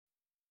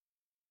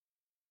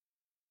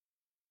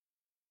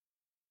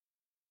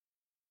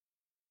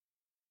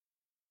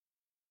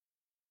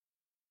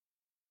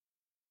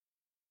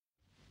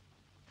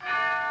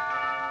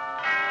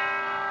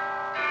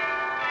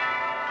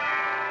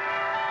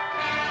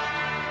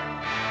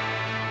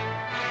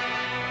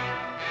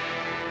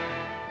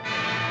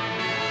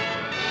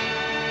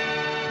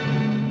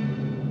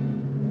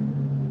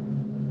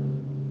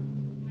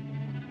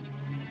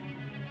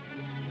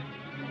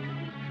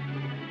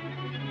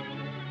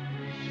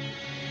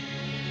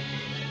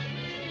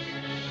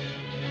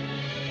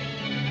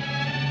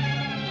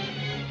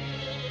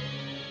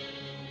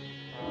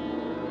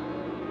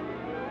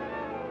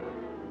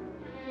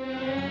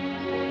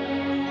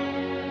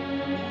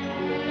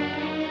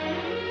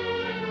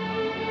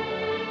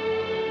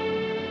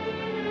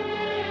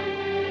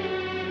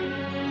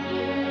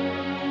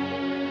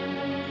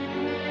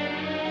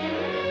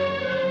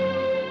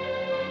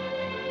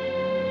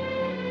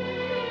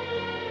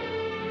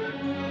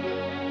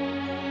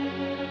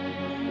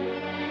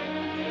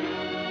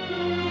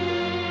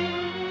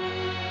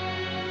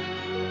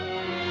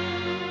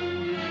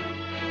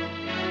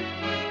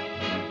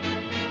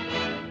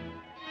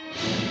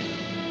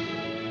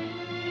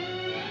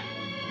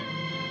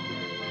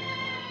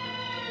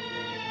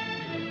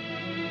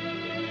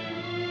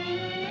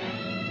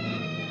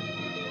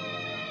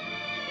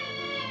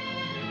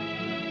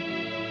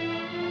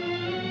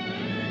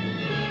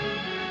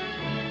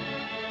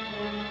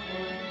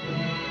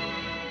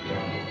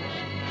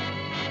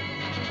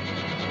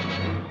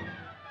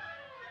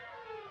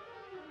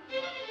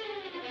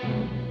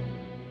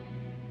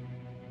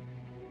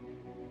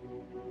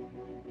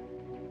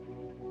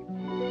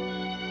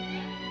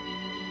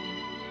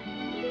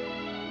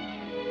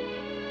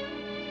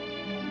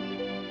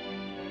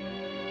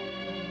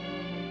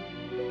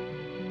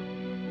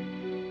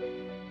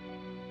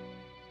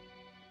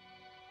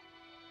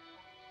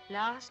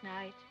Last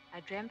night,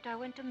 I dreamt I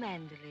went to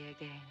Mandalay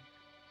again.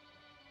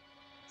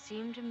 It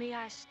seemed to me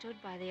I stood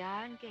by the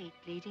iron gate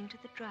leading to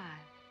the drive,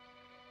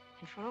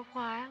 and for a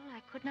while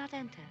I could not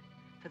enter,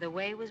 for the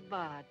way was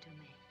barred to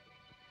me.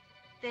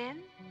 Then,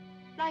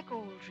 like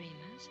all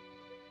dreamers,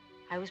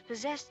 I was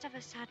possessed of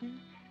a sudden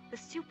with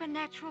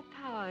supernatural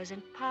powers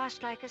and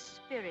passed like a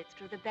spirit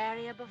through the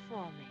barrier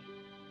before me.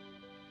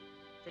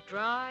 The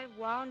drive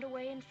wound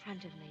away in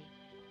front of me,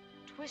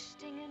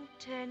 twisting and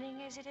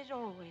turning as it had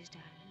always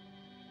done.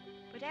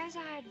 But as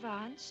I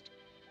advanced,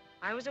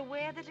 I was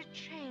aware that a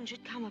change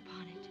had come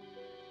upon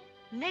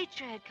it.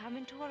 Nature had come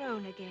into her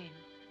own again,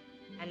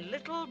 and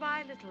little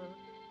by little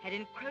had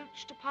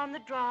encroached upon the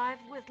drive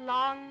with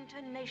long,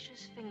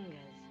 tenacious fingers.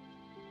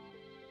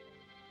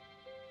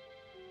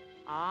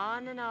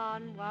 On and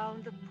on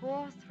wound the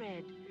poor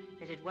thread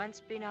that had once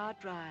been our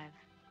drive.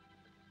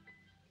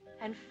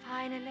 And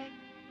finally,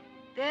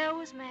 there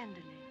was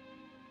Mandalay.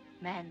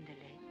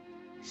 Mandalay,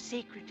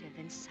 secretive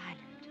and silent.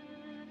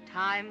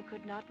 Time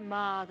could not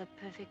mar the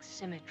perfect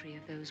symmetry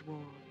of those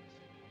walls.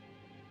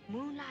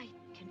 Moonlight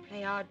can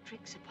play odd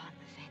tricks upon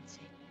the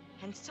fancy.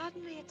 And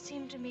suddenly it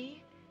seemed to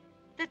me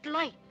that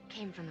light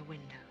came from the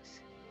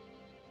windows.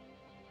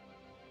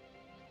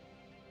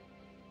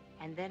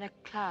 And then a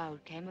cloud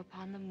came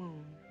upon the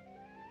moon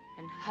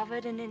and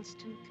hovered an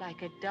instant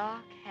like a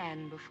dark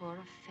hand before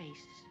a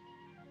face.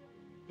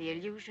 The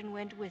illusion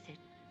went with it.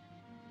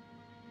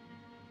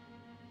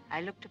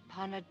 I looked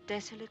upon a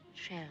desolate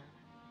shell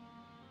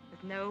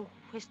with no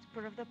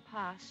whisper of the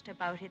past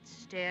about its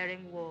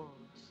staring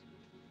walls.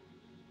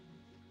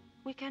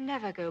 We can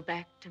never go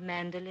back to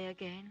Mandalay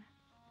again.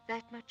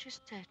 That much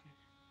is certain.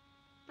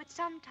 But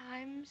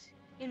sometimes,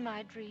 in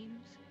my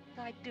dreams,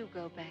 I do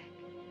go back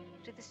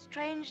to the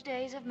strange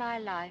days of my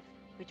life,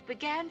 which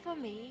began for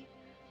me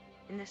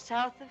in the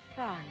south of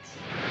France.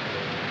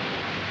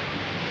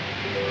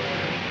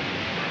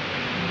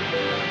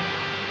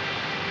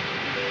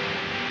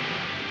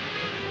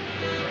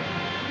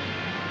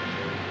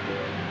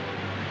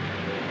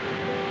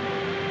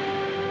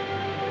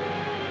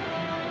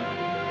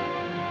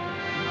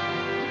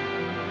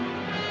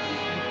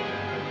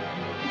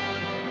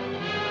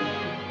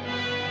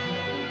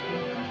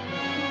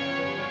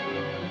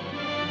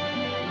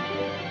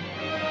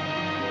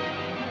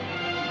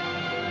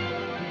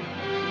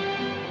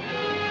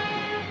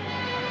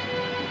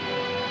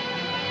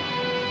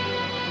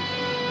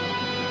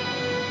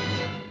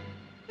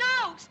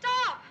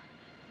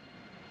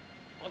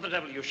 What the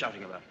devil are you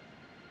shouting about?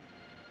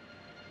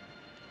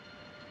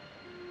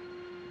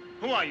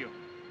 Who are you?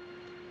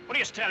 What are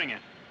you staring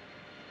at?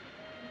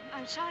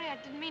 I'm sorry, I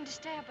didn't mean to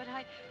stare, but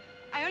I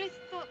only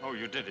thought... Oh,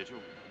 you did it.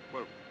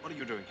 Well, what are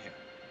you doing here?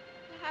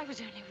 I was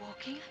only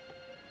walking.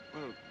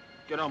 Well,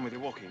 get on with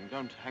your walking.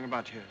 Don't hang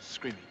about here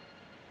screaming.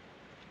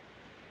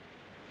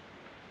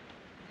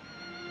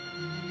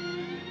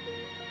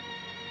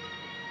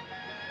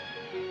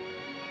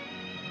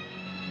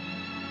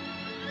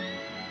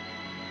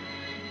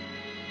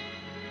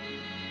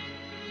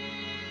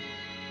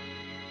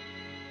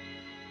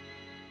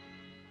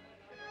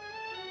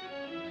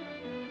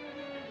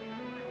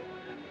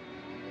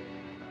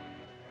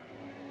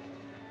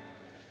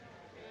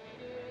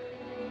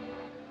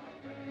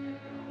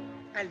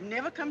 I'll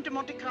never come to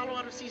Monte Carlo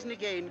out of season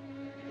again.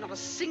 Not a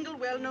single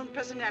well-known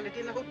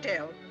personality in the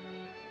hotel.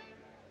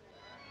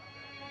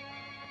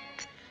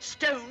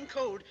 Stone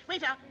cold.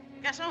 Waiter,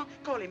 garçon,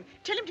 call him.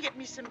 Tell him to get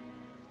me some...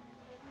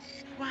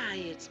 Why,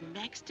 it's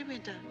Max de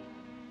Winter.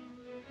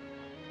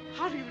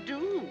 How do you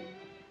do?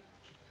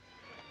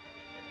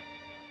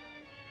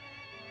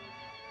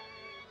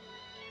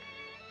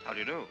 How do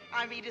you do?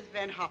 I'm Edith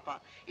Van Hopper.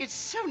 It's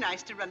so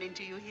nice to run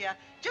into you here,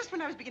 just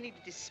when I was beginning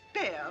to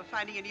despair of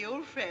finding any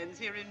old friends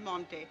here in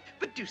Monte.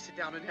 But do sit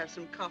down and have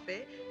some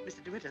coffee.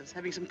 Mr. De Winter's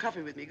having some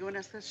coffee with me. Go and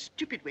ask the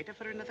stupid waiter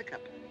for another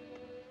cup.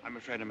 I'm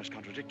afraid I must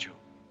contradict you.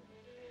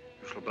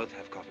 You shall both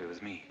have coffee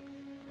with me.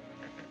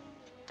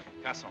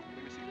 Garçon,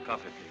 give me some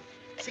coffee,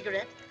 please.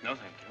 Cigarette? No,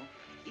 thank you.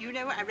 You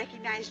know, I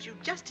recognized you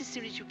just as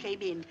soon as you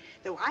came in,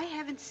 though I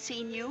haven't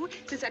seen you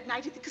since that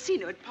night at the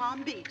casino at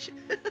Palm Beach.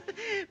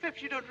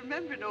 Perhaps you don't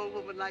remember an old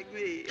woman like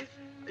me.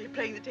 Are you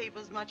playing the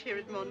tables much here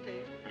at Monte?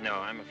 No,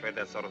 I'm afraid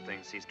that sort of thing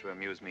ceased to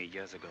amuse me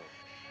years ago.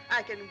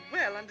 I can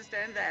well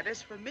understand that.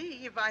 As for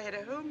me, if I had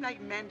a home like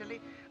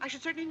Mandalay, I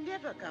should certainly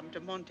never come to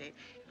Monte.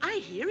 I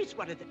hear it's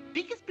one of the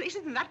biggest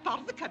places in that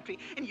part of the country,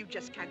 and you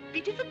just can't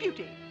beat it for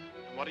beauty.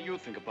 What do you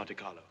think of Monte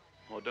Carlo?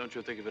 Or don't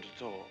you think of it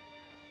at all?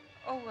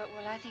 Oh,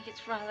 well, I think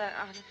it's rather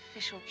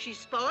artificial. She's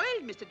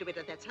spoiled, Mr. De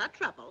Winter. That's her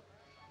trouble.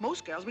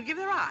 Most girls will give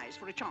their eyes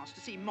for a chance to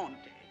see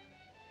Monte.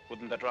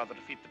 Wouldn't that rather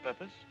defeat the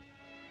purpose?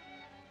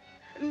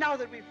 Now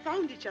that we've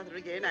found each other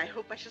again, I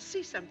hope I shall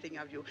see something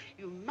of you.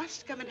 You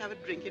must come and have a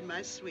drink in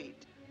my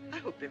suite. I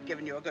hope they've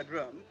given you a good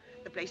room.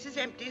 The place is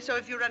empty, so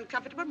if you're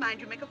uncomfortable,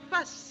 mind you make a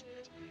fuss.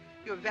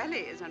 Your valet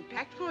is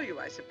unpacked for you,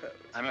 I suppose.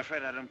 I'm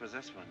afraid I don't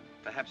possess one.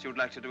 Perhaps you'd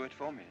like to do it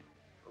for me.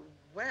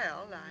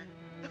 Well,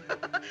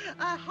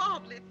 I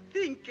hardly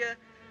think...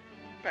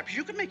 perhaps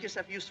you could make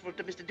yourself useful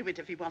to Mr. De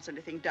Winter if he wants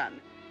anything done.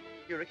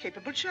 You're a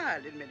capable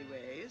child in many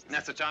ways.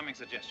 That's a charming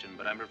suggestion,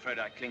 but I'm afraid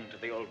I cling to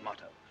the old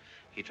motto.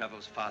 He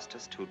travels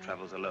fastest who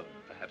travels alone.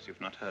 Perhaps you've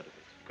not heard of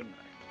it. Good night.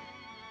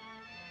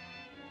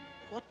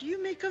 What do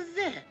you make of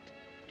that?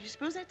 Do you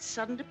suppose that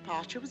sudden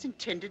departure was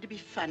intended to be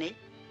funny?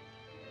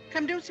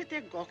 Come, don't sit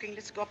there gawking.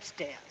 Let's go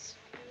upstairs.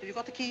 Have you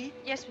got the key?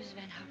 Yes, Mrs.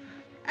 Van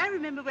Hopper. I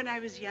remember when I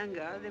was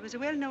younger, there was a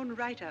well-known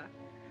writer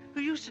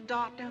who used to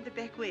dart down the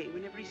back way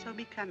whenever he saw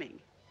me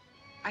coming.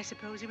 I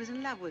suppose he was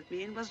in love with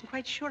me and wasn't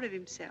quite sure of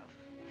himself.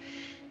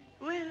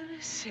 Well,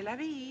 c'est la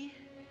vie.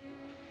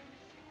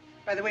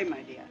 By the way,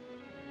 my dear,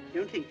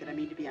 don't think that I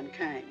mean to be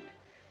unkind,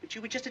 but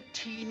you were just a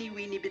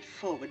teeny-weeny bit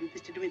forward with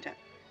Mr. de Winter.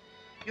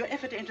 Your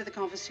effort to enter the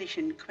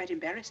conversation quite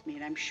embarrassed me,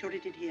 and I'm sure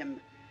it did him.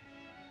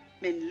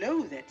 Men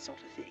loathe that sort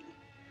of thing.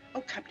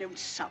 Oh, come, don't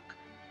sulk.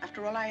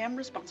 After all, I am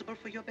responsible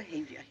for your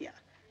behavior here.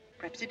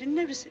 Perhaps he didn't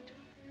notice it.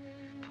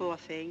 Poor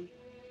thing.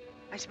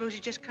 I suppose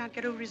he just can't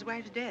get over his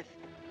wife's death.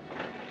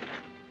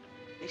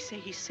 They say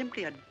he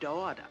simply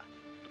adored her.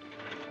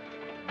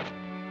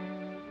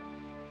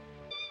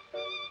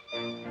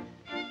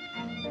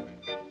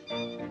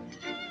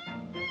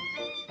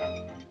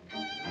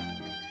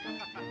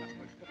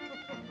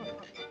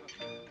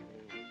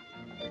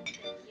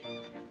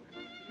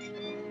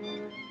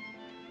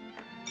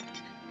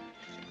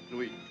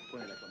 Louis,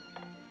 prenez la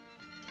commande.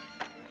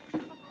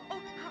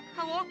 Oh,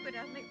 how awkward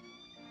of me.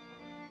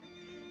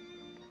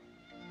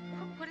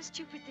 What a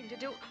stupid thing to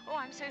do. Oh,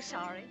 I'm so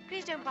sorry.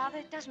 Please don't bother.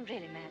 It doesn't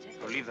really matter.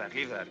 Oh, leave that,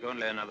 leave that. Go and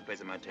lay another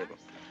place at my table.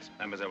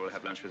 Mademoiselle will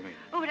have lunch with me.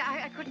 Oh, but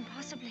I couldn't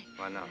possibly.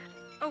 Why not?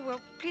 Oh,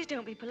 well, please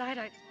don't be polite.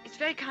 It's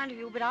very kind of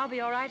you, but I'll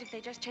be all right if they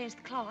just change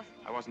the cloth.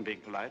 I wasn't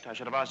being polite. I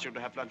should have asked you to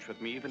have lunch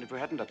with me, even if we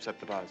hadn't upset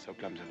the vase so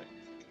clumsily.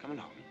 Come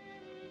along.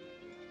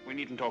 We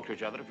needn't talk to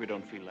each other if we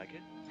don't feel like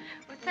it.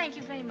 Well, thank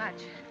you very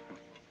much.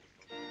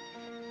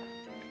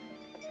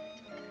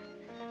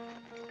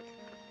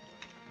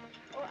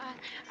 Oh,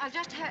 I'll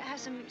just have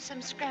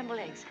some scrambled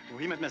eggs.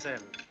 Oui,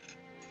 mademoiselle.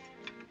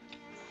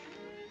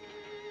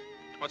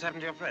 What's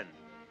happened to your friend?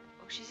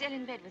 Oh, she's ill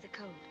in bed with a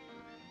cold.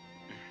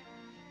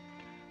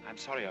 I'm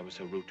sorry I was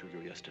so rude to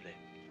you yesterday.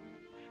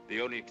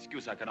 The only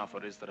excuse I can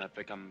offer is that I've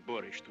become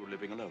boorish through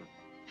living alone.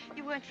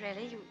 You weren't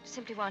really. You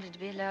simply wanted to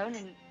be alone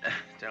and...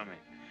 Tell me,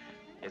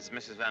 is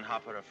Mrs. Van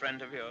Hopper a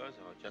friend of yours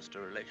or just a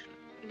relation?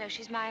 No,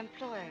 she's my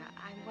employer.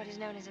 I'm what is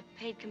known as a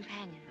paid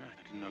companion.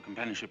 I didn't know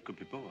companionship could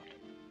be bought.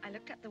 I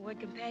looked up the word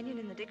companion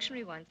in the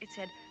dictionary once. It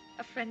said,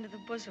 a friend of the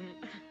bosom.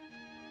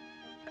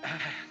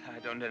 I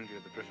don't envy you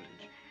the privilege.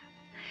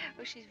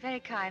 Well, she's very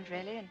kind,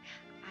 really, and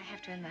I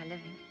have to earn my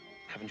living.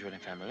 Haven't you any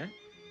family?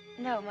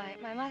 No,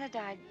 my mother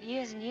died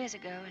years and years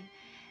ago, and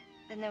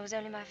then there was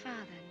only my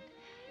father,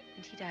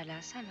 and he died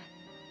last summer.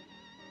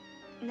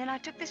 And then I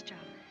took this job.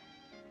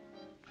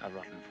 How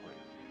rotten for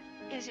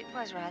you. Yes, it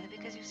was rather,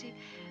 because, you see,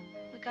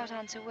 we got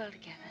on so well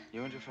together.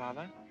 You and your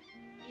father?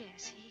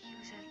 Yes, he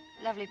was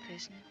a lovely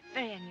person,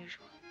 very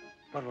unusual.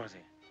 What was he?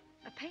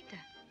 A painter.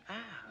 Ah,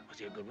 was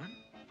he a good one?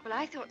 Well,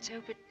 I thought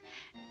so, but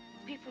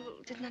people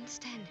didn't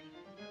understand him.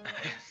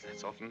 Yes,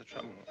 that's often the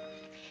trouble.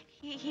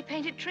 He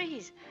painted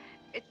trees.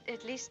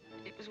 At least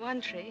it was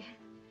one tree.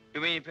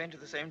 You mean he painted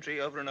the same tree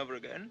over and over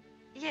again?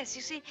 Yes,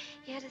 you see,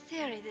 he had a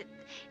theory that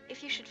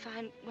if you should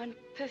find one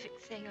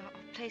perfect thing or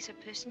place or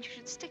person, you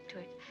should stick to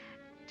it.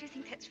 Do you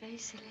think that's very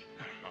silly?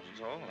 Not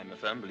at all. I'm a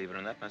firm believer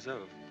in that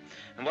myself.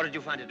 And what did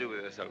you find to do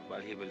with yourself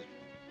while he was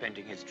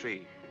painting his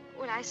tree?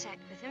 Well, I sat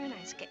with him and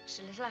I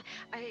sketched a little.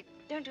 I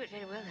don't do it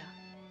very well,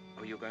 though.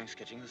 Oh, you're going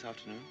sketching this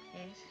afternoon?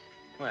 Yes.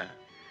 Where?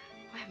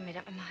 I haven't made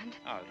up my mind.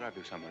 I'll drive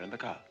you somewhere in the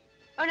car.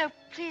 Oh, no,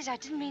 please, I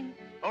didn't mean...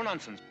 Oh,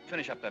 nonsense.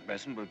 Finish up that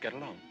mess and we'll get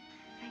along.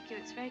 Thank you.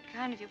 It's very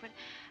kind of you, but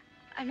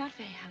I'm not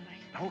very hungry.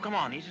 Oh, come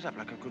on. Eat it up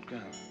like a good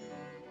girl.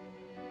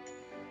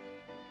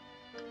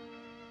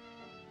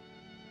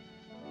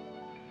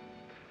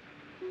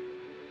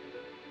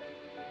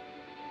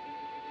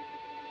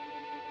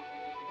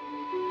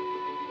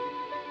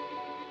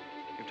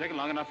 You've taken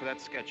long enough for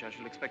that sketch. I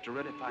shall expect a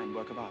really fine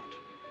work of art.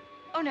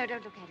 Oh, no,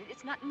 don't look at it.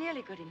 It's not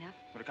nearly good enough.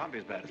 But it can't be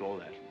as bad as all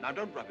that. Now,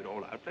 don't rub it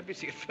all out. Let me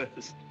see it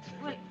first.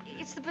 Well,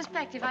 it's the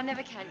perspective. I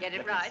never can get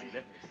it right.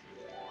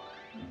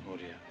 Oh,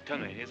 dear. Tell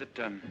me, is it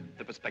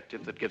the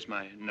perspective that gives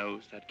my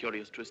nose that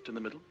curious twist in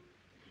the middle?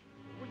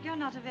 Well, you're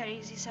not a very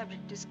easy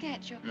subject to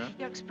sketch. No?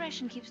 Your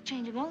expression keeps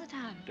changing all the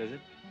time. Does it?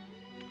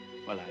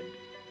 Well,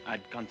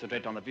 I'd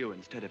concentrate on the view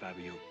instead if I were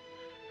you.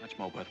 Much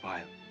more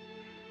worthwhile.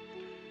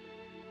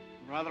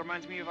 Rather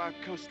reminds me of our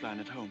coastline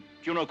at home.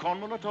 Do you know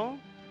Cornwall at all?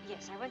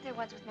 Yes, I went there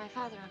once with my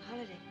father on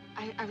holiday.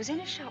 I was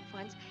in a shop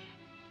once,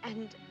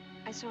 and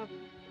I saw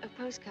a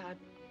postcard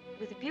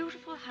with a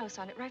beautiful house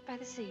on it right by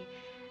the sea.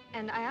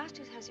 And I asked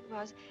whose house it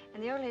was,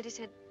 and the old lady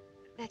said,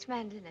 that's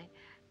Mandalay.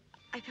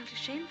 I felt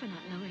ashamed for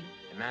not knowing.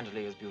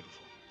 Mandalay is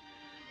beautiful.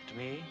 To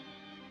me,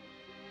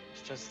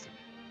 it's just the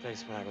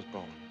place where I was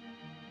born.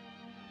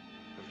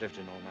 I've lived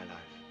in all my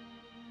life.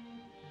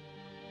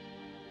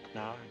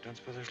 Now, I don't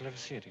suppose I shall ever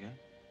see it again.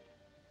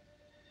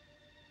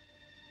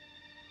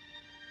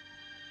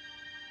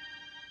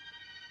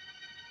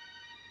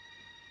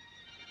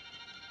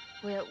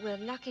 We're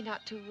lucky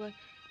not to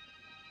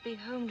be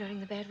home during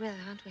the bad weather,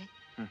 aren't we?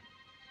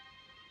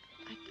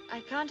 I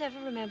can't ever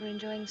remember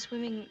enjoying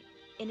swimming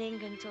in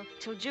England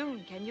till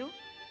June, can you?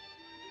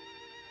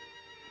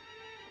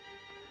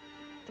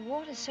 The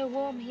water's so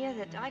warm here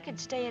that I could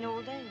stay in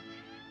all day.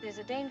 There's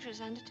a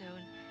dangerous undertow,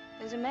 and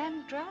there's a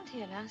man drowned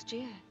here last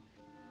year.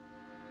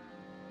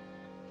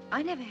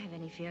 I never have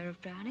any fear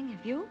of drowning,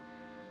 have you?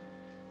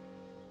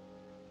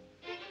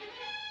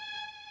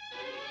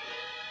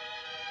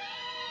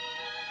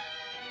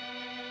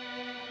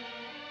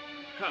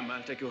 Come,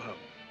 I'll take you home.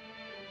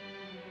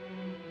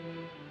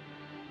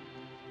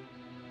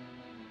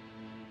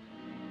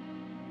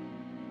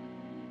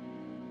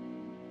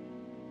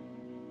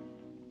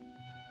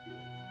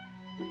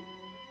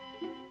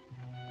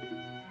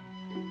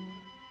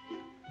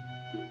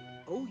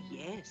 Oh,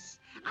 yes.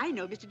 I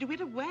know Mr. de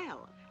Winter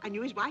well. I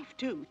knew his wife,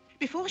 too.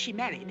 Before she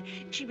married,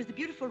 she was the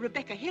beautiful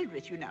Rebecca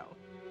Hildreth, you know.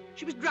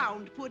 She was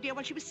drowned, poor dear,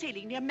 while she was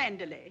sailing near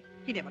Mandalay.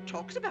 He never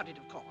talks about it,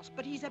 of course,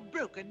 but he's a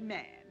broken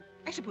man.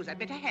 I suppose I'd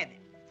better have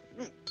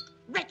it.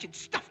 Wretched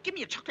stuff. Give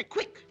me a chocolate,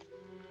 quick.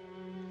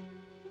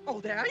 Oh,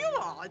 there you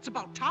are. It's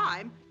about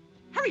time.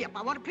 Hurry up.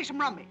 I want to play some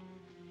rummy.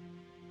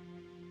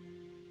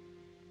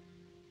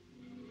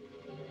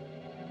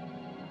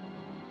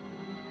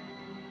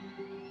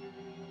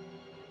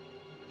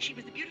 She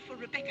was the beautiful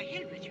Rebecca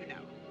Hildreth, you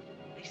know.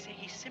 They say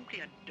he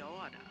simply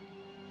adored her.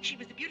 She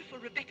was the beautiful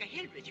Rebecca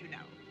Hildreth, you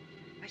know.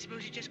 I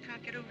suppose he just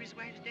can't get over his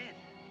wife's death.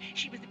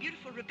 She was the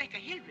beautiful Rebecca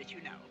Hildreth,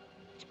 you know.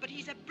 But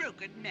he's a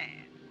broken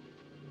man.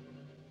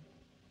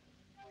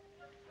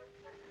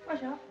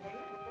 What's up?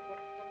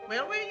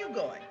 Well, where are you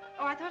going?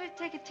 Oh, I thought I'd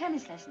take a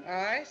tennis lesson. Oh,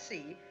 I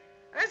see.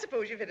 I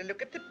suppose you've had a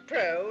look at the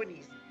pro, and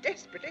he's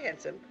desperately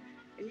handsome,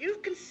 and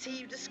you've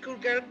conceived a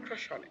schoolgirl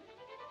crush on him.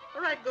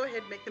 All right, go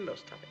ahead, make the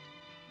most of it.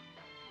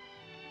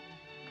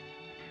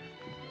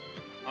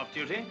 Off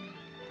duty?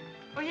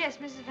 Oh, yes,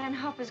 Mrs. Van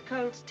Hopper's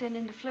cold's turned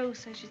into flu,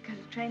 so she's got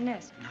a trained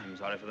nurse. I'm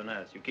sorry for the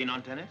nurse. You keen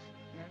on tennis?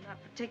 No,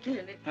 not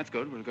particularly. That's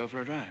good. We'll go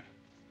for a drive.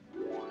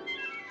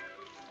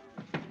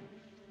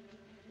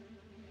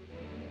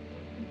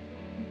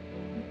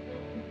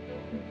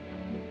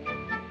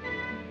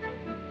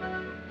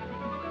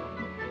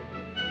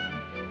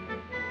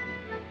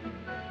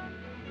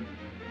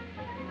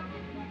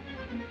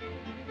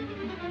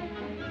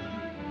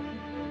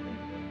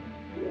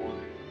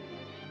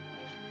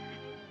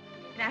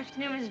 Good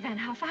afternoon, Mrs. Van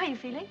Hopper. How are you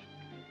feeling?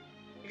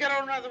 You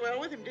got on rather well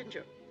with him, didn't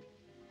you?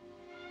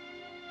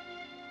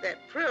 That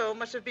pro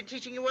must have been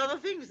teaching you other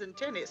things than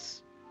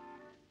tennis.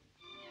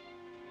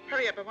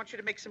 Hurry up, I want you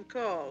to make some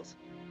calls.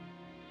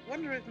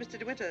 Wonder if Mr.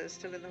 de Winter is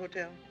still in the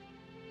hotel.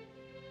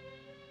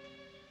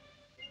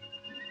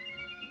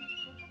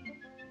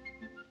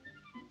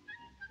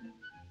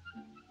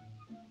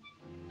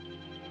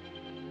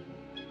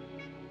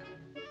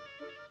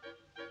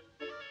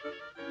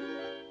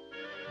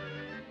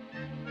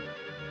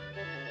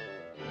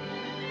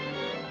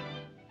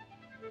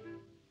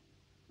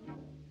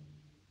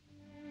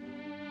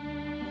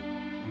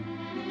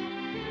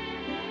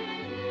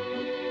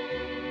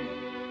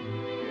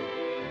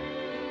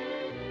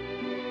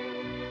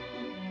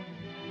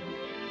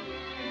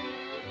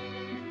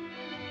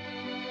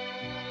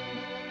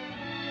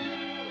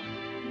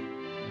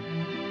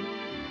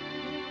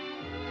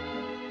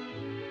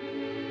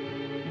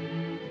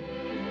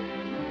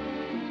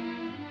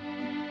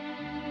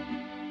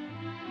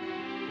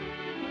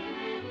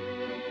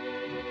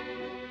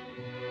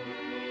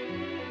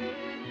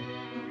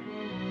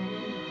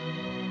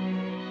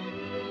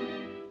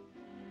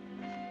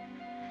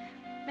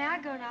 May I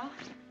go now?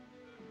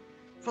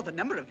 For the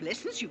number of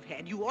lessons you've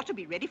had, you ought to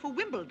be ready for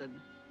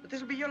Wimbledon. But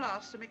this will be your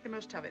last, so make the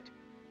most of it.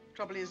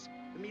 Trouble is,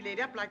 with me laid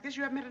up like this,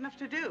 you haven't had enough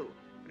to do.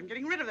 But I'm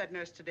getting rid of that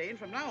nurse today, and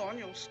from now on,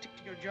 you'll stick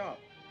to your job.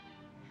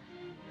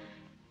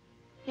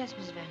 Yes,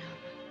 Mrs. Van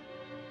Hopper.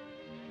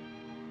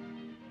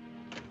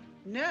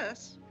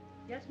 Nurse?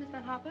 Yes, Miss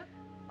Van Hopper?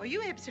 Are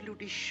you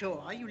absolutely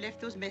sure you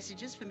left those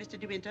messages for Mr.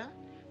 de Winter?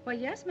 Well,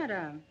 yes,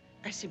 madame.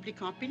 I simply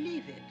can't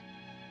believe it.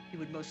 He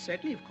would most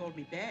certainly have called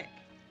me back.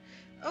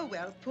 Oh,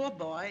 well, poor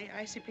boy.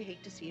 I simply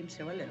hate to see him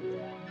so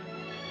alone.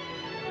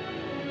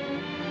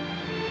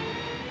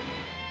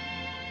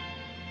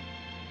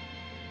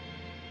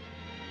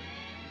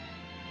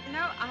 You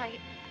know,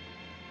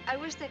 I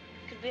wish there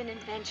could be an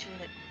invention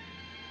that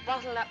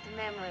bottled up the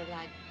memory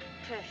like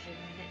perfume.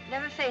 And it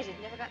never faded,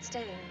 never got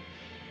stale.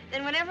 And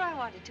then whenever I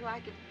wanted to,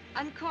 I could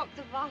uncork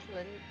the bottle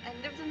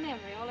and live the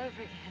memory all over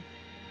again.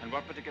 And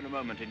what particular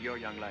moment in your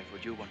young life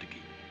would you want to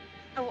keep?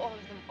 Oh, all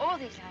of them. All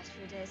these last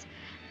few days.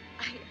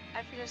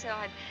 I feel as though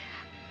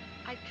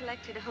I'd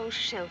collected a whole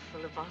shelf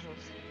full of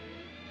bottles.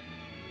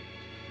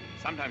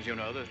 Sometimes, you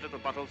know, those little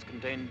bottles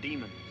contain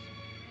demons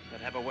that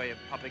have a way of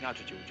popping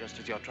out at you just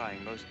as you're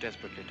trying most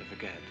desperately to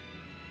forget.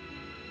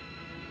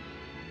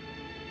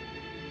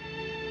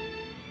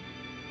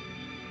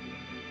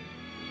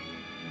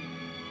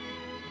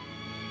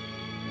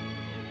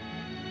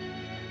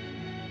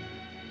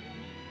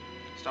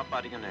 Stop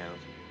biting your nails.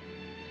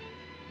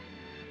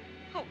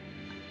 Oh,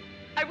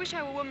 I wish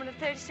I were a woman of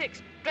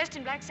 36, dressed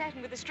in black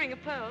satin with a string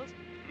of pearls.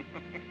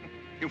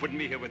 You wouldn't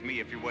be here with me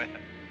if you were.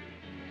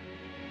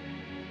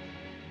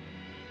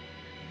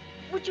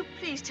 Would you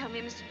please tell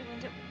me, Mr. de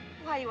Winter,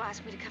 why you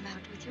asked me to come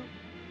out with you?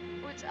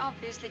 Well, it's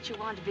obvious that you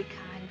want to be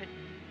kind, but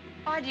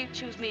why do you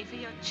choose me for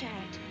your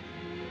charity?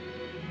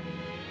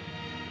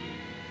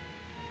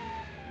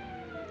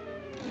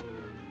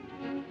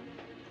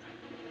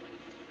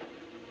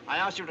 I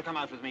asked you to come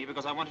out with me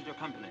because I wanted your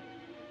company.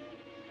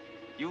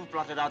 You've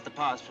blotted out the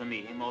past for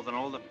me more than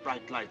all the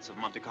bright lights of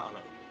Monte Carlo.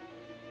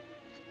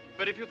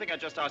 But if you think I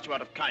just asked you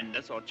out of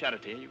kindness or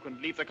charity, you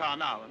can leave the car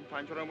now and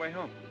find your own way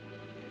home.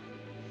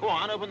 Go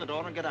on, open the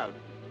door and get out.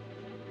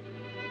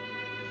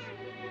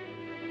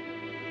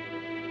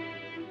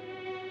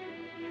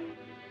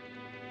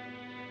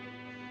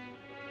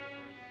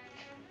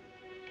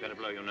 Better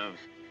blow your nose.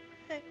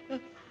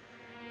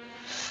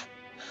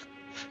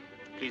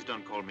 Please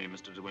don't call me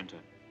Mr. de Winter.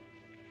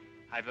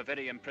 I've a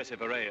very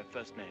impressive array of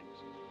first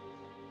names.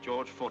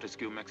 George,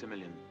 Fortescue,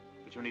 Maximilian.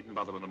 But you needn't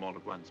bother with them all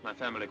at once. My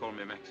family call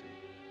me Maxim.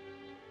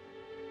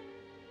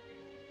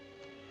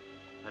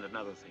 And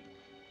another thing.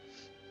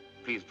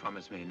 Please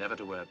promise me never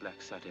to wear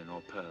black satin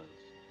or pearls.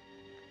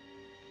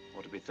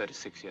 Or to be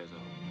 36 years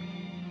old.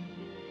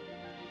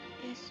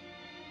 Yes,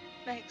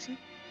 Maxim.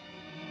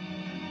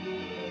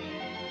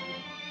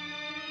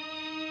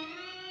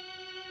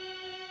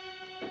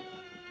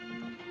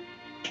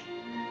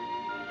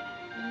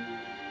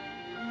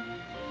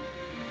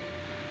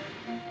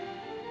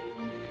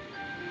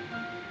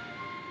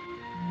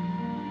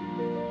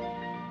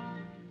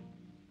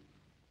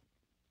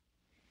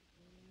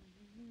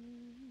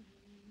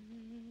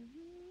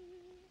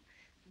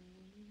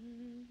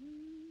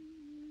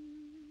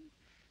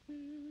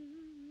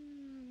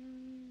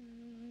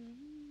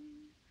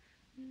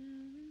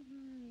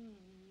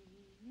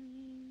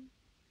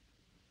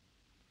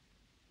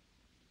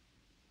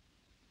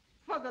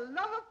 For the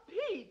love of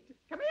Pete,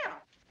 come here.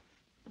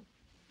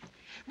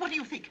 What do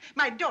you think?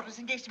 My daughter's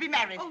engaged to be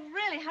married. Oh,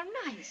 really? How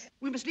nice.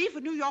 We must leave for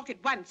New York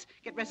at once.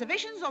 Get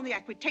reservations on the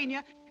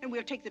Aquitania, and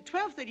we'll take the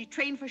 12:30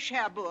 train for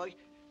Cherbourg.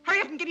 Hurry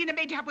up and get in and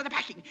maid to help with the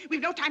packing.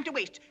 We've no time to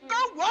waste. Go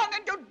on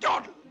and don't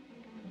dawdle.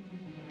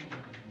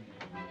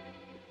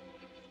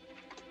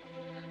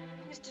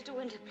 Mr. de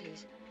Winter,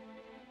 please.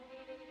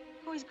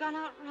 Oh, he's gone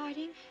out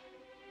riding.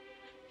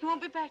 He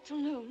won't be back till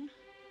noon.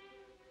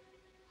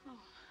 Oh.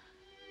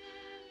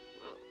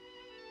 Well,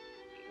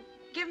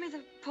 give me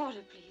the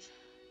porter, please.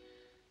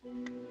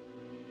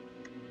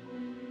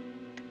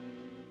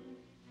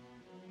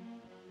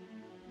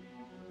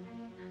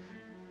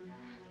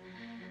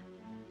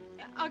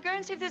 I'll go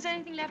and see if there's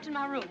anything left in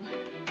my room.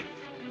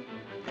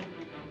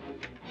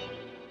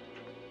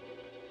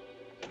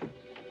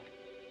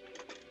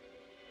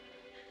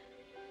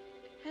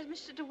 Has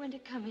Mr. de Winter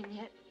come in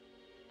yet?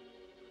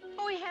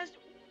 Oh, he has.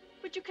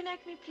 Would you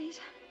connect me, please?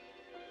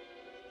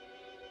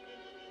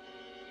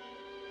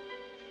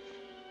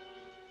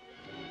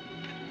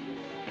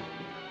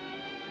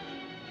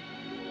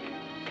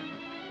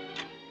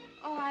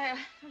 Oh,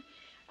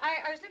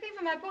 I was looking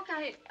for my book.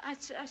 I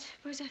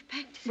suppose I've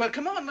packed it. Well,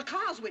 come on. The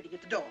car's waiting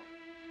at the door.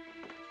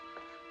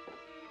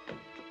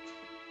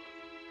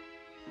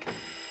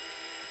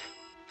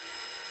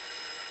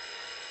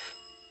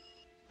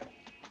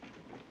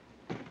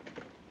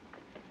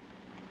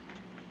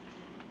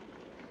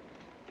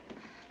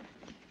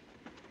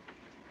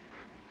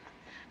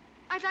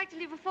 I'd like to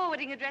leave a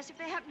forwarding address if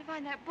they happen to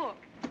find that book.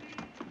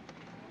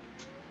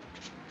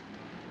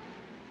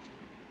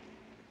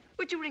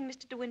 Would you ring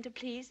Mr. de Winter,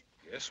 please?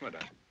 Yes,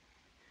 madame.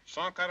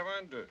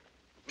 182.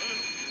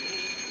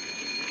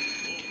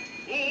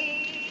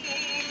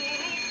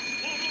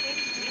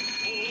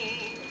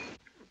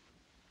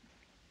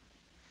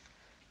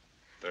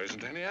 There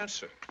isn't any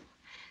answer.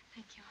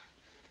 Thank you.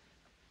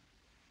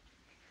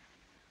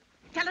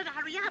 Tell her to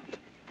hurry up.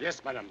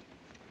 Yes, madame.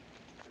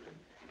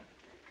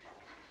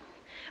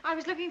 I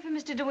was looking for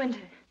Mr. de Winter.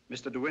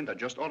 Mr. de Winter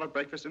just ordered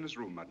breakfast in his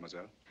room,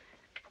 mademoiselle.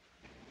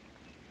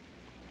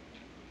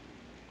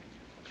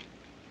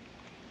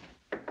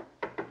 Come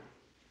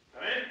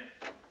in.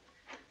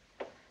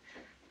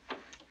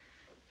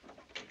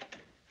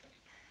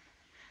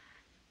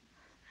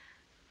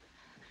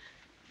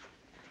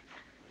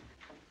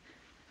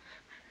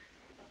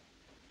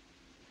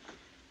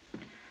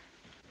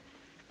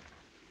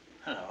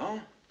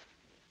 Hello.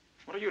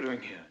 What are you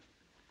doing here?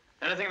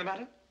 Anything the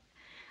matter?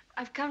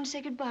 I've come to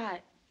say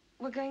goodbye.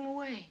 We're going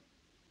away.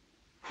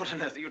 What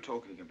on earth are you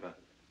talking about?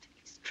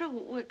 It's true,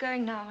 we're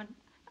going now, and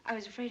I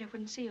was afraid I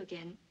wouldn't see you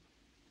again.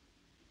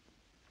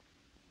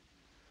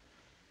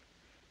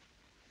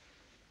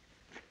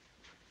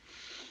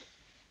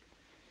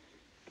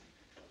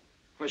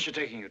 Where's she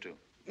taking you to?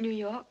 New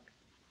York.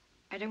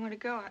 I don't want to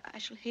go. I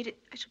shall hate it.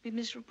 I shall be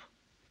miserable.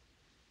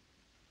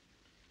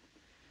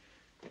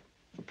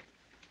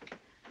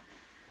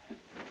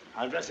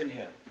 I'll dress in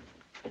here.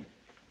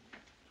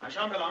 I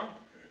shan't be long.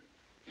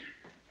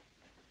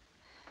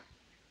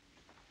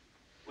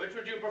 Which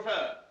would you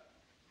prefer?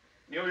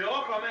 New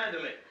York or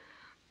Mandalay?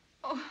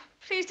 Oh,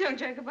 please don't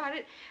joke about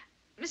it.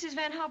 Mrs.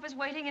 Van Hopper's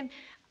waiting, and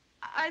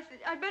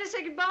I'd better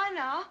say goodbye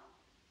now.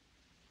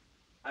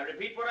 I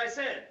repeat what I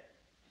said.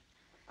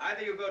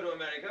 Either you go to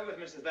America with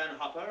Mrs. Van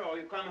Hopper, or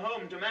you come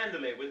home to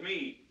Mandalay with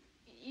me.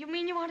 You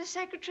mean you want a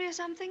secretary or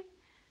something?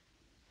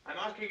 I'm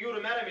asking you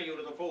to marry me, you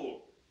little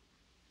fool.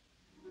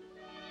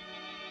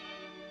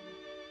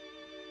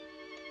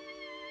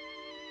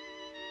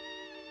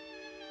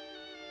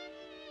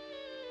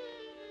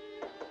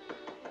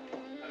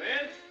 Come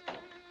in.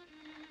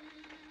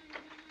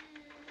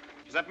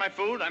 Is that my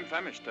food? I'm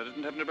famished. I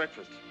didn't have any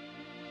breakfast.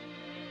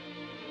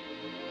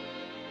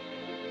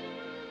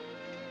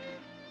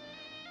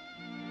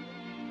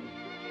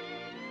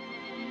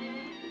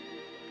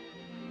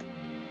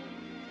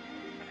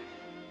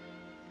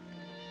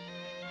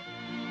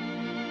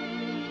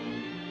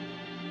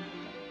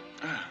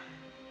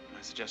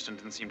 My suggestion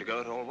didn't seem to go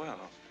at all well.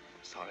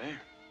 Sorry.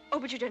 Oh,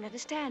 but you don't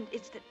understand.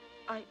 It's that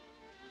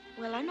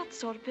well, I'm not the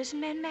sort of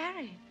person men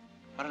marry.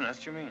 What on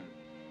earth do you mean?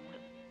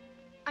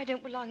 I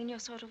don't belong in your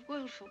sort of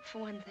world, for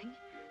one thing.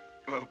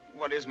 Well,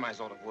 what is my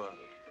sort of world?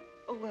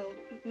 Oh, well,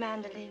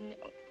 mandolin,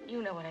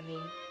 you know what I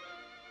mean.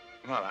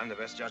 Well, I'm the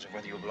best judge of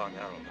whether you belong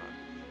there or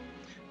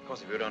not. Of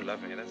course, if you don't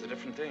love me, that's a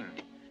different thing.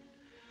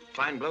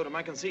 Fine blow to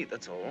my conceit,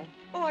 that's all.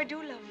 Oh, I do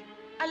love you.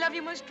 I love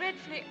you most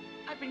dreadfully.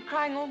 I've been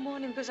crying all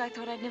morning because I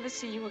thought I'd never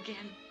see you again.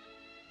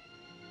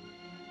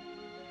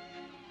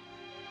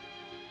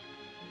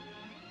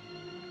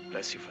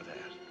 Bless you for that.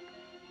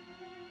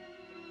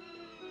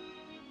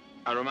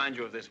 I'll remind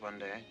you of this one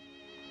day.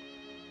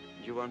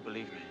 You won't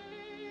believe me.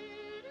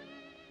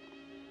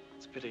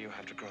 It's a pity you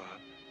have to grow up.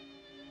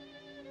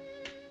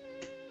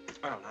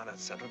 Well, now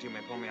that's settled, you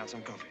may pour me out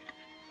some coffee.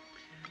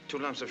 2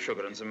 lumps of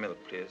sugar and some milk,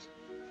 please.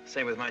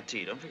 Same with my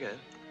tea, don't forget.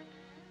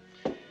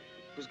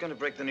 Who's going to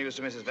break the news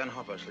to Mrs. Van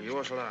Hopper? Shall you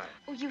or shall I?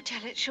 Oh, you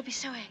tell it. She'll be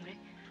so angry.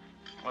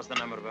 What's the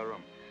number of her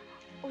room?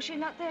 Oh, she's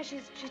not there.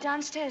 She's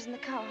downstairs in the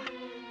car.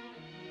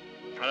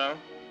 Hello?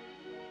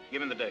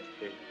 Give me the date,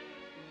 please.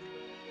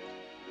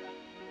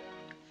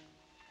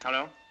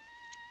 Hello?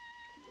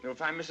 You'll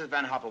find Mrs.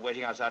 Van Hopper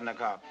waiting outside in the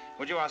car.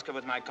 Would you ask her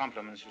with my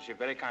compliments if she'd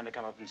very kindly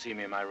come up and see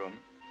me in my room?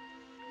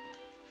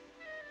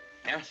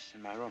 Yes,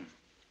 in my room.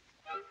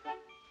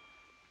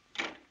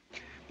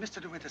 Mr.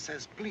 De Winter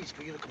says, please,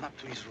 for you to come up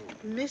to his room.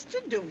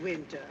 Mr. De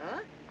Winter?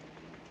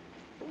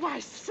 Why,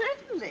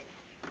 certainly.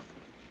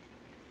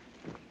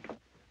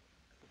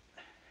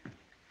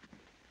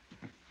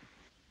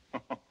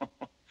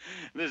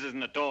 This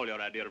isn't at all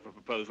your idea of a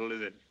proposal,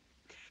 is it?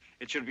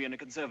 It should be in a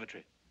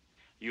conservatory.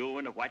 You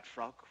in a white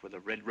frock with a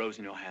red rose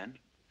in your hand,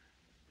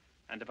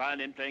 and a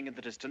violin playing in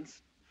the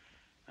distance,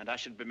 and I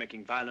should be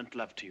making violent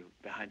love to you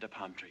behind a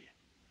palm tree.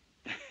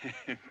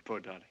 Poor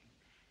darling.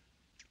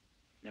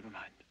 Never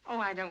mind. Oh,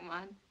 I don't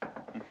mind.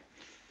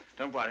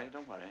 Don't worry,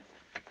 don't worry.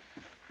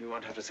 You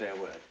won't have to say a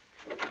word.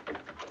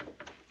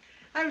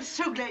 I'm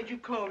so glad you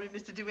called me,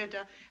 Mr. De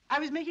Winter. I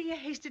was making a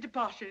hasty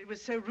departure. It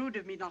was so rude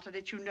of me not to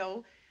let you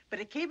know. But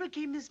a cable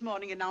came this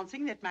morning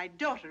announcing that my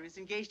daughter is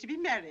engaged to be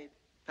married.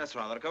 That's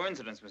rather a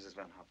coincidence, Mrs.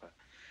 Van Hopper.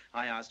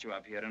 I asked you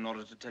up here in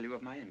order to tell you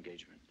of my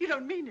engagement. You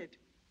don't mean it?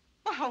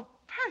 Oh, how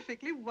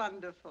perfectly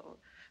wonderful.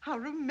 How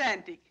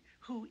romantic.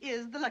 Who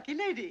is the lucky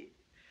lady?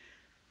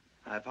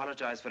 I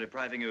apologize for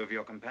depriving you of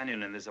your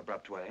companion in this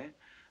abrupt way.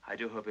 I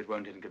do hope it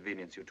won't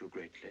inconvenience you too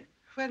greatly.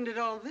 When did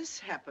all this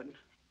happen?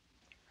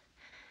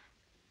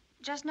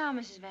 Just now,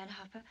 Mrs. Van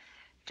Hopper.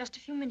 Just a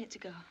few minutes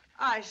ago.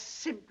 I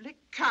simply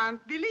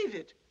can't believe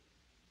it.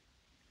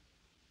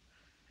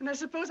 And I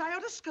suppose I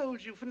ought to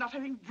scold you for not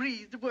having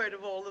breathed a word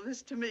of all of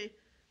this to me.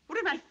 What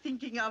am I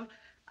thinking of?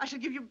 I shall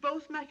give you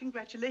both my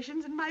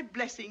congratulations and my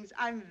blessings.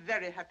 I'm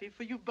very happy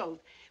for you both.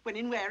 When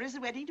and where is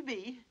the wedding to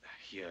be?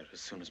 Here, as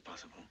soon as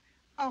possible.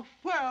 A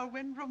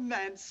whirlwind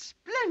romance.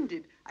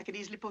 Splendid. I could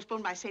easily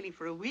postpone my sailing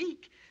for a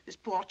week. This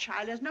poor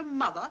child has no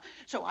mother,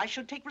 so I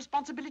shall take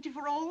responsibility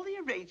for all the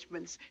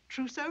arrangements.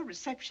 Trousseau,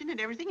 reception, and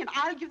everything, and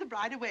I'll give the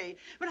bride away.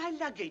 My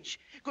luggage.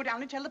 Go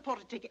down and tell the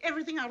porter to take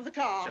everything out of the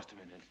car. Just a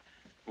minute.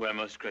 We're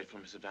most grateful,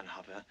 Mrs. Van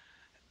Hopper,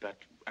 but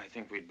I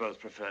think we'd both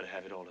prefer to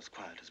have it all as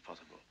quiet as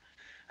possible.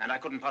 And I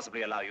couldn't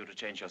possibly allow you to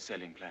change your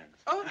sailing plans.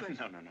 Oh, but...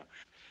 No.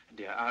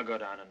 Dear, I'll go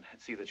down and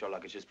see that your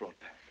luggage is brought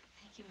back.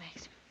 Thank you,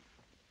 Maxim.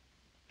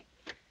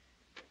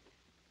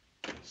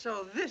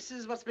 So this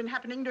is what's been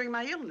happening during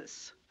my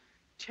illness.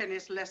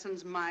 Tennis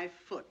lessons, my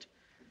foot.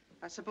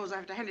 I suppose I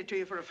have to hand it to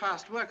you for a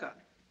fast worker.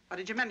 How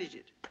did you manage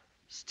it?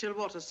 Still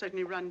waters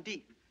certainly run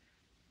deep.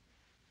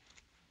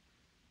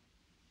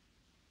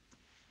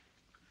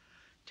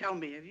 Tell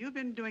me, have you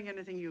been doing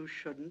anything you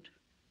shouldn't?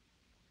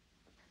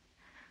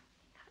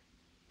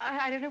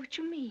 I don't know what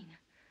you mean.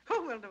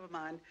 Oh, well, never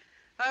mind.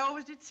 I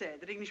always did say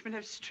that Englishmen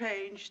have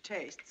strange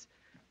tastes.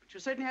 But you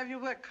certainly have your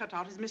work cut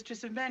out as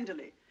mistress of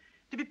Mandalay.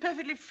 To be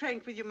perfectly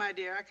frank with you, my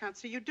dear, I can't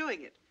see you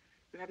doing it.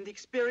 You haven't the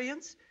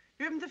experience.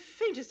 You haven't the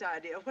faintest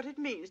idea of what it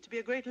means to be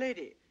a great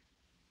lady.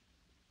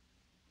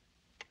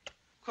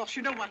 Of course,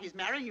 you know why he's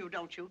marrying you,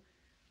 don't you?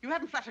 You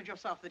haven't flattered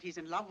yourself that he's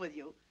in love with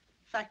you.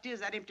 Fact is,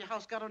 that empty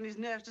house got on his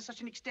nerves to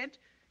such an extent,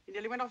 he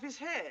nearly went off his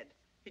head.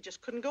 He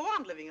just couldn't go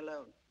on living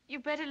alone. You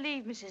better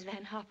leave, Mrs.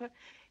 Van Hopper.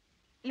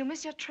 You'll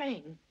miss your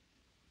train.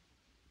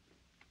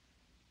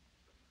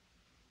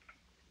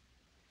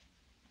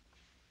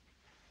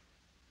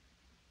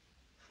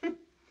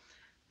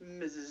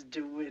 Mrs.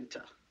 de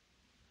Winter.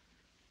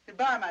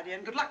 Goodbye, my dear,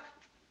 and good luck.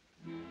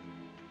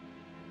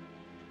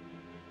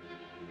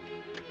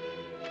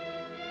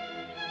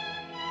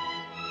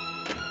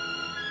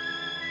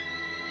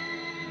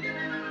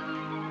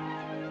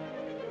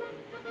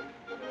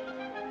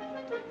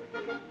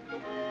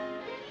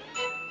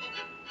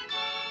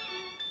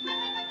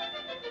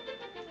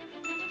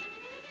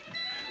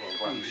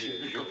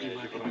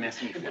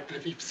 Merci.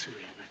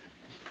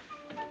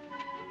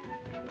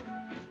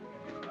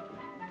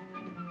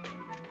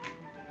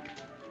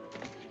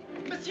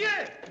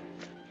 Monsieur,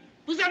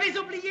 vous avez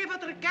oublié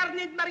votre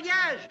carnet de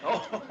mariage.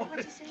 Oh,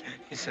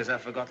 he says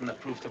I've forgotten the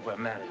proof that we're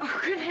married.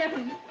 Oh, good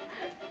heavens.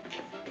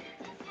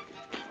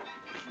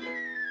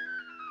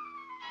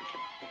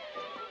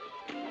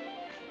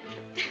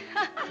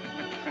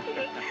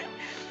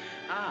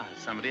 Ah,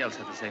 somebody else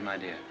had the same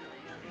idea.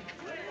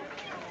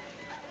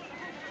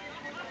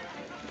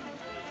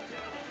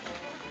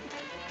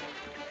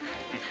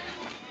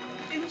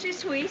 Isn't she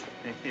sweet?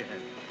 Yes.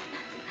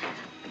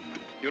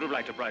 You'd have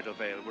liked a bridal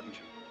veil, wouldn't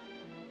you?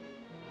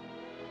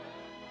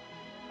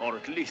 Or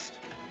at least...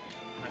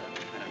 Madame,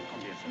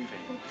 combien ça fait?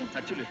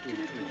 Ah, tous les deux.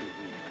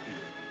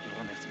 Je vous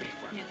remercie mille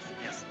fois.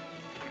 Yes.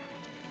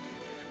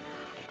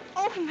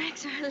 Oh,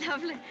 Max, are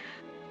lovely.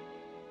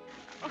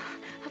 Oh,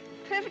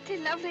 perfectly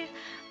lovely.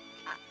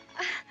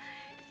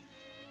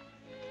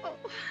 Oh,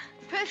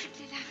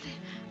 perfectly lovely.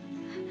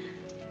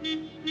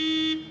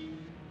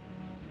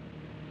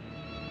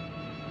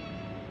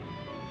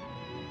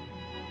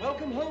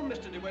 Welcome home,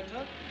 Mr. de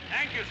Winter.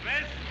 Thank you,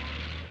 Smith.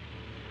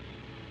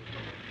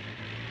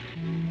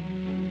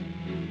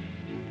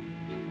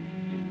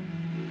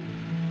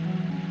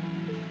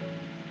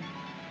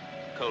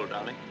 Cold,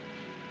 darling?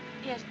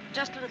 Yes,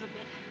 just a little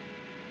bit.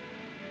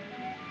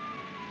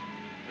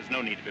 There's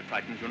no need to be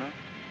frightened, you know.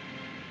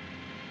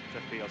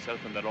 Just be yourself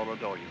and they'll all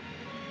adore you.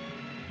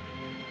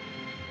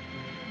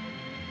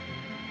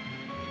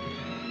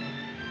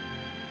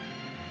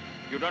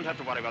 You don't have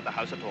to worry about the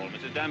house at all.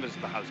 Mrs. Danvers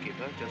is the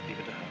housekeeper. Just leave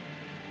it to her.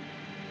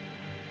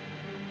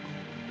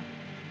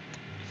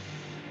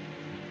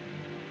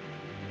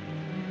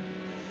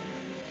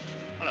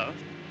 Hello.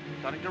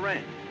 Starting to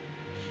rain.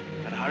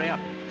 Better hurry up.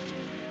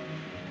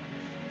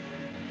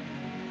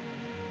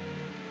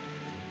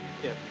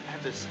 Here,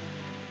 have this.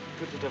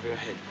 Put it over your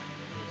head.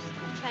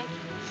 Thank you.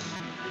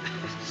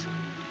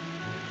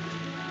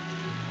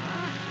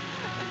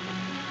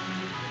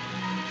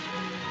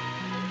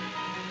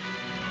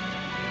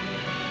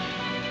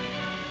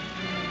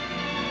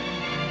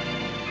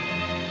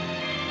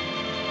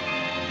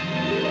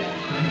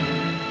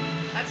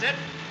 That's it.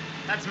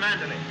 That's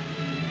Manderley.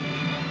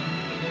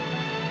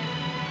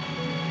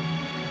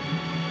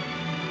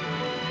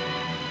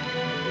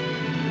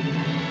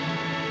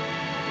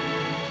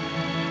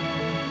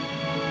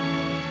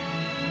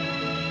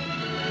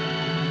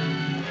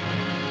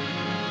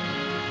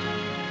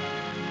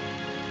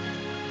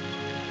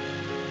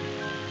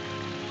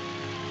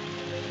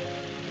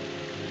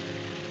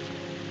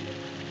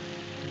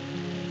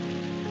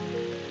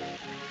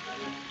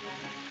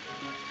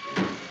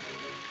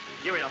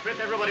 Here we are, Frith.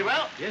 Everybody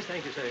well? Yes,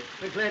 thank you, sir.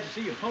 We're glad to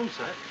see you home,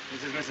 sir.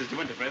 This is Mrs. de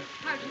Winter, Frith.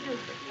 How do you do?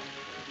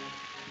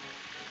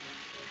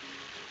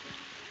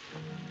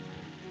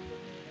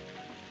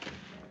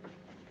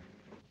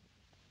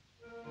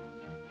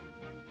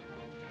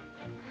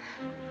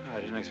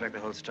 I didn't expect the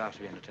whole staff to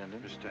be in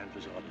attendance. Mr.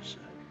 Danvers' orders, sir.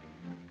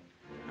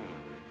 Oh.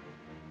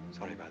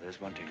 Sorry about this.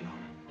 Won't take long.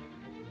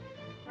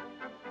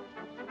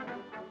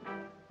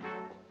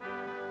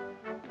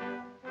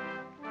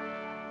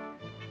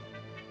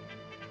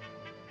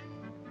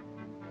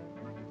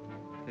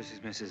 This is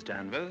Mrs.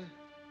 Danvers.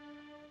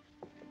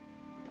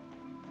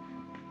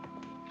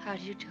 How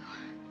do you do?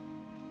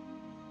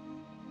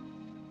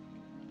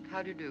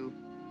 How do you do?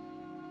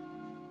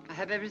 I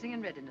have everything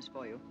in readiness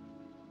for you.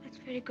 That's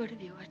very good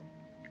of you.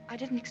 I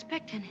didn't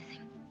expect anything.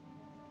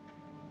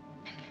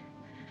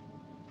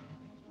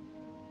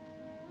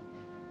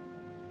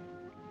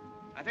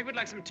 I think we'd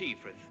like some tea,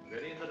 Frith.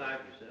 Ready in the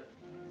library, sir.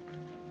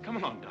 Come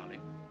along,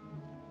 darling.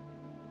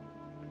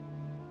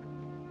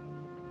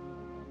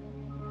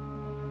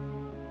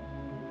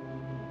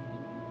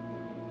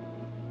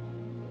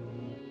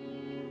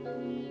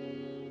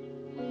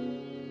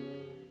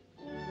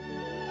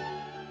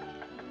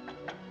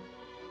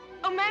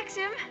 Oh,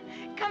 Maxim,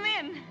 come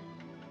in.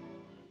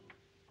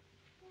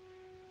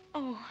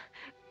 Oh,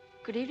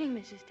 good evening,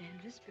 Mrs.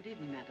 Danvers. Good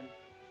evening, madam.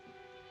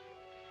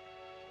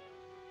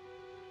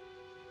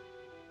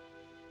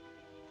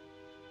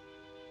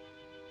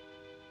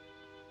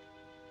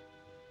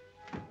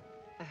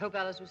 I hope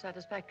Alice was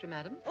satisfactory,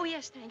 madam. Oh,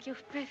 yes, thank you.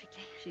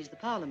 Perfectly. She's the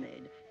parlor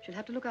maid. She'll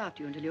have to look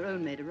after you until your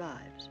own maid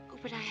arrives. Oh,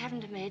 but I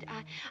haven't a maid.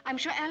 I'm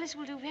sure Alice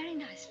will do very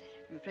nicely.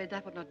 I'm afraid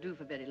that would not do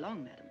for very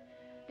long, madam.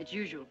 It's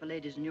usual for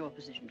ladies in your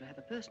position to have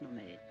a personal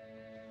maid.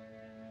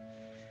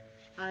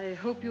 I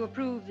hope you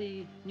approve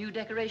the new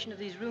decoration of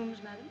these rooms,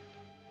 madam.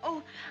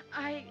 Oh,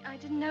 I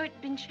didn't know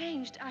it'd been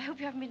changed. I hope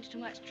you haven't been to too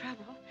much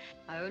trouble.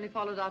 I only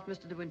followed out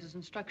Mr. de Winter's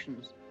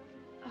instructions.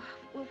 Oh,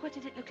 well, what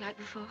did it look like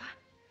before?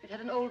 It had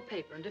an old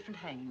paper and different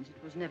hangings.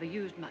 It was never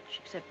used much,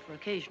 except for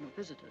occasional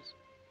visitors.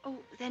 Oh,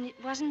 then it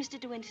wasn't Mr.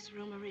 De Winter's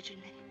room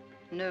originally?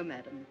 No,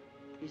 madam.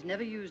 He's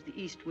never used the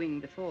east wing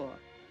before.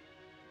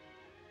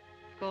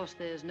 Of course,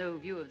 there's no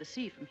view of the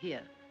sea from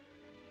here.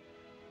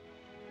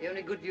 The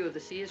only good view of the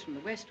sea is from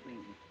the west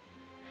wing.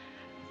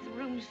 The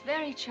room's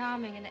very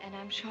charming, and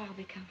I'm sure I'll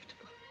be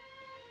comfortable.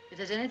 If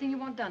there's anything you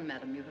want done,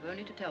 madam, you have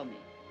only to tell me.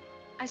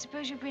 I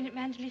suppose you've been at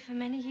Manderley for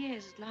many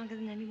years, longer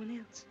than anyone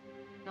else.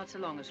 Not so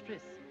long as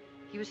Frith.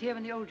 He was here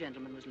when the old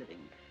gentleman was living,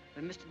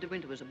 when Mr. De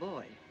Winter was a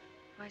boy.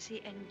 Oh, I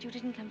see. And you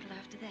didn't come till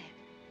after that?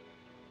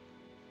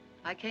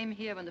 I came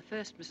here when the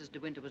first Mrs. De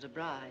Winter was a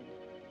bride.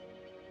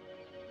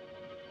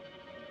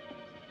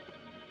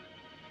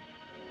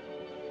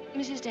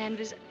 Mrs.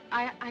 Danvers,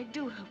 I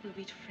do hope we'll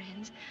be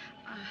friends.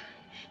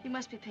 You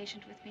must be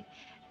patient with me.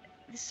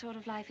 This sort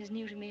of life is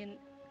new to me, and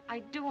I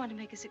do want to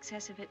make a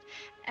success of it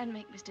and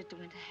make Mr. De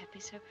Winter happy,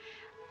 so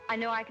I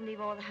know I can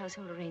leave all the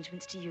household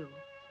arrangements to you.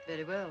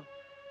 Very well.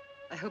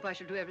 I hope I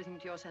shall do everything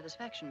to your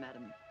satisfaction,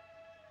 madam.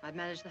 I've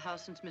managed the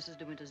house since Mrs.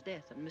 De Winter's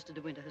death, and Mr.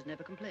 De Winter has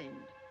never complained.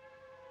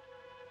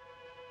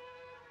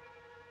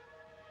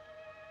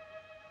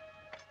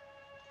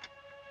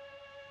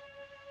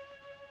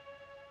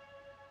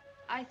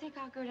 I think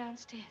I'll go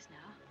downstairs now.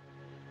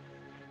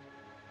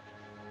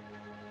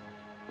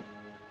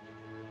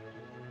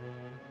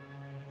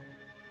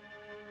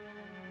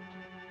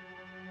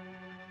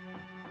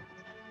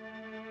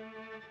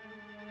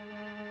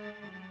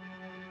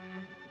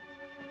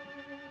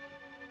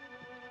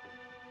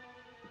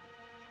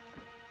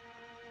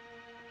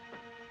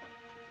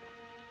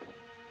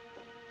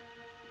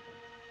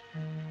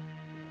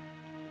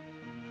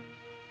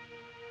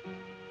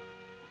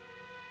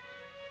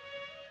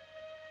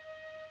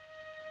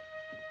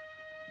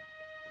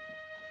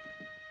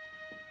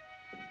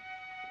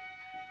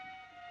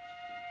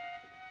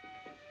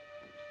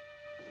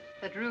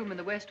 That room in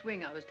the west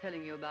wing I was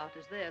telling you about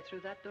is there through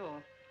that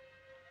door.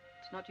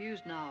 It's not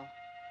used now.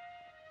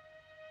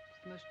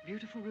 It's the most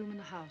beautiful room in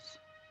the house.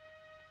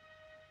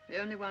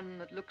 The only one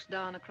that looks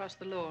down across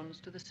the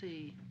lawns to the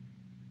sea.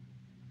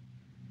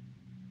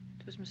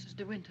 It was Mrs.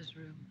 De Winter's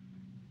room.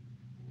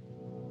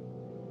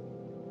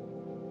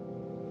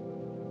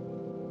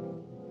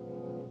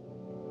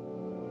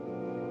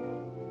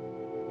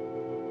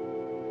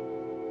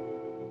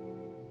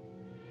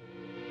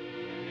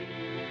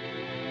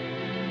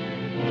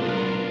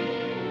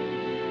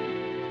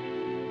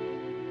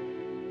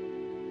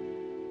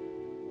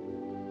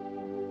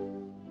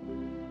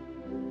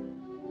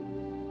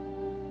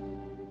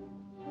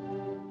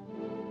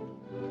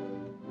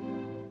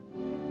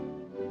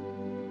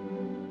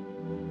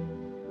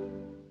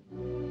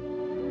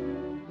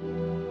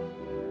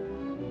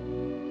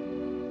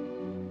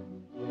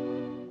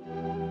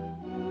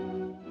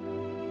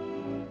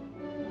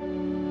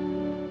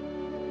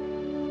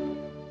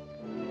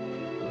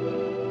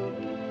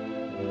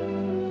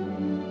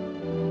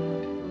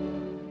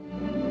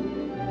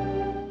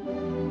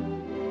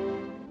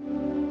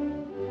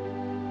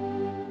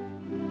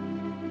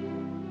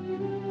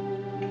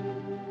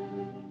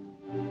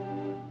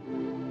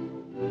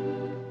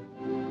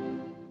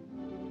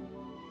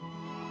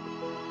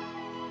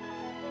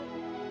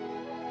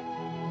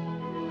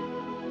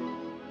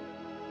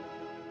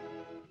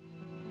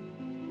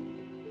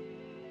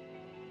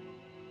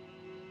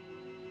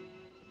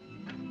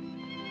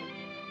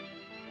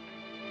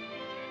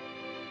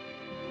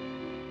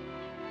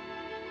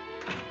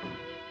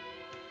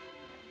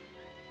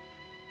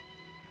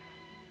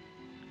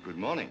 Good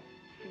morning.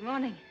 Good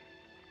morning.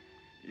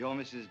 You're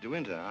Mrs. De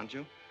Winter, aren't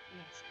you?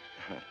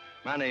 Yes.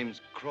 My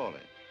name's Crawley.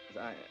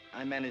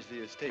 I manage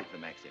the estate for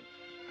Maxim.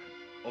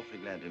 Awfully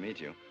glad to meet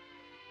you.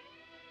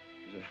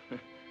 There's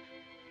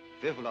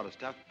a fearful lot of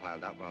stuff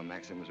piled up while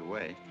Maxim was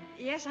away.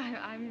 Yes,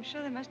 I'm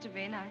sure there must have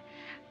been.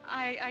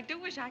 I do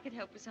wish I could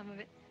help with some of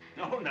it.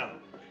 Oh, no.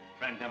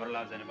 Frank never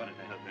allows anybody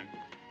to help him.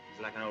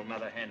 He's like an old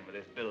mother hen with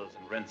his bills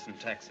and rents and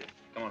taxes.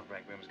 Come on,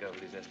 Frank, we must go over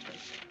these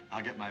estimates.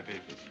 I'll get my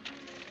papers.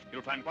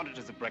 You'll find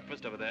quantities of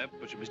breakfast over there,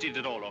 but you must eat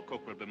it all or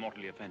cook will be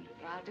mortally offended.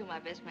 Well, I'll do my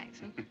best,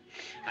 Maxim.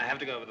 I have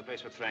to go over the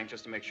place with Frank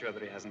just to make sure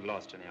that he hasn't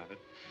lost any of it.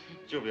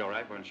 You'll be all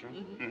right, won't you?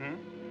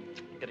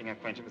 Getting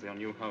acquainted with your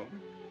new home.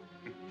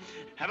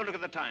 Have a look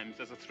at the Times.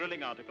 There's a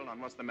thrilling article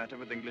on what's the matter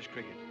with English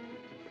cricket.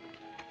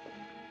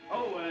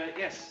 Oh,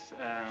 yes.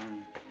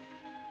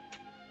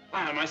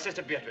 My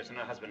sister Beatrice and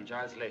her husband,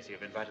 Giles Lacey,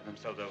 have invited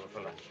themselves over for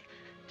lunch.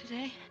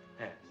 Today?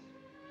 Yes.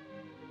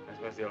 I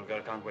suppose the old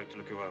girl can't wait to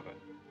look you over.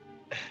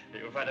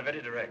 You'll find her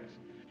very direct.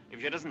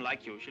 If she doesn't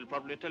like you, she'll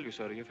probably tell you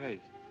so to your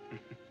face.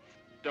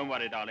 Don't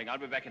worry, darling. I'll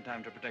be back in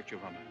time to protect you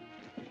from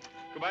her.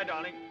 Goodbye,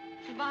 darling.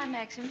 Goodbye,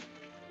 Maxim.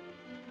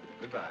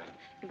 Goodbye.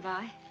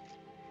 Goodbye.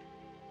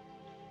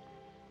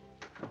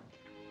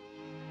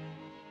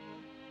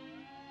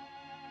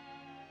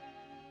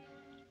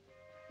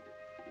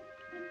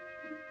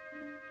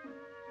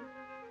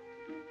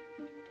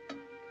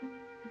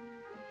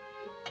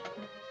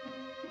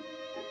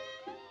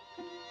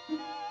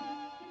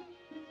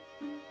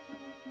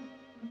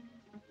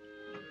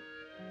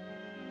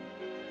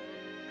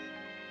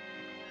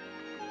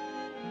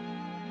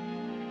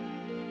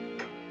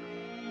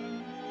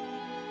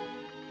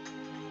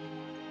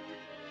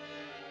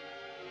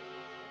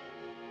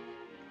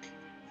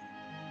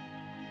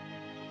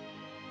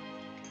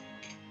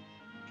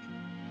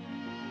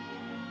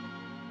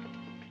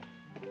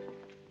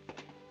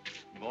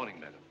 morning,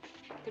 madam.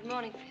 Good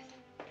morning, Frith.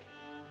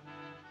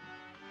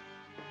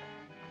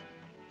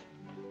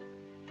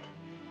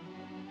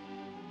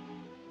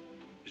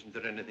 Isn't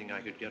there anything I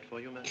could get for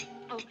you, madam?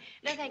 Oh,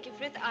 no, thank you,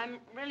 Frith. I'm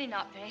really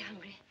not very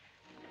hungry.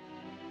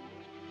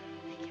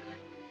 Thank you.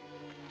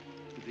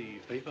 The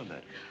paper,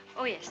 madam.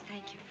 Oh, yes,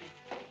 thank you, Frith.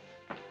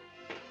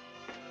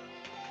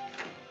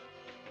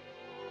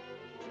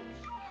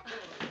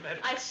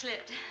 Madam. I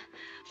slipped.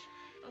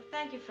 Oh,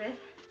 thank you, Frith.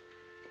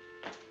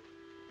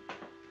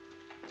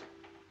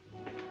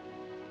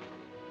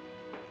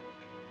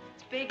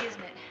 It's big,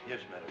 isn't it? Yes,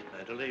 madam.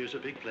 Mandalay is a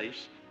big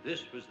place.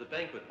 This was the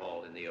banquet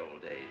hall in the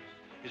old days.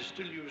 It is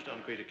still used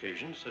on great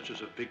occasions, such as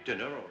a big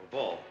dinner or a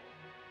ball.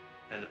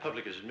 And the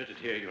public is admitted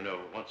here, you know,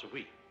 once a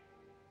week.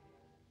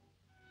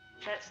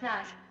 That's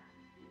nice.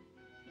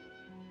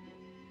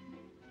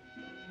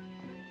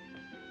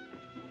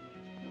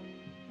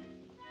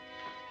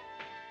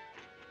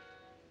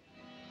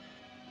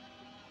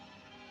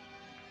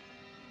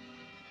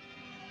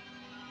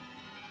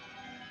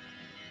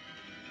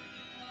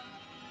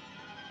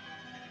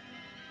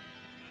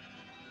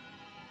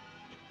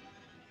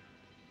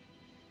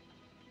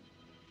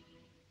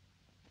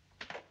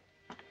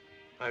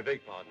 I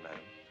beg pardon, madam.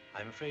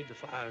 I'm afraid the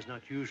fire is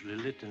not usually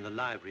lit in the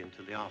library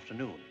until the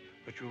afternoon,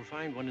 but you'll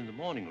find one in the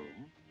morning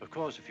room. Of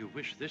course, if you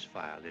wish this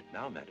fire lit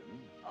now, madam.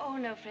 Oh,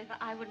 no, Frith,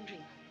 I wouldn't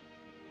dream.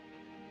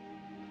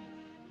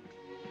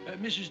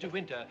 Mrs. de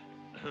Winter,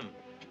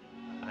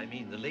 I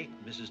mean the late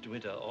Mrs. de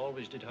Winter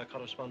always did her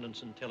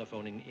correspondence and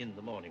telephoning in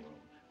the morning room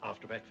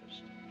after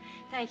breakfast.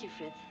 Thank you,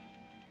 Frith.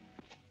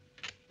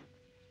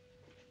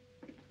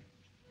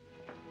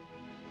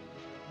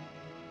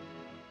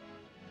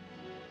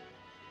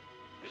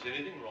 Is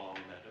anything wrong,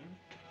 madam?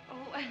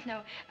 Oh,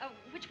 no.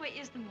 Which way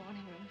is the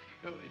morning room?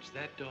 Oh, it's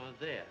that door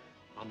there,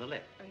 on the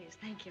left. Oh, yes,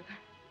 thank you.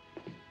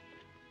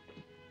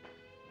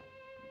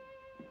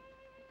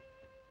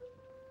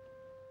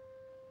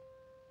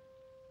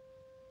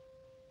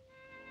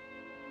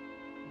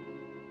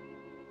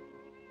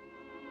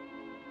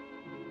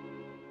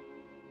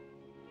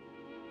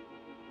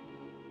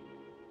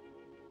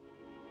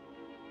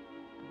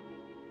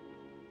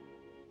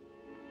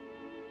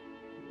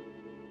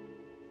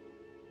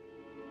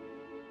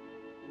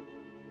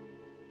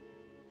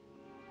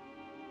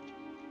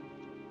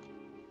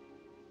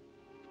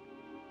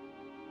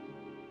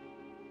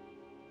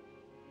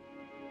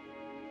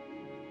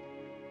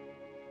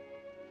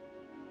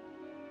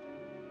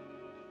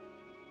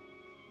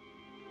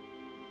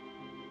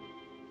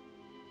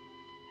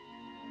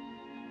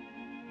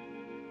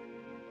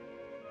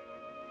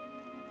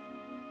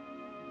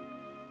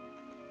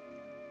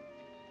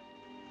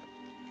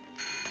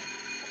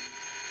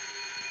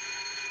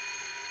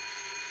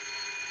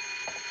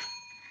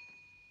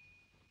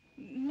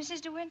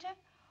 Mrs. de Winter?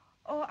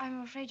 Oh,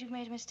 I'm afraid you've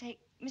made a mistake.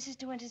 Mrs.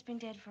 de Winter's been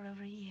dead for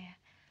over a year.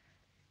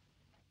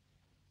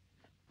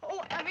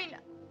 Oh, I mean...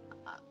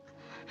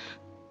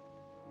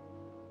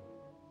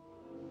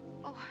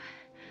 Oh,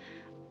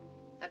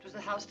 that was the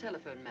house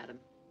telephone, madam.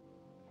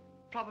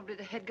 Probably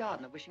the head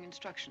gardener wishing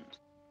instructions.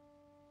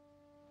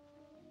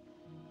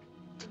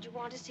 Did you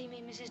want to see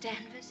me, Mrs.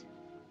 Danvers?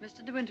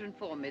 Mr. de Winter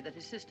informed me that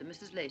his sister,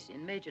 Mrs. Lacey,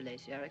 and Major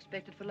Lacey are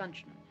expected for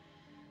luncheon.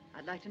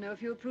 I'd like to know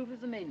if you approve of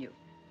the menu.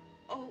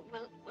 Oh,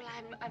 well,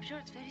 I'm sure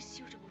it's very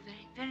suitable,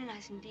 very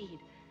nice indeed.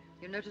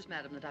 You'll notice,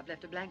 madam, that I've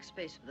left a blank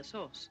space for the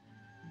sauce.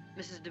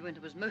 Mrs. de Winter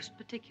was most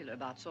particular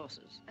about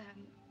sauces.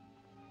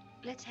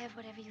 Let's have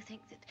whatever you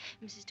think that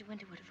Mrs. de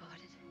Winter would have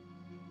ordered.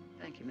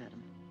 Thank you,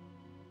 madam.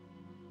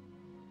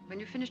 When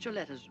you've finished your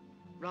letters,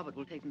 Robert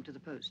will take them to the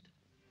post.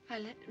 My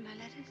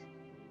letters?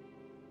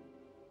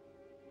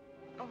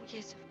 Oh,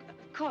 yes,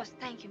 of course.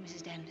 Thank you,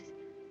 Mrs. Danvers.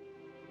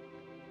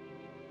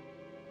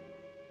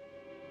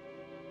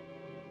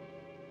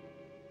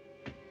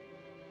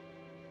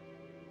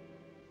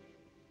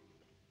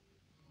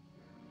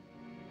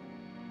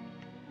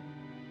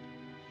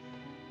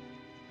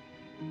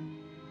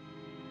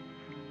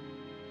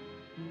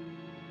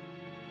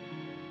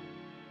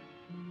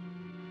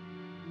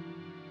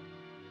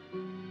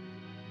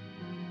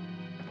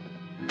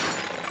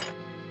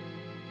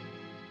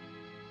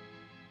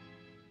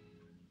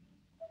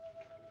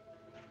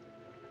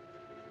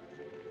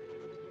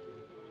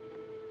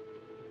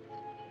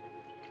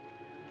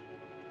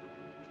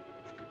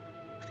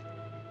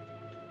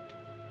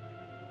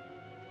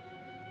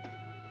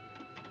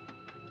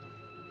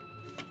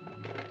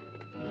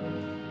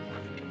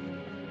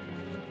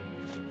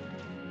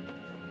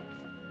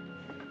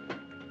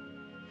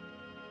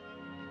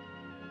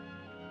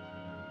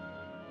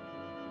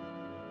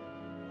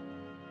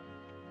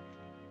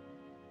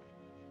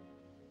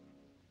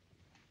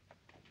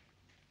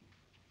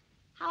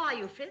 How are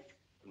you, Frith?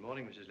 Good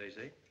morning, Mrs.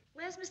 Lacey.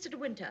 Where's Mr. de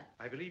Winter?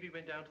 I believe he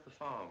went down to the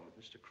farm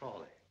with Mr.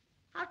 Crawley.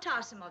 How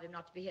tiresome of him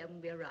not to be here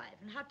when we arrive,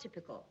 and how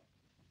typical.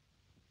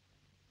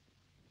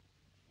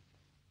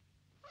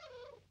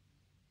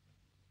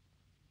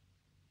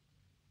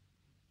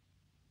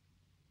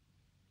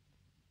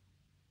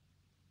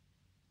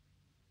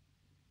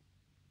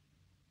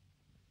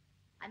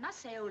 I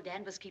must say old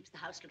Danvers keeps the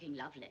house looking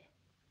lovely.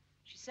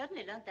 She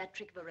certainly learnt that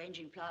trick of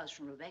arranging flowers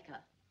from Rebecca.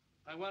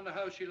 I wonder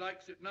how she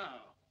likes it now,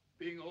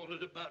 being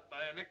ordered about by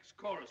an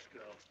ex-chorus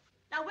girl.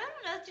 Now, where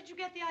on earth did you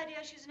get the idea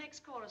she's an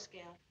ex-chorus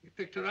girl? He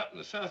picked her up in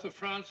the south of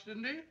France,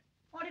 didn't he?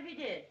 What if he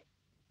did?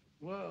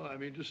 Well, I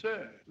mean to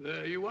say,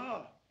 there you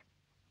are.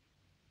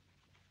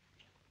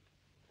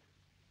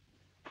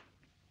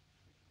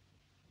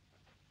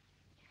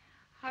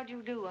 How do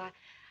you do?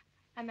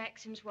 I'm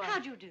Maxim's wife. How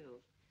do you do?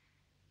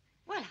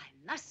 Well,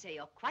 I must say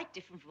you're quite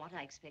different from what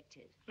I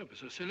expected. Oh,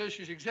 Priscilla,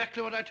 she's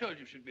exactly what I told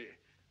you she'd be.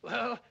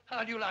 Well,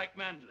 how do you like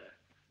Mandela?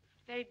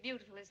 Very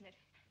beautiful, isn't it?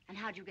 And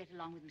how do you get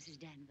along with Mrs.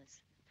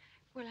 Danvers?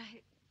 Well,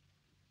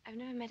 I've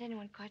never met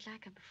anyone quite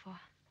like her before.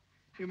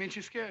 You mean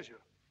she scares you?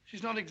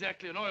 She's not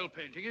exactly an oil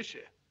painting, is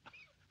she?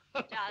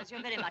 Giles,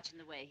 you're very much in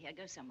the way here.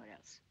 Go somewhere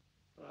else.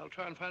 Well, I'll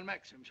try and find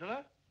Maxim, shall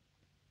I?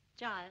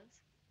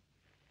 Giles?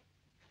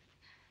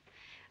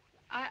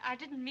 I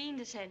didn't mean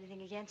to say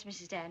anything against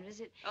Mrs.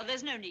 Danvers. Oh,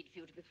 there's no need for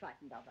you to be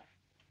frightened of her.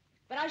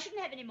 But I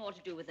shouldn't have any more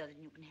to do with her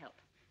than you can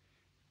help.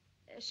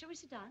 Shall we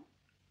sit down?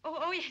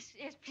 Oh,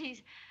 yes,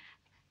 please.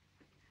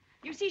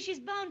 You see, she's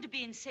bound to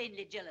be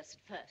insanely jealous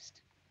at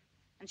first.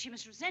 And she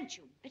must resent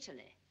you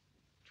bitterly.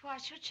 Why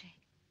should she?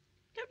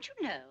 Don't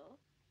you know?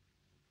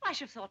 I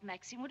should have thought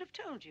Maxim would have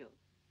told you.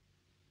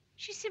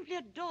 She simply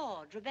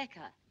adored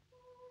Rebecca.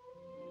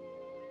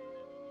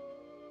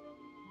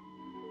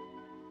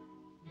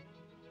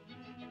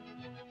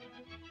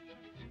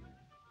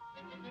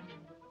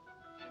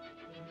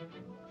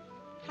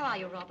 How are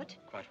you, Robert?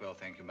 Quite well,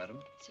 thank you, madam.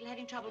 Still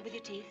having trouble with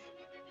your teeth?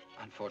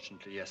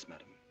 Unfortunately, yes,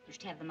 madam. You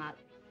should have them out.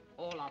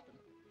 All of them.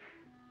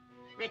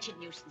 Wretched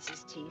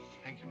nuisances, teeth.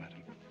 Thank you, madam.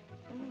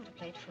 Oh, what a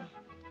plateful.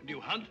 Do you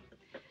hunt?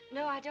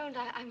 No, I don't.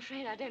 I'm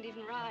afraid I don't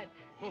even ride.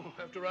 Oh,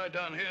 have to ride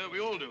down here. We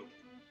all do.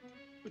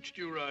 Which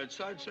do you ride,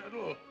 side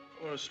saddle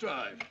or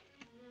astride?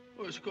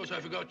 Oh, yes, of course, I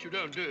forgot you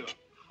don't, do you?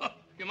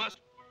 You must.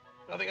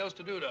 Nothing else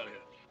to do down here.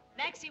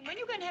 Maxim, when are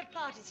you going to have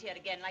parties here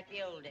again like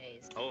the old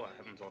days? Oh, I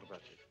haven't thought about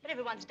it. But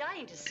everyone's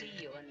dying to see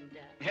you and,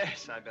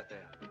 Yes, I bet they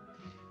are.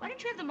 Why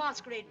don't you have the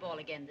masquerade ball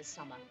again this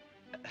summer?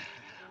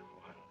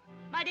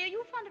 My dear, are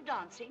you fond of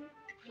dancing?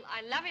 Well,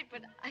 I love it,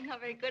 but I'm not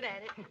very good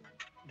at it. Do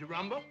you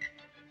rumble?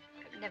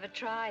 I've never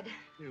tried.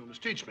 You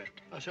must teach me.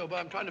 I say, but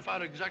I'm trying to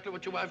find out exactly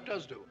what your wife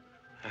does do.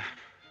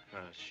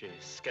 She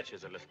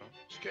sketches a little.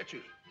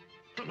 Sketches?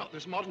 Well, not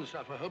this modern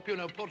stuff, I hope. You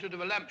know, portrait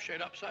of a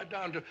lampshade upside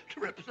down to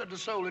represent a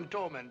soul in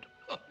torment.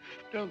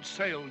 Don't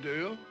sail, do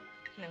you?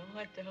 No,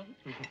 I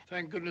don't.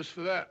 Thank goodness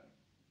for that.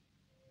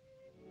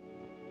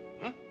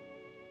 Huh?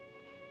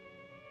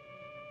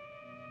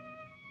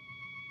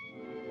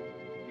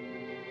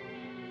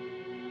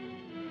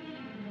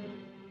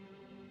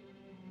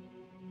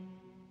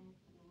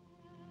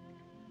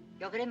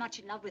 You're very much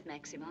in love with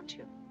Maxim, aren't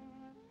you?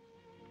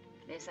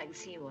 Yes, I can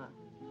see you are.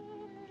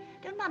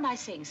 Don't mind my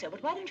saying so,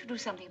 but why don't you do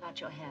something about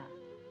your hair?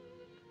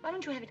 Why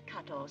don't you have it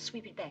cut or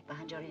sweep it back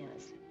behind your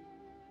ears?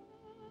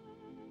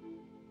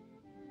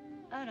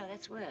 Oh, no,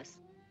 that's worse.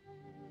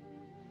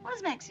 What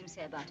does Maxim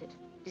say about it?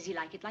 Does he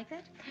like it like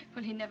that?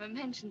 Well, he never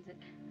mentions it.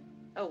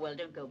 Oh, well,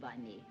 don't go by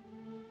me.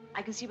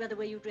 I can see by the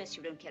way you dress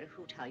you don't care a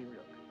hoot how you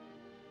look.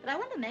 But I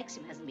wonder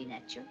Maxim hasn't been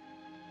at you.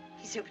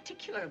 He's so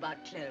particular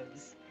about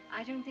clothes.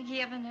 I don't think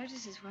he ever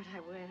notices what I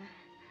wear.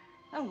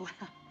 Oh,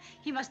 well,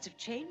 he must have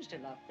changed a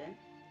lot then.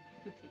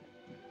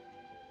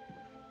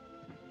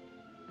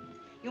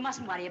 You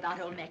mustn't worry about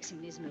old Maxim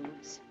and his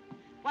moods.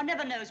 One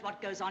never knows what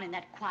goes on in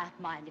that quiet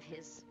mind of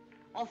his.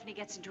 Often he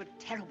gets into a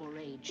terrible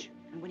rage.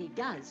 And when he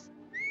does...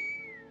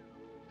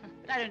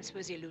 But I don't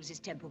suppose he'll lose his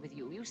temper with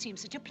you. You seem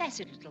such a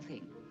placid little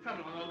thing.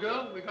 Come on, old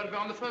girl. We've got to be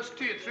on the first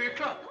tee at 3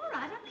 o'clock. All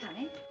right, I'm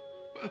coming.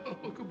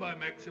 Oh, goodbye,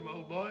 Maxim,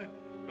 old boy.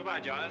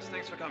 Goodbye, Giles.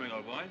 Thanks for coming,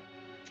 old boy.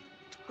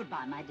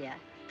 Goodbye, my dear.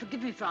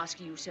 Forgive me for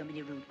asking you so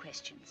many rude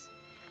questions.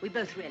 We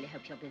both really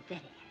hope you'll be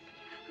very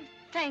happy.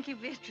 Thank you,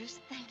 Beatrice.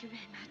 Thank you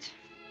very much.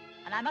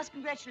 And I must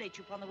congratulate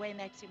you upon the way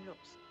Maxim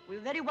looks. We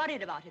were very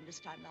worried about him this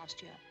time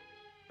last year.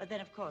 But then,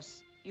 of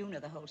course, you know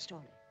the whole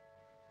story.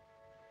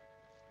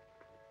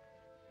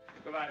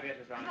 Goodbye,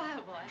 Beatrice, darling. Goodbye,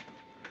 old boy.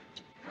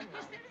 Of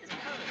course, there is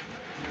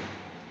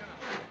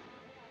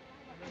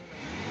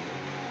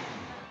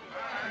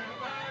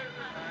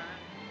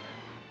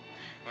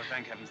Well,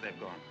 thank heavens they've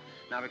gone.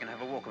 Now we can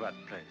have a walk about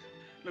the place.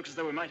 Looks as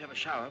though we might have a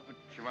shower, but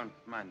you won't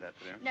mind that,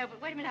 will you? No,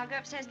 but wait a minute. I'll go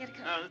upstairs and get a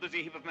coat. There's a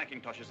heap of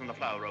mackintoshes in the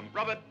flower room.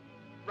 Robert,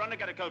 run and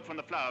get a coat from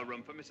the flower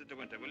room for Mrs. de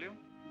Winter, will you?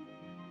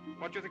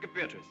 What do you think of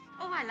Beatrice?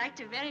 Oh, I liked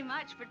her very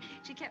much, but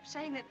she kept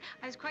saying that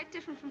I was quite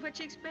different from what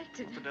she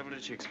expected. What the devil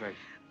did she expect?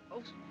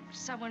 Oh,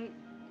 someone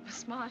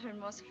smarter and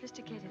more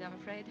sophisticated, I'm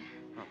afraid.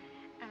 Oh.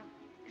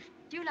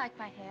 Do you like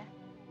my hair?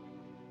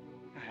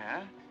 Your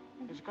hair?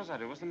 Yes, of course I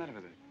do. What's the matter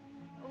with it?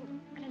 Oh,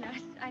 I don't know.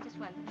 I just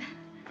wondered.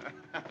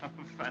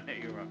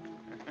 Funny you are.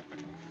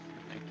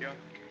 Thank you.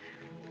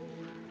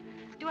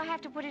 Do I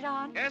have to put it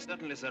on? Yes,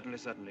 certainly, certainly,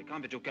 certainly.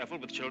 Can't be too careful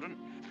with children.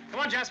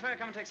 Come on, Jasper,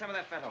 come and take some of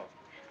that fat off.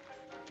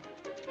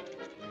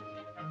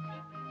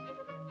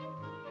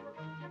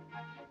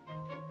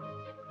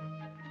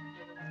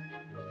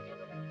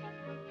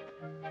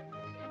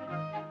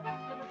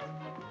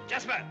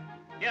 Jasper!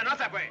 Here, not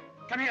that way.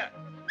 Come here.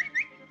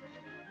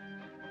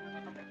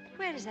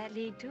 Where does that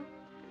lead to?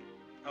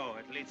 Oh,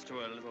 it leads to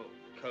a little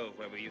cove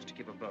where we used to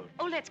keep a boat.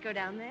 Oh, let's go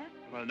down there.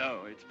 Well,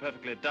 no, it's a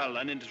perfectly dull,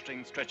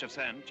 uninteresting stretch of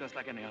sand, just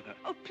like any other.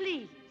 Oh,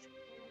 please.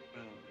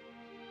 Well,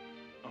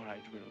 all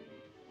right, we'll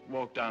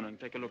walk down and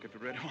take a look if you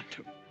really want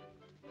to.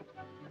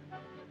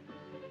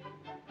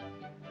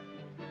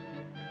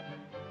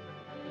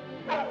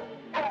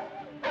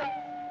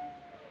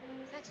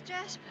 That's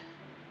Jasper.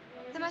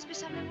 There must be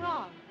something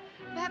wrong.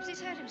 Perhaps he's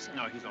hurt himself.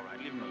 No, he's all right.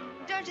 Leave him alone.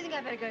 Don't you think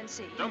I'd better go and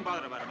see? Don't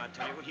bother about him, I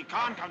tell you. He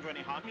can't come to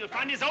any harm. He'll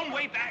find his own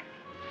way back.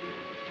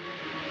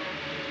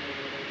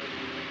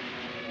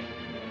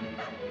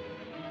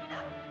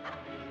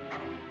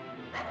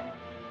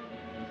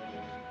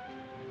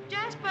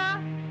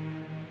 Jasper!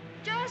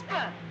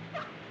 Jasper!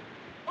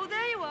 Oh,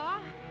 there you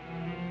are.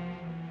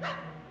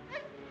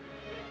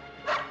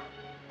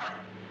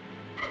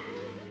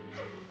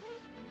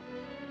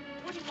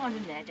 What do you want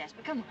in there,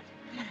 Jasper? Come on.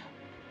 Come on.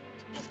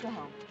 Let's go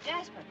home.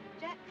 Jasper!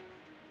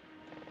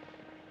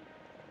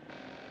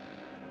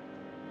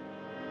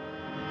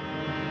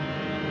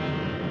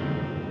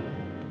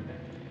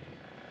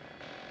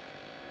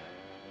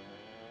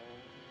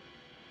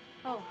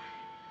 Oh.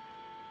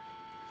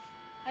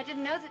 I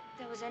didn't know that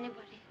there was anybody.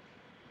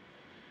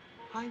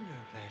 I know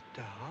that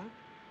dog.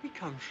 He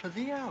comes for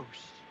the house.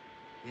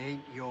 He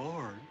ain't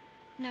yourn.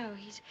 No,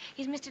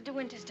 he's Mr. de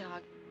Winter's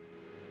dog.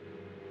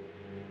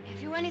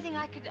 Have you anything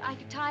I could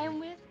tie him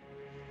with?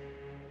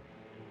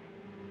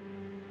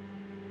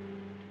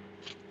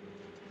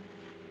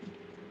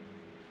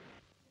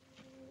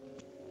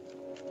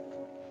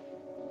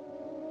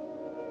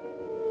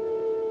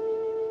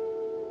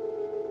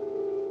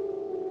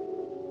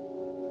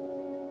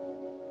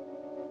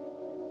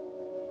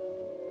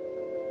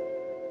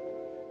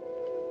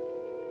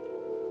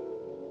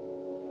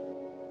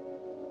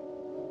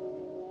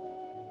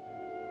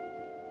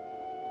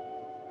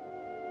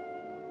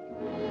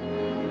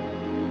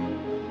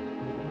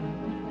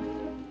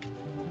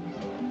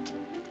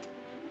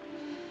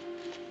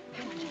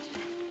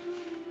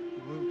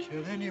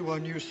 Tell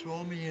anyone you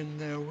saw me in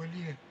there, will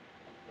you?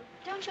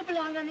 Don't you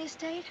belong on the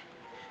estate?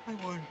 I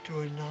wasn't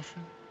doing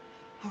nothing.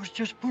 I was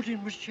just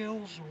putting my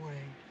shells away.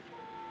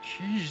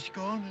 She's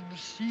gone in the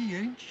sea,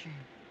 ain't she?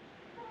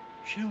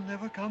 She'll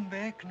never come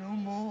back no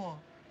more.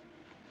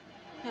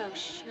 No,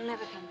 she'll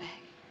never come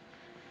back.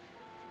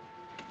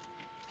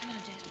 Come on,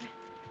 Jasper.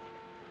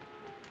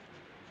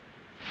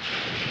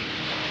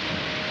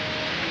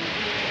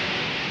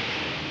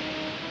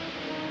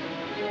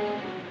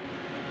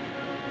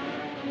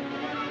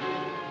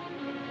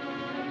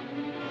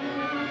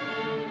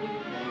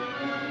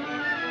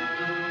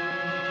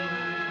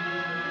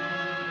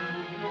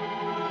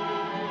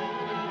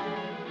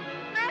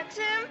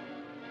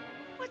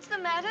 What's the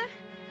matter?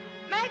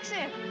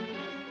 Maxim!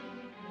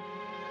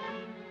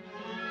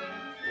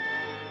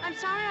 I'm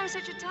sorry I was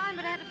such a time,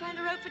 but I had to find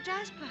a rope for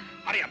Jasper.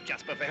 Hurry up,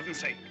 Jasper, for heaven's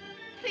sake.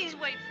 Please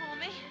wait for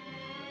me.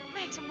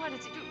 Maxim, what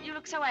is it? You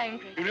look so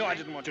angry. You knew I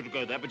didn't want you to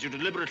go there, but you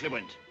deliberately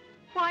went.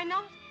 Why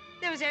not?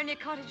 There was only a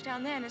cottage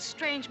down there and a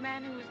strange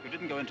man who was... You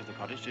didn't go into the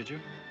cottage, did you?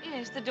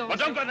 Yes, the door... Well,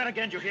 don't go there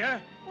again, do you hear?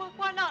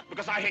 Why not?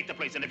 Because I hate the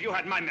place, and if you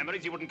had my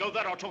memories, you wouldn't go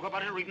there or talk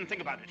about it or even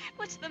think about it.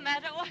 What's the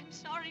matter? Oh, I'm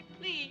sorry,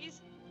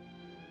 please.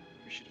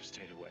 We should have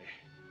stayed away.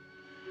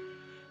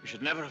 We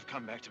should never have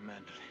come back to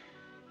Mandalay.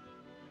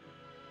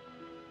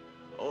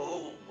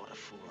 Oh, what a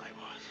fool I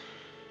was.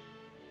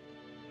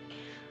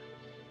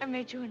 I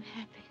made you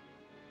unhappy.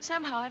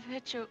 Somehow I've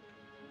hurt you.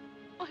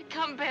 Oh, I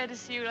can't bear to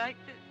see you like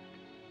this.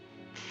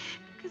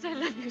 Because I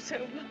love you so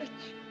much.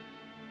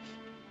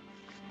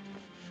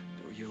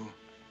 Do you?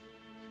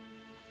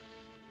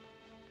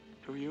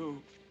 Do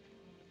you?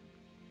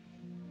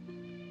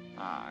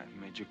 Ah,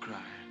 I've made you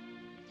cry.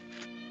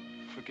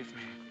 Forgive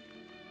me.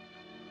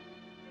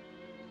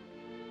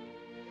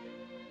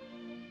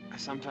 I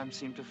sometimes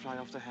seem to fly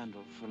off the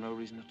handle for no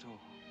reason at all.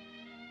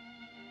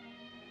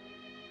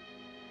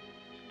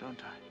 Don't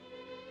I?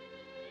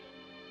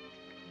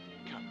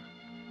 Come.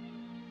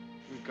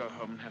 We'll go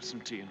home and have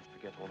some tea and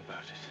forget all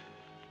about it.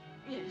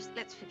 Yes,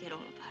 let's forget all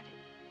about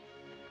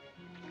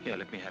it. Here,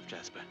 let me have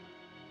Jasper.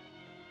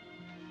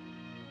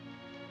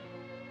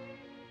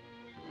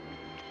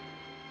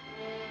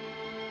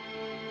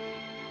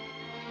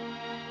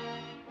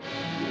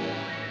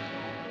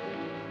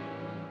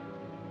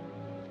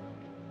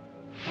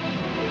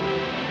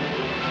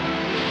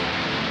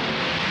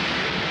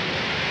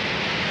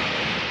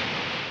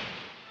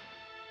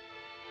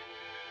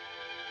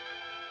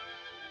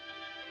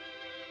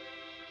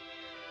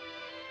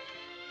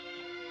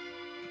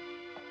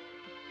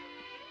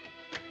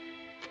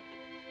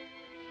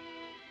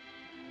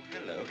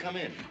 Hello, come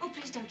in. Oh,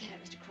 please don't get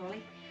up, Mr.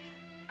 Crawley.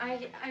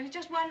 I was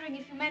just wondering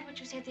if you meant what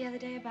you said the other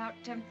day about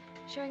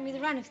showing me the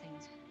run of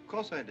things. Of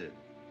course I did.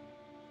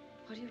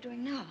 What are you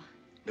doing now?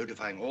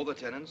 Notifying all the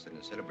tenants that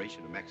in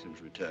celebration of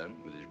Maxim's return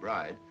with his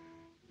bride,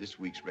 this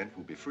week's rent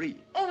will be free.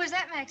 Oh, was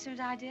that Maxim's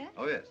idea?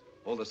 Oh, yes.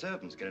 All the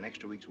servants get an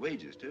extra week's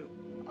wages, too.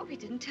 Oh, he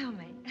didn't tell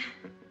me.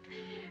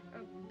 Oh,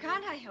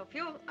 can't I help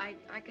you?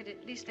 I could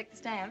at least lick the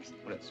stamps.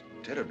 Well, it's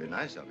terribly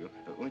nice of you.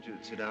 Won't you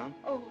sit down?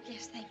 Oh,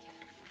 yes, thank you.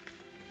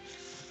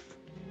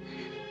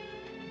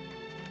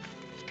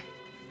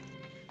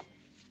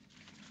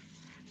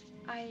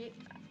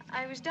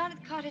 I was down at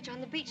the cottage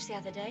on the beach the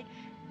other day.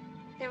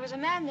 There was a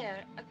man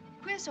there, a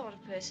queer sort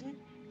of person.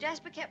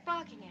 Jasper kept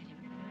barking at him.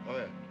 Oh,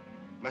 yeah.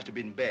 Must have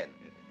been Ben.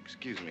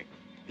 Excuse me.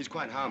 He's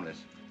quite harmless.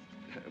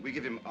 We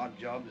give him odd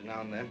jobs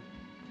now and then.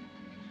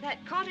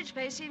 That cottage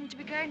place seemed to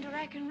be going to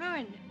rack and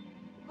ruin.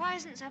 Why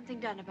isn't something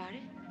done about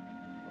it?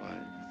 Well,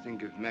 I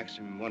think if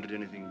Maxim wanted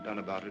anything done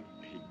about it,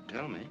 he'd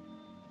tell me.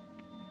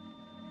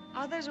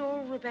 Are those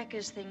all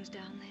Rebecca's things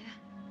down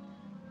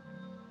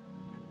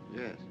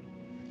there? Yes.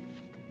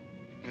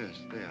 Yes,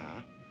 they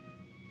are.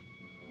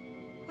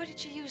 What did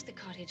she use the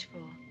cottage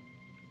for?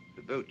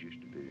 The boat used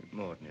to be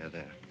moored near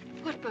there.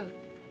 What boat?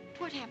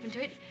 What happened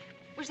to it?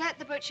 Was that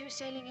the boat she was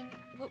sailing in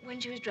when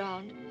she was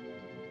drowned?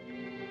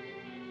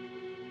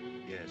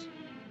 Yes.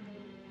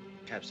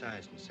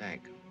 Capsized and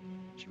sank.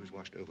 She was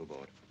washed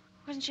overboard.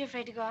 Wasn't she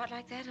afraid to go out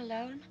like that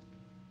alone?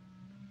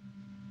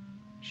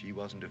 She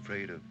wasn't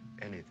afraid of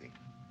anything.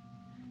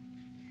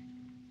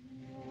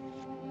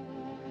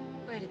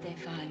 Where did they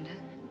find her?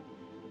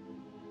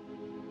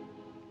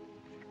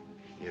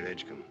 Near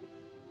Edgecombe.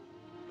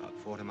 About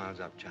 40 miles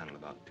up channel,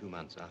 about 2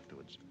 months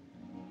afterwards.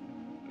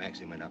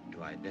 Maxim went up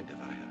to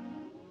identify her.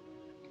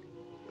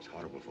 It was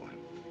horrible for him.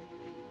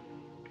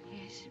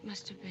 Yes, it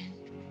must have been.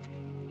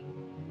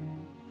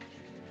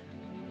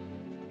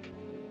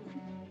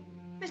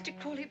 Mr.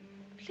 Crawley,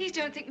 please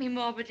don't think me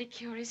morbidly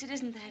curious. It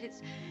isn't that.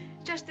 It's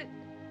just that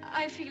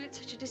I feel at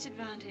such a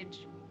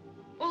disadvantage.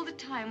 All the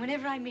time,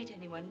 whenever I meet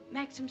anyone,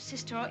 Maxim's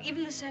sister or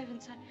even the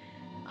servants,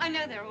 I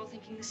know they're all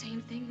thinking the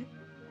same thing.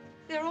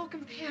 They're all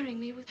comparing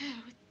me with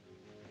her,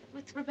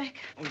 with Rebecca.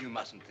 Oh, you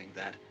mustn't think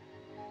that.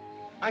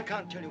 I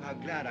can't tell you how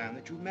glad I am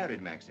that you've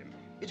married Maxim.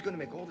 It's going to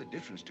make all the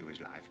difference to his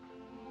life.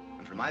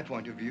 And from my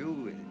point of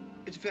view,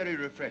 it's very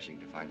refreshing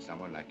to find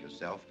someone like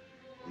yourself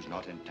who's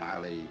not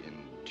entirely in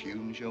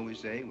tune, shall we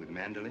say, with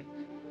Manderley.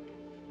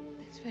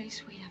 That's very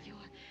sweet of you.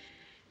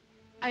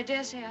 I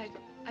dare say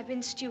I've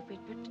been stupid,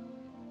 but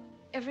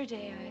every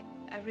day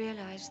I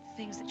realize the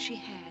things that she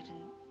had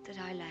and that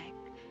I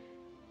lacked.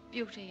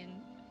 Beauty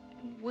and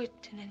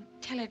wit and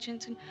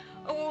intelligence and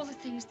all the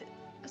things that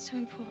are so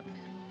important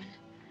in a woman.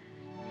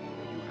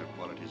 Well, you have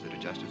qualities that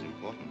are just as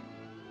important.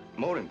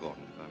 More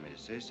important, if I may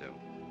say so.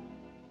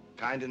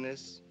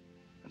 Kindness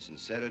and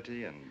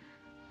sincerity and,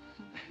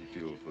 if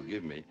you'll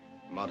forgive me,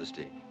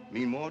 modesty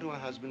mean more to a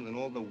husband than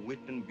all the wit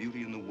and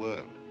beauty in the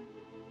world.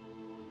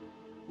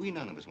 We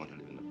none of us want to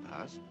live in the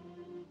past.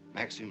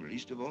 Maxim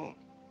least of all.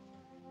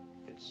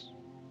 It's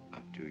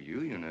up to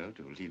you, you know,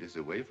 to lead us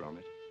away from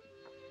it.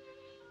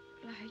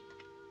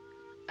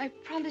 I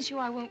promise you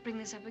I won't bring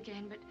this up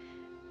again, but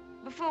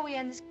before we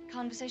end this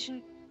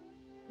conversation,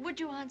 would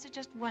you answer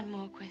just one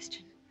more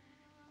question?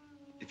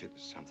 If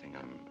it's something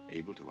I'm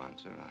able to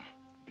answer, I'll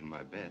do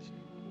my best.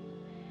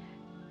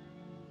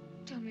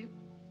 Tell me,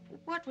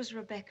 what was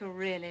Rebecca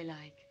really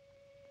like?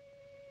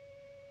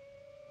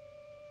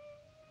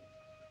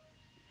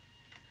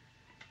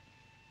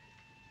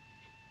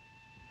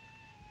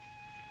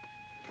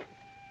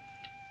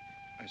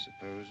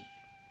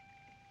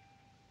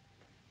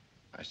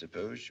 I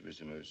suppose she was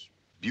the most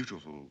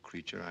beautiful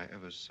creature I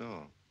ever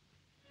saw.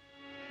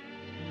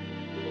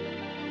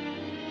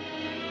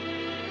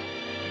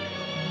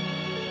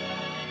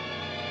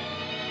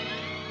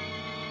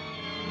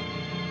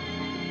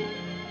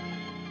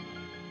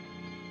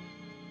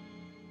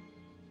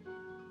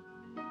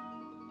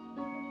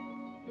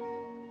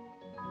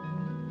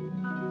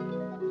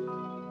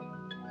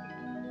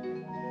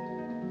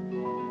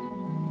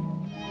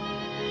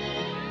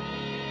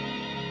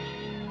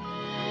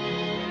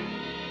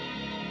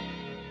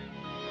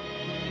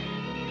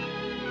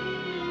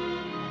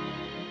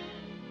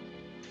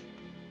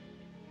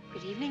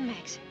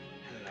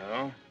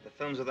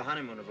 Of the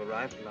honeymoon have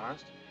arrived at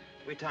last.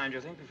 We timed,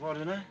 you think, before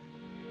dinner?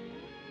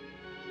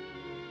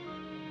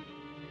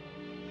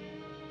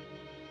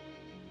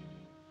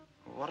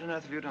 What on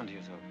earth have you done to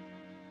yourself?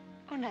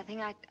 Oh, nothing.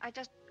 I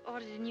just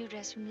ordered a new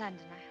dress from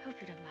London. I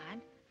hope you don't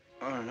mind.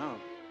 Oh, no.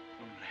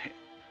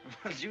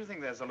 Well, do you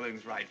think there's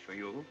something's right for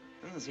you?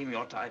 Doesn't seem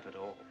your type at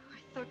all.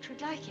 I thought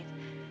you'd like it.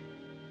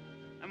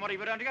 And what have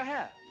you done to your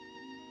hair?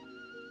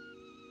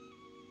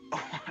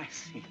 Oh, I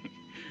see.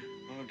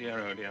 Oh, dear,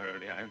 oh, dear, oh,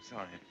 dear. I'm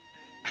sorry.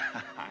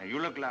 You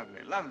look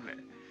lovely, lovely.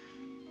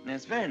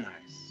 It's very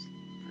nice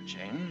for a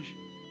change.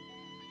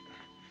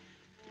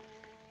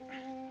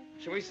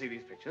 Shall we see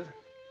these pictures?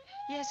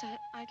 Yes,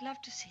 I'd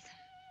love to see them.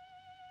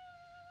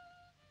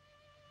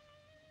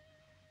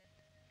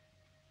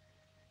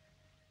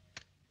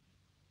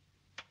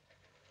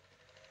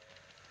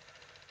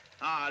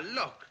 Ah,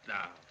 look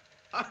now.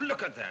 Oh,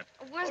 look at that.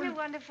 Wasn't it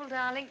wonderful,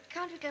 darling?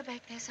 Can't we go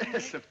back there someday?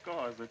 Yes, of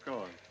course, of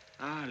course.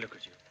 Ah, look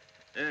at you.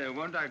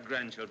 Won't our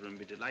grandchildren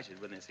be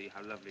delighted when they see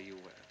how lovely you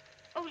were?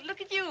 Oh,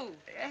 look at you.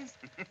 Yes.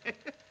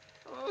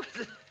 Oh,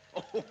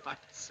 Oh, I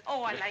see.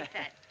 Oh, I like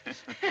that.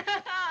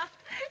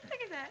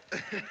 Look at that.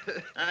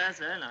 That's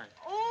very nice.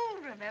 Oh,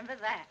 remember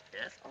that.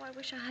 Yes? Oh, I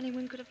wish our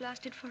honeymoon could have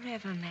lasted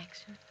forever,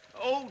 Maxim.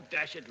 Oh,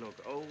 dash it, look.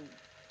 Oh,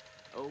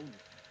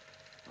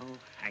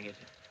 hang it.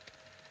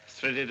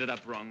 Threaded it up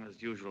wrong,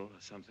 as usual, or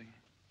something.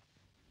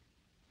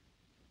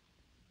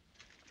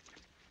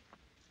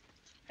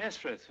 Yes,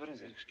 Frith, what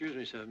is it? Excuse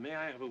me, sir. May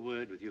I have a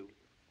word with you?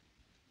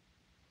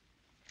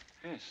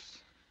 Yes.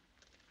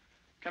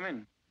 Come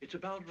in. It's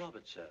about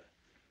Robert, sir.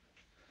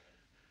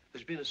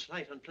 There's been a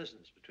slight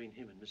unpleasantness between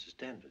him and Mrs.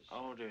 Danvers.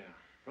 Oh, dear.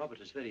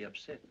 Robert is very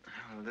upset.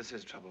 Oh, this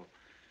is trouble.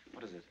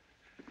 What is it?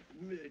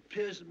 It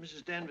appears that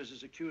Mrs. Danvers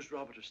has accused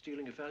Robert of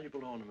stealing a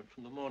valuable ornament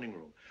from the morning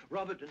room.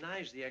 Robert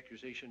denies the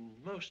accusation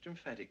most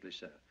emphatically,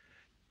 sir.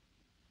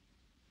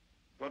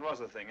 What was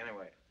the thing,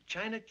 anyway?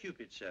 China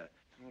Cupid, sir.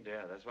 Oh,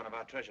 dear, that's one of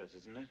our treasures,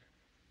 isn't it?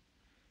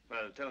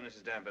 Well, tell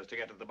Mrs. Danvers to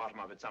get to the bottom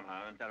of it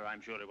somehow and tell her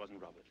I'm sure it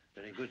wasn't Robert.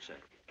 Very good, sir.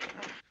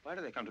 Why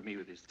do they come to me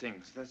with these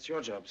things? That's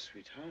your job,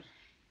 sweetheart.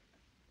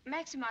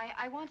 Maxim,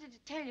 I wanted to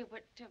tell you,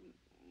 but,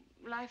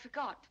 well, I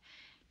forgot.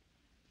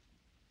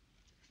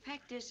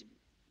 Fact is,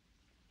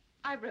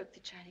 I broke the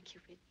China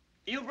Cupid.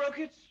 You broke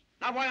it?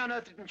 Now, why on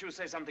earth didn't you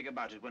say something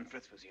about it when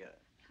Frith was here?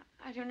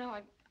 I don't know.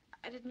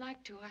 I didn't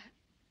like to.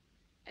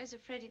 I was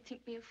afraid he'd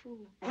think me a fool.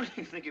 Well,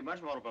 you think you're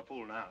much more of a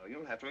fool now.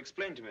 You'll have to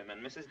explain to him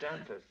and Mrs.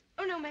 Danvers.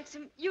 Oh, no,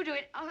 Maxim. You do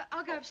it.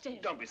 I'll go upstairs.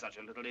 Don't be such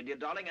a little idiot,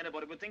 darling.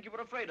 Anybody would think you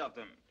were afraid of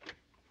them.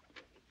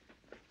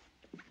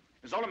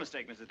 It was all a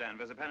mistake, Mrs.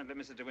 Danvers. Apparently,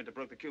 Mrs. de Winter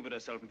broke the cupid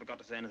herself and forgot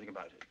to say anything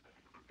about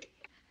it.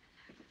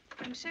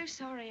 I'm so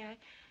sorry.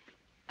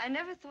 I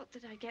never thought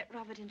that I'd get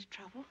Robert into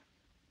trouble.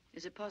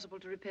 Is it possible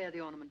to repair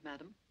the ornament,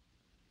 madam?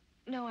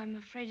 No, I'm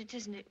afraid it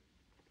isn't. It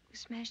was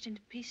smashed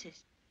into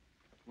pieces.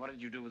 What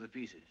did you do with the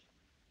pieces?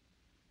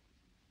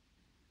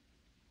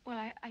 Well,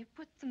 I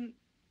put them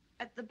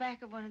at the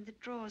back of one of the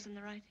drawers in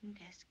the writing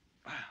desk.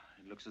 Well,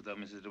 it looks as though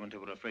Mrs. de Winter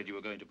were afraid you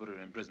were going to put her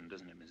in prison,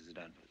 doesn't it, Mrs.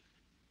 Danvers?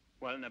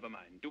 Well, never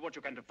mind. Do what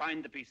you can to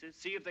find the pieces,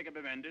 see if they can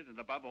be mended, and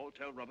above all,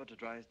 tell Robert to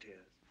dry his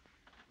tears.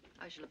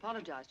 I shall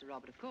apologize to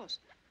Robert, of course.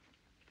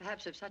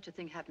 Perhaps if such a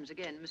thing happens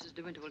again, Mrs.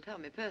 de Winter will tell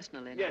me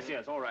personally. Yes,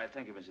 yes, all right.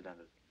 Thank you, Mrs.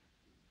 Danvers.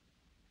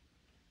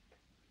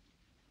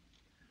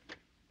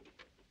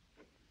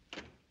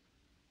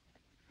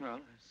 Well,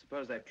 I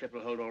suppose that clip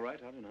will hold all right.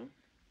 I don't know.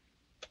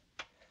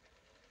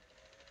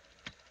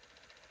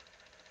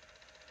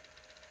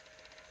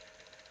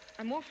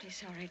 I'm awfully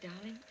sorry,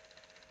 darling.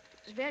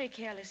 It was very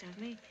careless of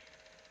me.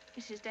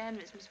 Mrs.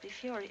 Danvers must be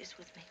furious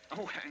with me.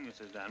 Oh, hang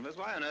Mrs. Danvers.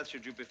 Why on earth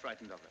should you be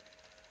frightened of her?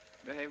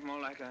 Behave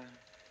more like a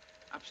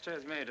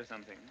upstairs maid or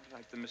something, not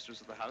like the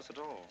mistress of the house at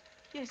all.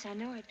 Yes, I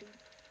know I do.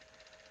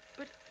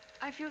 But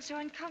I feel so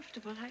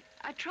uncomfortable.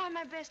 I try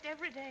my best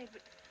every day,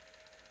 but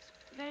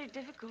it's very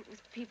difficult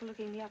with people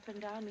looking me up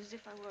and down as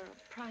if I were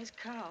a prize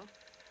cow.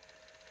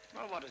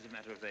 Well, what does it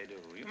matter if they do?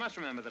 You must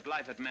remember that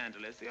life at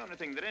Mandel is the only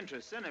thing that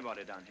interests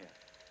anybody down here.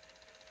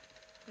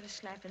 What a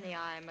slap in the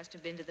eye I must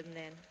have been to them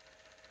then.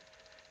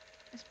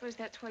 I suppose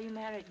that's why you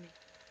married me.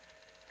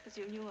 Because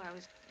you knew I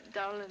was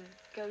dull and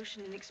gauche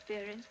and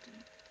inexperienced and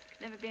there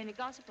could never be any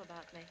gossip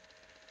about me.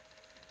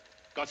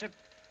 Gossip?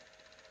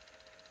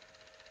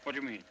 What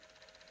do you mean?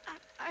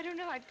 I don't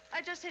know.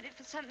 I just said it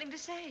for something to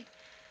say.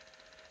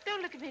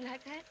 Don't look at me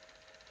like that.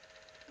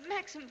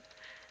 Maxim,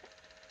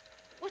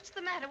 what's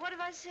the matter? What have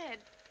I said?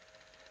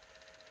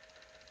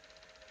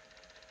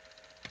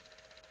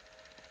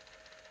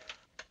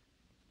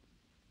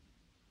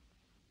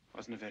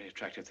 Wasn't a very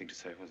attractive thing to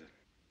say, was it?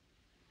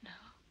 No.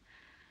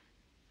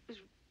 It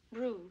was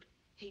rude,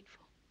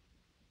 hateful.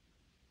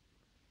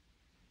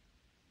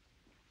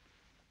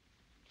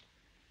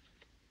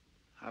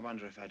 I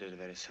wonder if I did a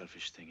very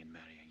selfish thing in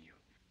marrying you.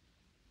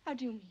 How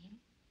do you mean?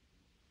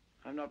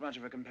 I'm not much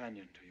of a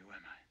companion to you,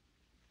 am I?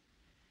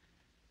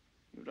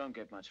 You don't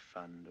get much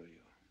fun, do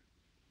you?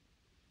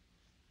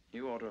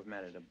 You ought to have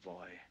married a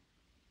boy.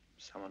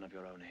 Someone of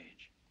your own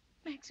age.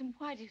 Maxim,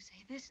 why do you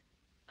say this?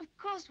 Of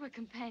course we're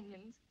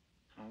companions.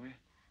 Are we?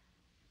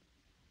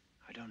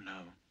 I don't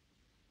know.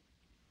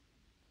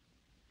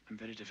 I'm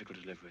very difficult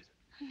to live with.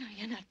 No,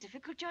 you're not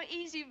difficult. You're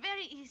easy,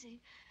 very easy.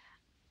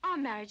 Our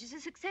marriage is a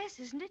success,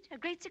 isn't it? A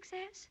great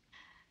success?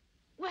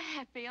 We're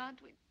happy,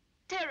 aren't we?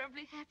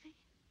 Terribly happy.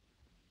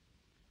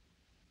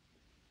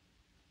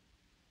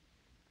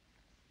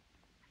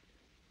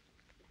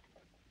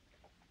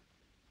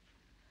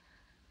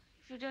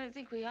 If you don't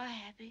think we are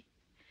happy,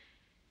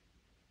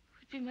 it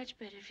would be much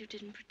better if you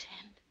didn't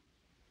pretend.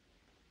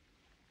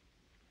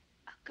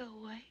 I'll go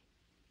away.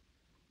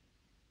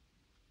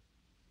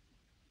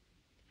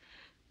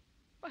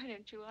 Why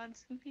don't you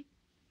answer me?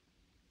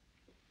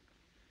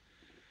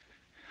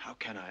 How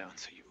can I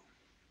answer you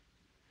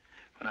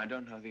when I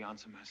don't know the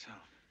answer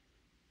myself?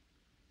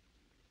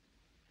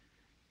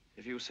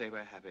 If you say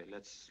we're happy,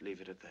 let's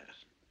leave it at that.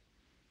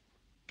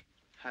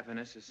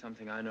 Happiness is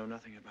something I know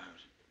nothing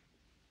about.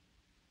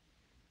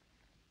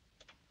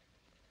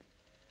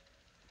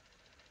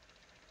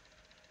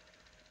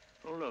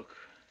 Oh, look.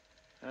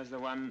 There's the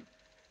one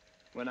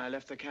when I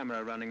left the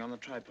camera running on the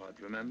tripod,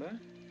 remember?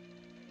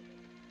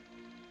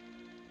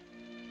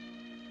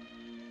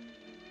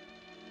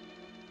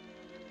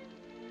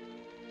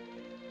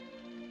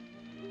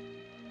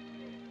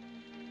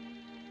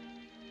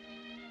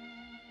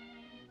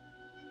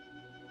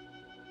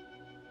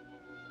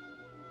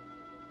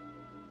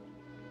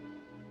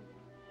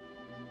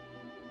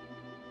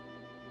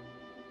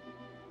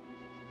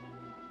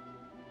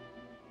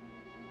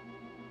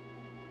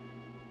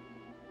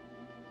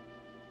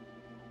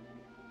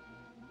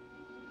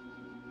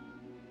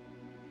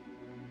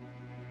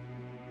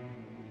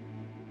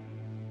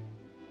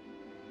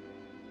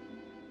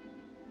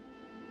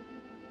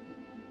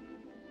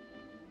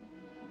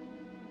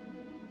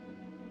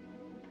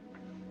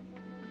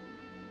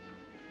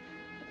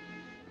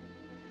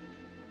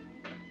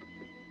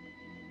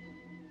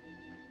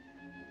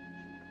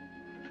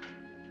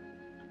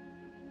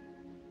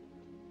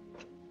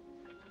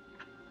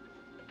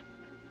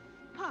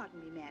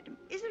 Pardon me, madam.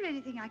 Is there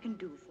anything I can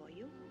do for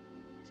you?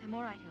 I'm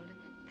all right, Hilda.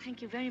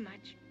 Thank you very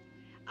much.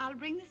 I'll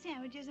bring the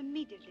sandwiches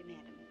immediately,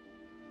 madam.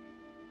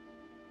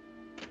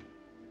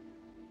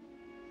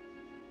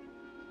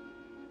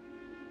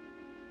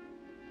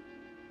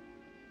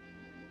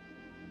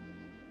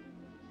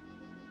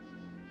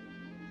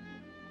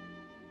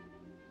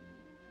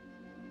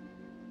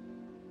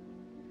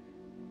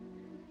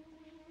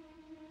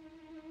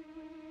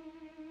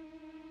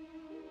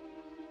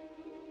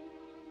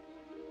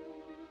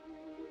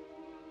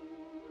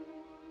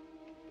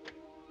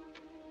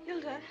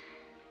 Hilda?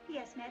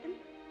 Yes, madam?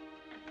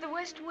 The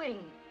West Wing.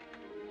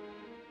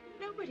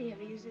 Nobody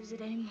ever uses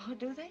it anymore,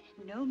 do they?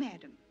 No,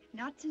 madam.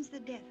 Not since the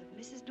death of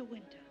Mrs. de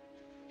Winter.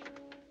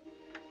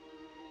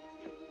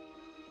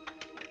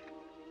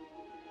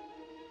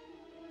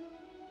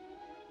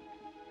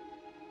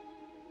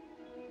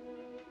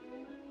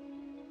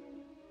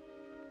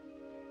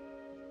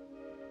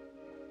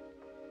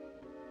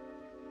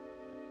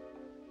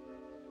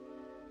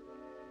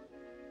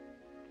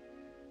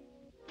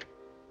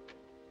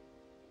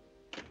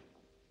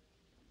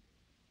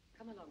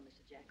 Come along, Mr.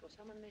 Jack, or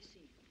someone may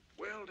see you.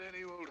 Well,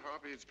 Danny, old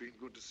Harvey, it's been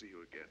good to see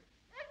you again.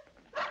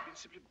 I've been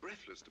simply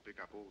breathless to pick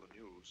up all the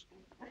news.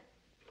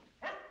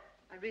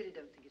 I really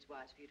don't think it's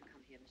wise for you to come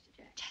here, Mr.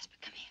 Jack. Jasper,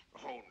 come here.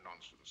 Oh,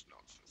 nonsense,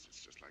 nonsense.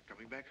 It's just like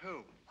coming back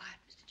home. Quiet,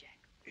 Mr. Jack.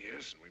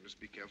 Yes, and we must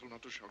be careful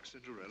not to shock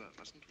Cinderella,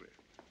 mustn't we?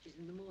 She's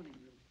in the morning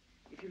room.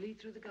 If you lead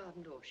through the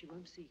garden door, she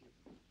won't see you.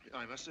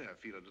 I must say I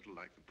feel a little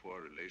like the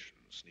poor relation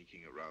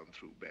sneaking around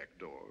through back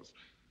doors.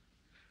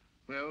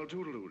 Well,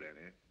 toodaloo,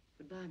 Danny.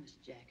 Goodbye, Mr.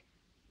 Jack.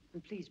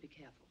 And please be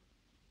careful.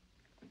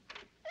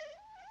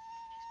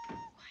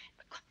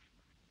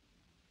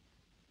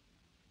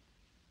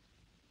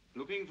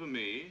 Looking for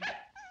me?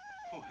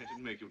 Oh, I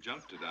didn't make you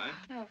jump, did I?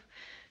 No, of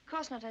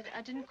course not.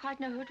 I didn't quite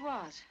know who it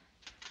was.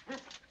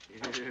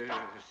 Yes.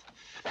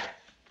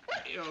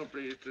 You're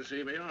pleased to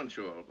see me, aren't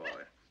you, old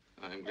boy?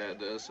 I'm glad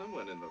there's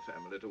someone in the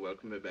family to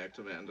welcome me back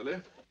to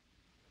Manderley.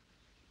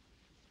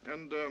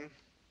 And,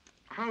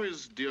 how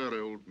is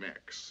dear old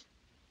Max?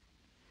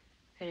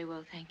 Very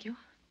well, thank you.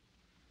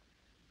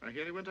 I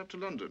hear he went up to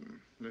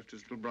London, left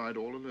his little bride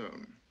all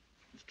alone.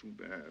 It's too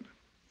bad.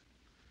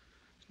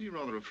 Isn't he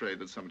rather afraid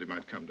that somebody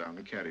might come down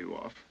and carry you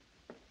off?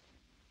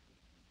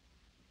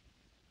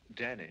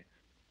 Danny,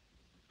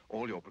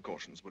 all your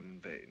precautions were in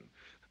vain.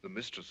 The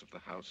mistress of the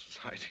house was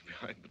hiding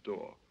behind the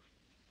door.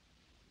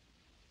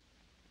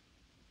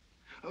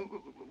 Oh,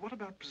 what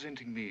about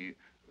presenting me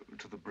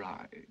to the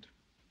bride?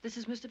 This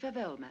is Mr.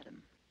 Favell,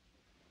 madam.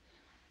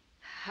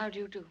 How do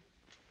you do?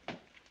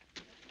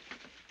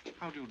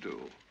 How do you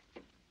do?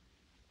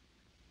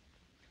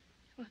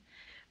 Well,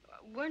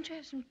 won't you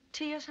have some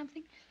tea or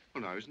something?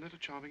 Well, now, isn't that a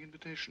charming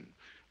invitation?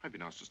 I've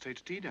been asked to stay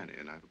to tea, Danny,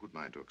 and I have a good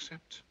mind to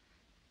accept.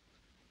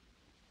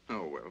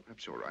 Oh, well,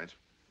 perhaps you're right.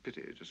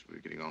 Pity, just we're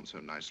getting on so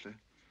nicely.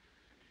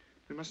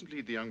 We mustn't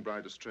lead the young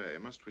bride astray,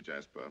 must we,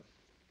 Jasper?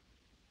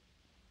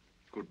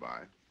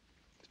 Goodbye.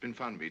 It's been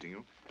fun meeting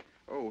you.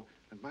 Oh,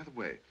 and by the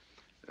way,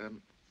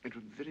 it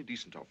would be very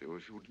decent of you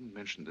if you didn't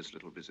mention this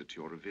little visit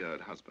to your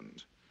revered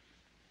husband.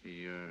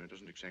 He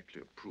doesn't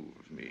exactly approve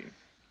of me.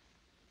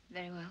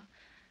 Very well.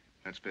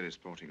 That's very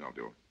sporting of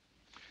you.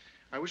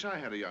 I wish I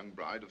had a young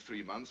bride of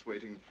 3 months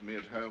waiting for me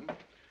at home.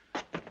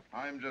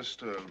 I'm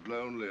just a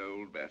lonely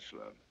old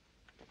bachelor.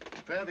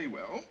 Fare thee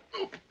well.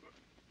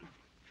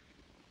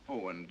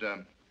 Oh, and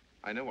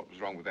I know what was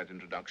wrong with that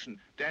introduction.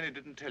 Danny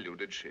didn't tell you,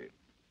 did she?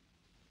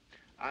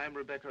 I am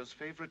Rebecca's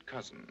favorite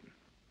cousin.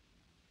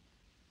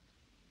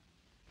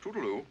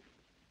 Toodaloo.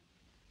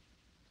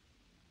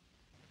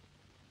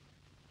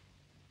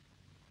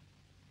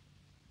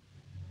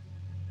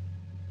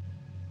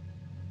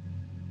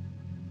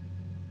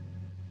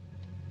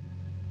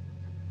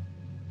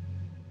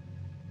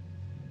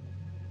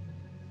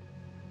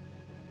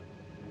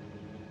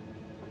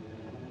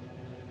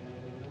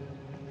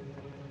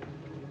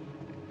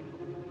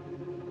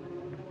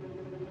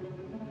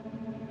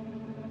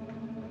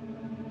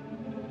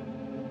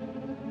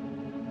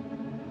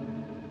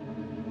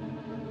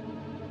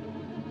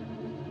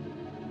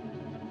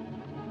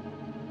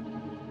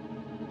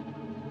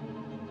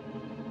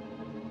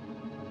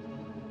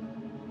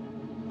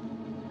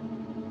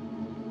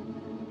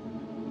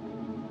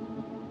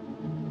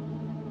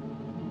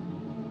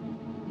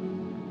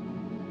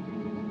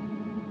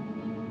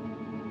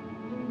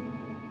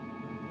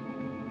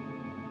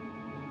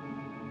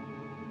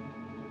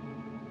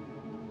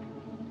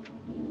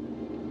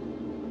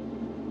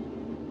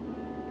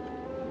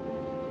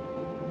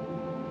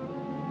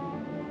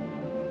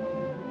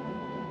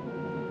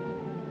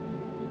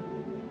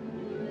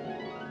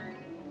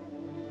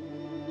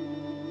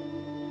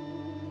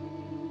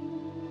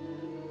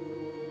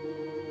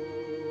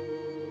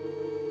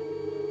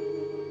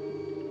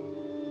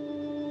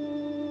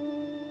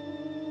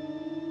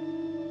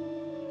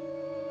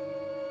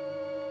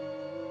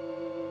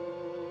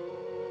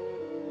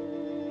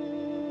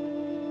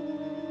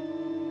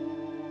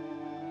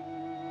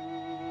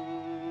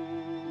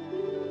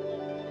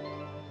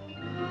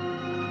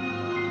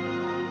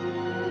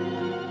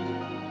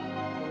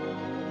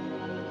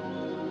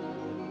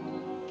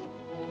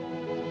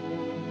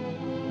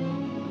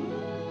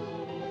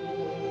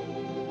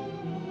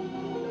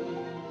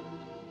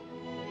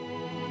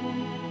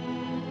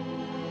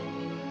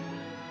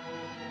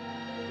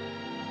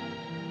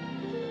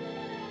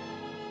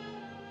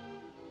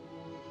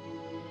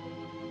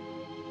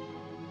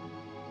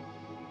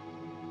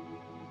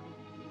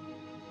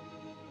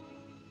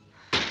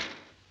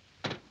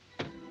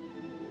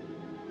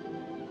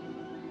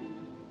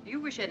 you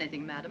wish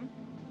anything, madam.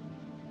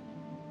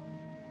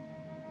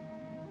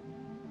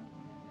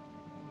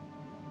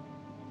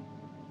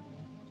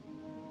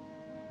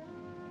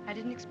 I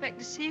didn't expect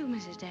to see you,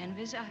 Mrs.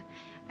 Danvers.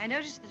 I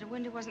noticed that the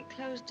window wasn't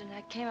closed, and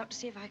I came up to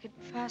see if I could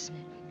fasten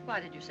it. Why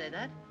did you say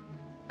that?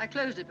 I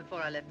closed it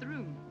before I left the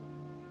room.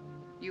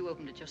 You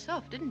opened it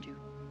yourself, didn't you?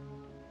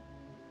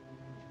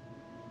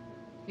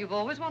 You've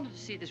always wanted to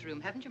see this room,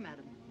 haven't you,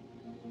 madam?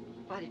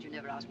 Why did you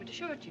never ask me to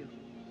show it to you?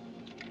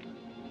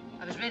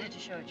 I was ready to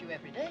show it to you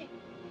every day.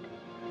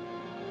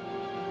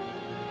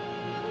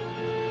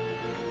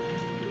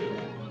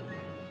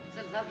 It's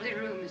a lovely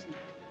room, isn't it?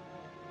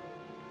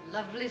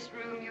 Loveliest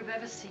room you've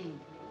ever seen.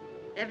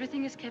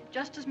 Everything is kept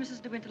just as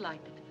Mrs. de Winter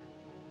liked it.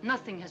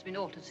 Nothing has been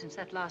altered since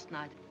that last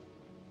night.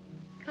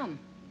 Come,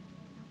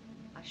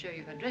 I'll show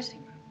you her dressing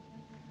room.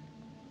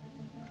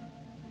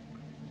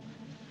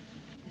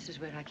 This is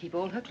where I keep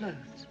all her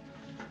clothes.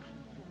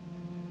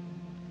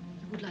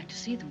 You would like to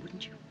see them,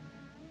 wouldn't you?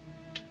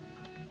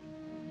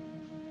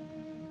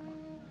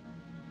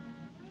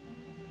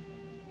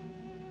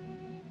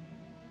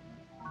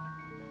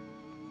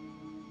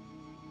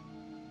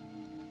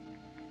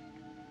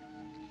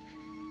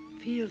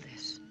 Feel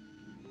this.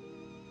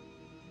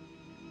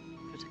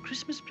 It was a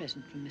Christmas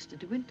present from Mr.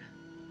 de Winter.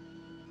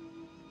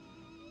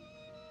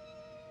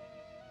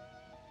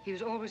 He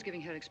was always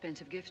giving her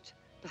expensive gifts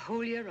the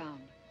whole year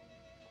round.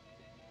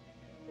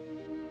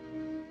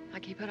 I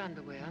keep her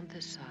underwear on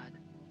this side.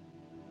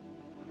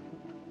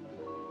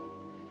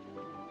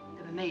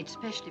 They were made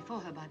specially for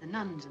her by the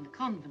nuns in the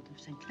convent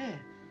of St. Clair.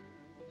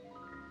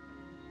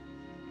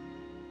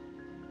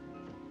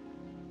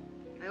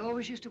 I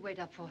always used to wait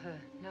up for her,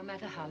 no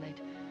matter how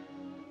late.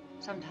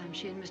 Sometimes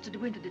she and Mr. de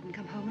Winter didn't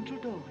come home until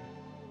dawn.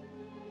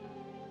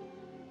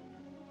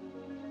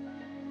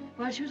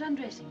 While she was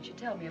undressing, she'd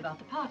tell me about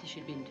the party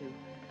she'd been to.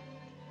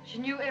 She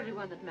knew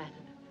everyone that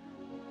mattered.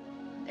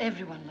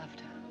 Everyone loved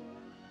her.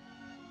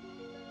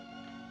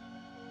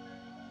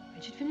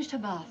 When she'd finished her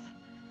bath,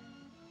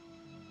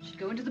 she'd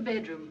go into the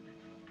bedroom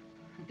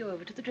and go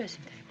over to the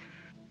dressing table.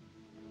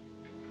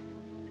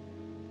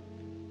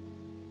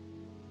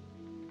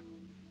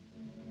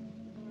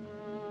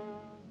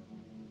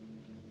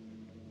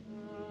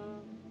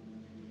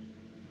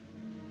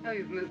 Oh,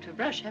 you've moved her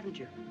brush, haven't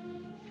you?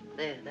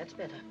 There, that's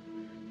better.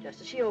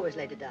 Just as she always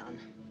laid it down.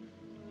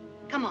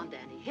 Come on,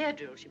 Danny. Hair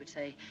drill, she would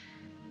say.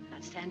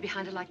 I'd stand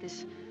behind her like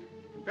this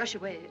and brush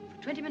away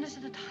for 20 minutes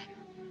at a time.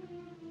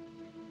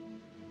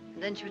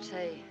 And then she would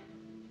say,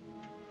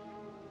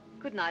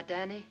 "Good night,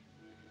 Danny,"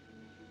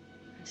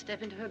 and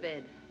step into her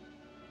bed.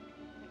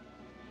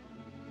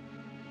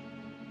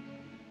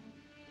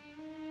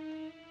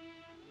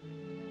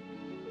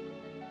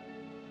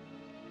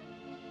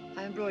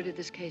 I embroidered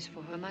this case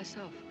for her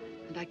myself,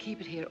 and I keep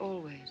it here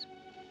always.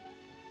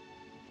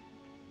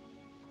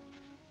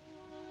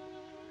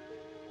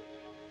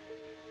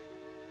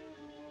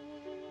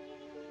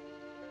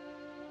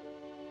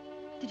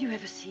 Did you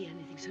ever see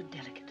anything so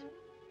delicate?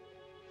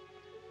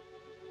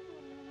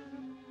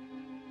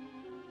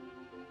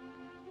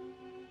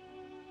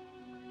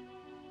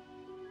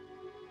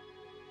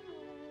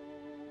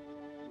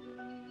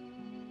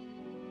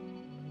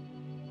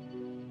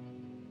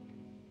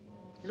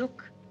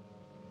 Look.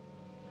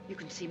 You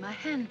can see my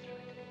hand through it.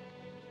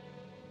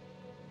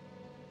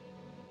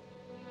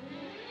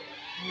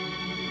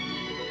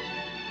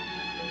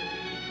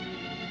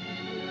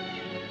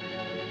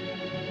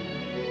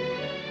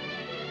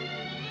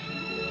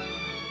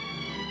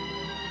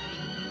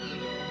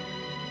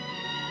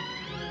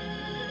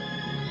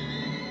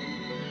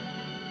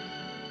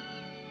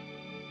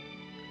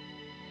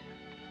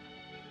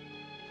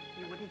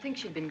 You wouldn't think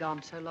she'd been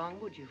gone so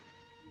long, would you?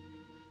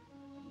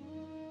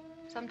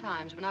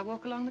 Sometimes when I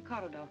walk along the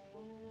corridor,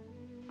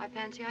 I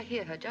fancy I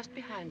hear her just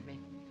behind me.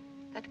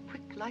 That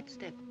quick, light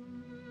step.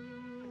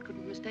 I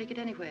couldn't mistake it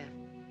anywhere.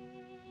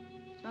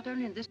 It's not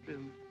only in this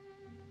room.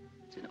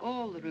 It's in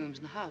all the rooms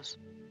in the house.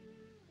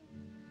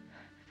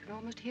 I can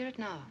almost hear it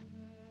now.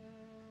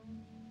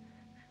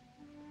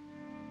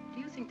 Do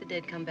you think the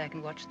dead come back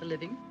and watch the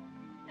living?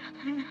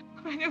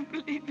 I don't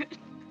believe it.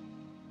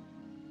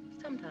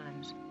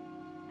 Sometimes.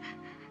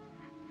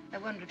 I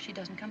wonder if she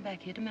doesn't come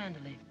back here to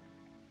Manderley.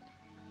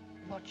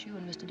 Watch you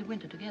and Mr. de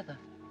Winter together.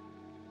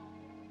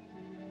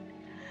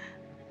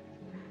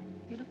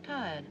 You look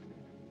tired.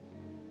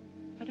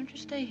 Why don't you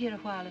stay here a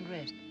while and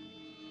rest?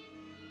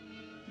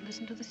 And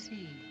listen to the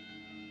sea.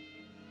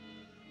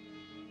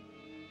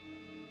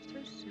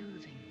 So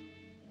soothing.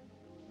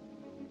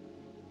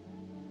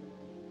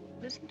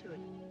 Listen to it.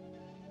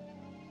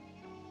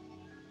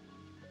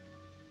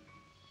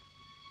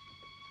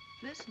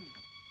 Listen.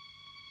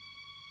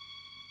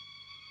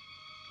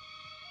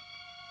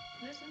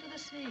 Listen to the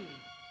sea.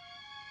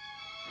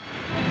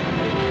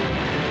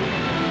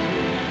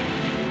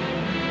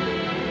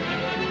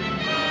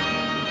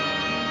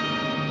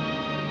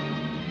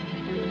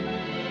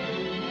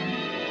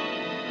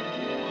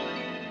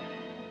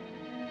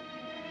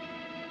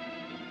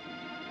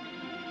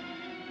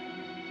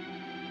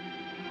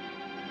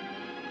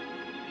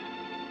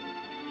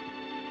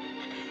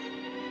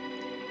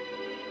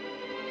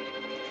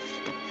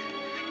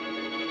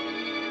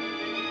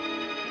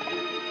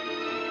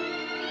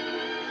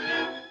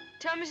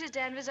 Tell Mrs.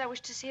 Danvers I wish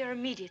to see her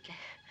immediately.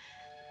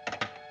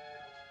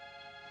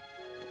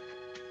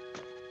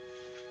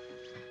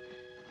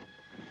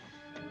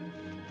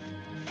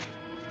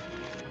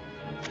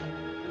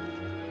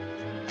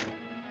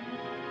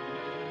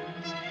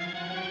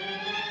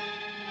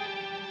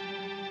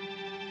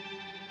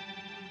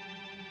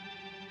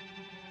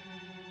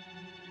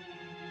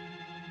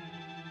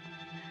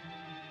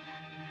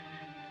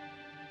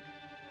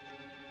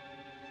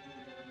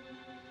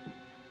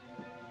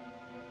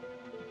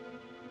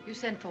 You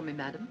sent for me,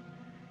 madam?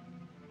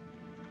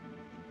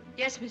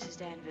 Yes, Mrs.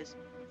 Danvers.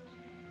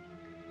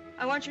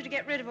 I want you to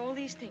get rid of all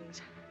these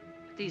things.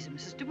 But these are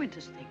Mrs. de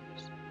Winter's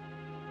things.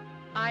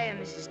 I am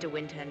Mrs. de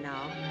Winter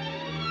now.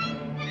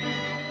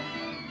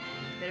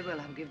 Very well,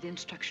 I'll give the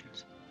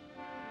instructions.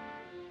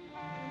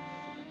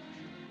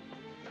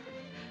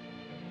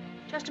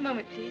 Just a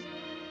moment, please.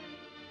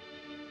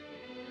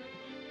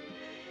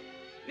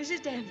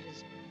 Mrs.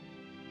 Danvers,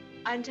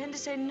 I intend to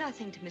say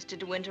nothing to Mr.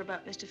 de Winter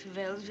about Mr.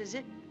 Favel's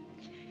visit.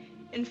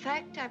 In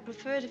fact, I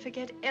prefer to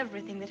forget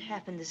everything that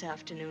happened this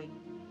afternoon.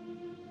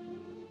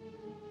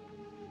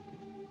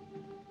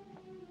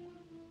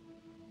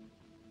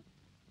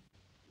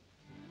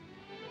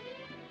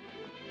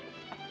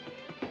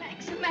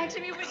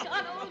 Maxim, you've been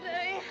gone all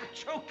day.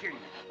 Choking.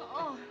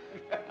 Oh.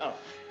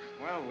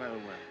 Well.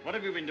 What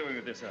have you been doing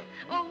with yourself?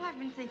 Oh, I've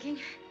been thinking.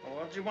 Well,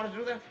 what do you want to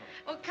do that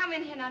for? Oh, come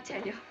in here and I'll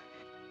tell you.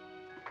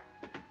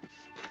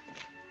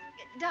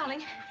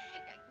 Darling,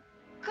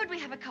 could we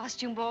have a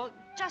costume ball,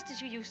 just as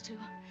you used to?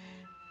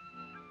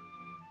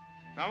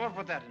 Now, what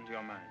put that into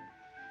your mind?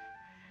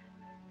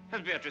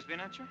 Has Beatrice been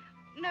at you?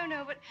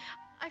 No, but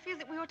I feel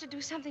that we ought to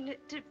do something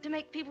to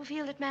make people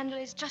feel that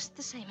Mandalay is just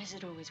the same as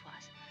it always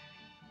was.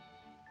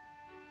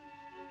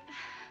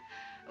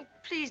 Oh,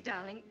 please,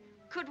 darling,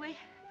 could we?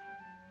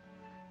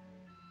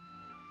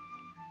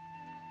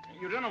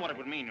 You don't know what it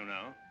would mean, you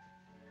know.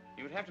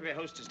 You would have to be a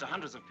hostess to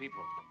hundreds of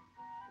people.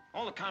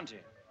 All the county.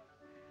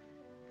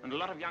 And a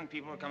lot of young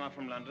people will come up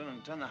from London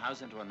and turn the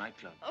house into a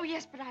nightclub. Oh,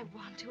 yes, but I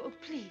want to. Oh,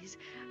 please.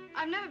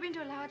 I've never been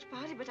to a large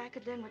party, but I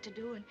could learn what to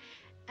do,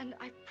 and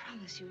I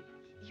promise you,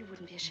 you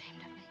wouldn't be ashamed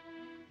of me.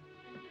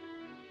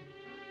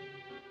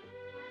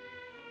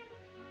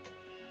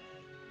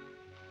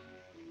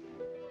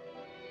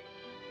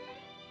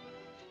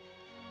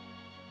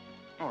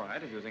 All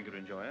right, if you think you'd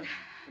enjoy it.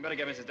 You better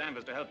get Mrs.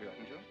 Danvers to help you,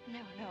 hadn't you? No,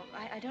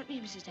 I don't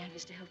need Mrs.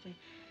 Danvers to help me.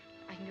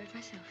 I can do it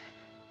myself.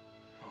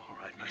 All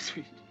right, my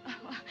sweet.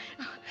 Oh,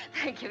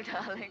 thank you,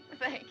 darling.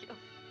 Thank you.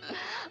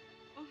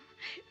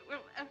 Well,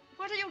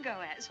 what do you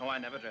go as? Oh, I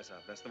never dress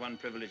up. That's the one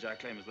privilege I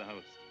claim as the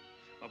host.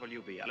 What will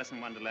you be? Alice in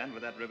Wonderland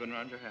with that ribbon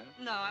around your hair?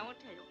 No, I won't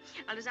tell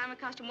you. I'll design a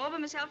costume all by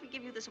myself and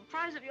give you the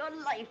surprise of your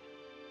life.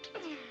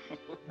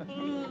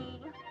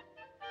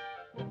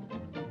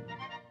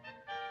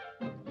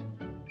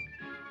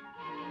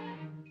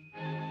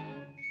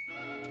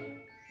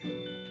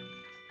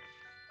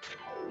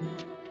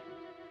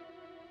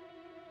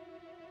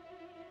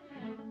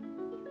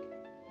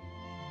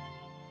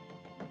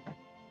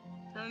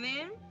 Come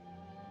in.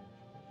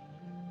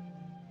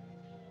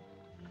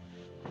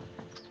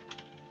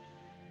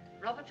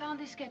 Robert found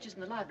these sketches in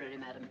the library,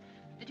 madam.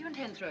 Did you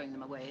intend throwing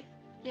them away?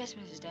 Yes,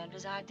 Mrs.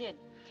 Danvers, I did.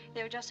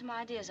 They were just some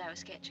ideas I was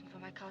sketching for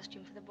my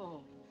costume for the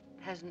ball.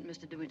 Hasn't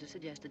Mr. de Winter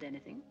suggested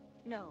anything?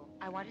 No,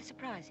 I want to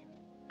surprise him.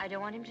 I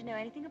don't want him to know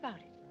anything about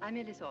it. I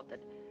merely thought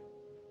that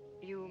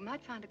you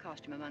might find a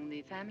costume among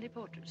the family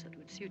portraits that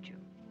would suit you.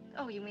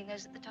 Oh, you mean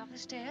those at the top of the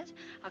stairs?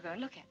 I'll go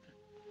and look at them.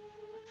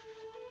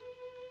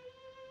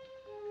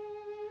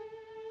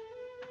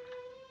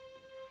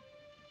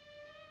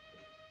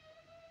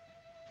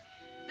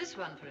 This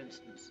one, for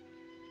instance.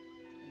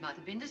 It might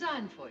have been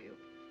designed for you.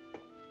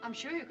 I'm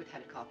sure you could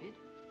have it copied.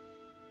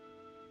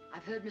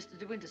 I've heard Mr.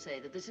 de Winter say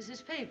that this is his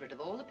favorite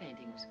of all the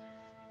paintings.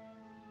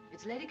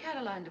 It's Lady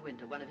Caroline de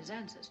Winter, one of his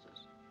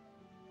ancestors.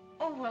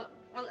 Oh, well,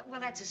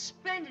 that's a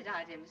splendid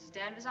idea, Mrs.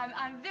 Danvers.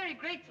 I'm very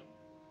grateful.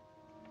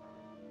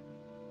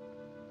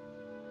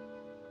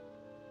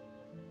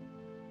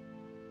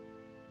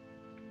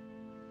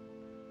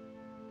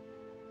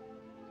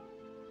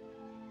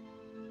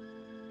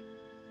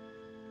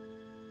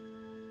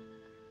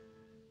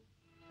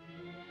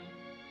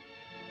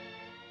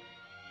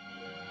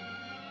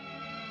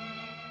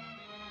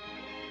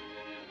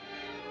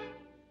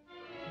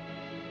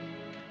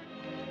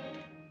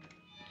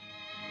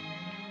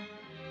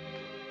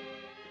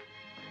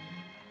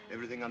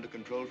 Everything under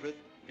control, Frith?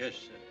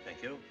 Yes,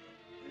 thank you.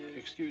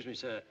 Excuse me,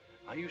 sir.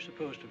 Are you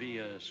supposed to be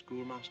a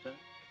schoolmaster?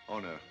 Oh,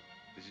 no.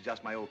 This is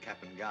just my old cap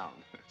and gown.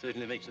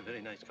 Certainly makes a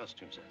very nice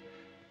costume, sir.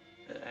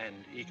 And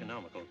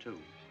economical, too.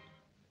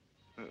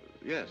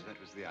 Yes, that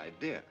was the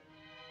idea.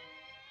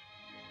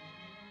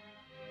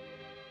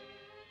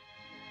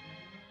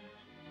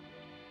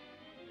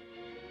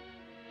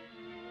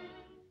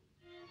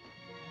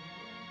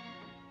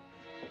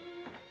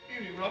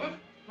 Evening, Robert.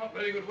 Not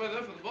very good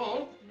weather for the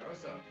ball. No,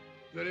 sir.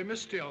 Very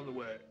misty on the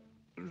way,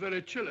 and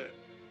very chilly.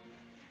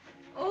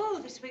 Oh,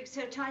 this wig's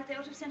so tight they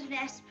ought to have sent an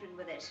aspirin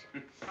with it.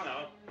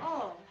 Hello.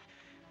 Oh.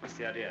 What's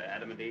the idea,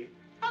 Adam and Eve?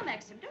 Oh,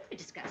 Maxim, don't be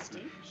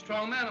disgusting.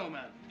 Strong man, old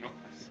man. Oh.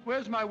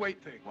 Where's my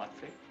weight thing? What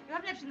thing? You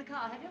haven't left it in the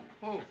car, have you?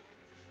 Oh.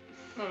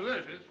 Oh, there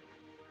it is.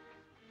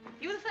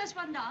 You were the first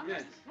one down?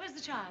 Yes. Where's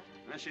the child?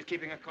 Well, she's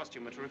keeping her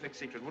costume a terrific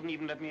secret. Wouldn't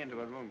even let me into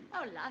her room.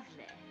 Oh,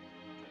 lovely.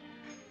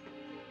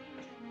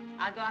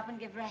 I'll go up and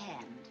give her a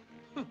hand.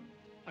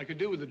 I could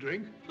do with a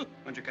drink.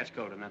 Won't you catch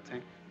cold in that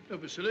thing?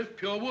 Don't be silly.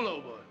 Pure wool,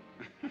 old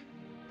boy.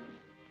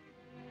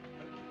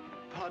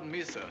 Pardon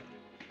me, sir.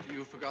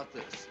 You forgot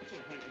this.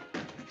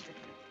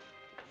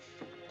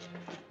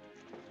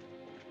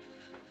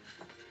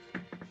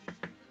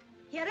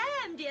 Here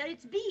I am, dear.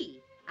 It's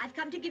Bea. I've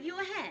come to give you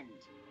a hand.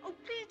 Oh,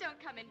 please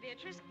don't come in,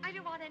 Beatrice. I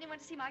don't want anyone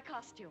to see my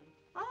costume.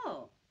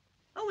 Oh.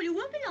 Oh, well, you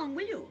won't be long,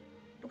 will you?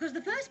 Because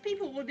the first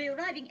people will be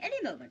arriving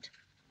any moment.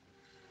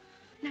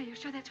 Now, you're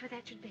sure that's where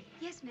that should be?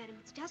 Yes, madam,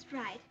 it's just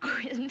right. Oh,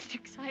 isn't it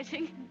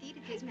exciting?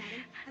 Indeed it is,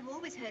 madam. I've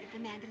always heard of the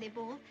Mandalay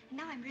Ball, and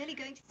now I'm really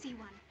going to see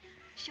one.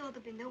 Sure,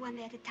 there'll be no one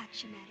there to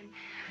touch you, madam.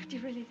 Do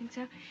you really think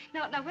so?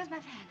 Now, where's my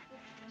fan?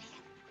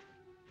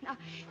 Now,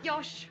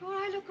 you're sure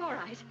I look all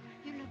right?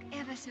 You look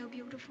ever so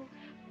beautiful.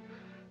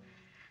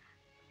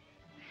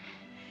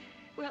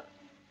 Well,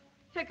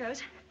 here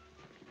goes.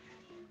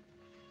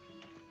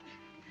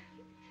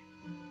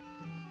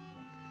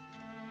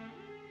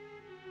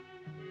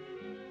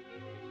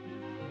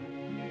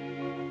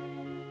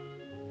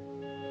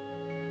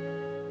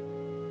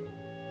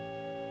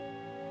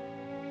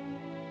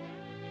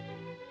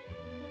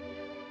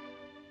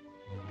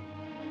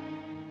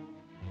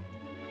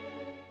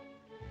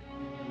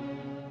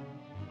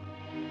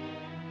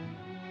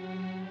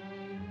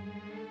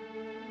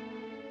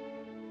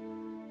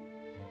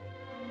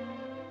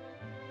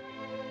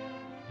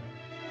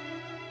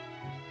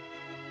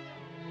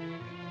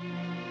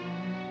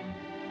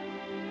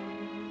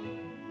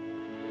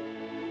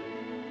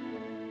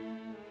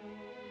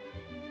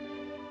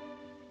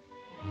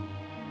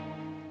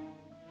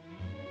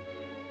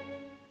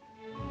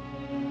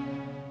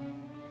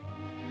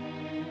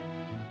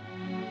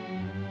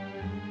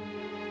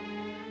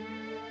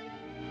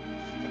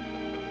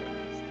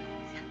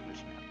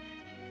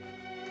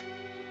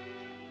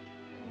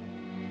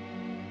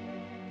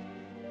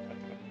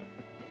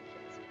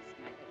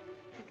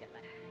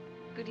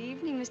 Good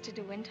evening, Mr.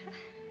 de Winter.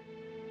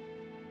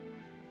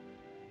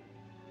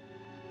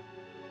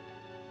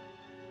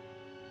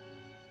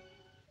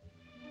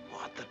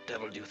 What the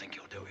devil do you think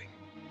you're doing?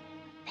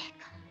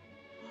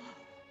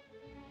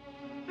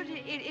 But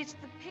it's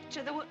the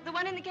picture, the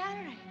one in the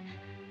gallery.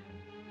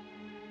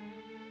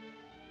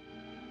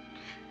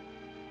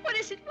 What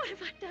is it? What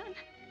have I done?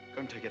 Go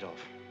and take it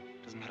off.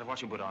 Doesn't matter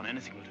what you put on,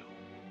 anything will do.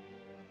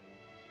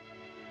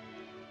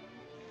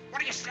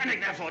 What are you standing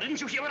there for?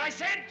 Didn't you hear what I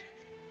said?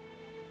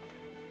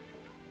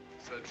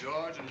 Sir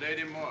George and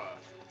Lady Moore,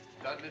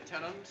 Dudley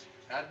Tennant,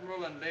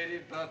 Admiral and Lady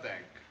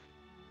Burbank.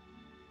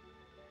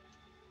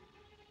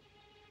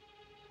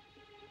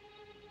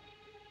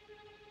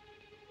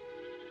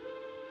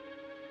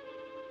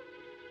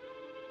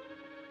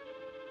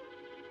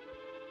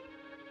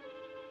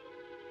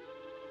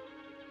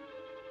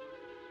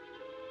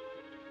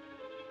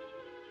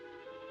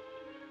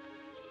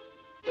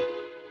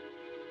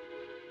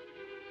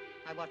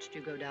 I watched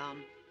you go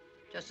down,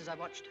 just as I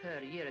watched her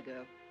a year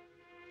ago.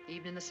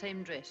 Even in the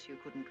same dress, you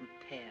couldn't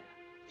repair.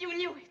 You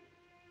knew it.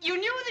 You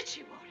knew that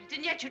she wore it,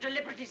 and yet you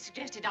deliberately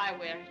suggested I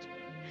wear it.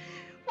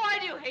 Why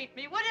do you hate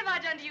me? What have I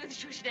done to you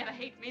that you should ever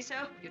hate me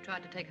so? You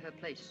tried to take her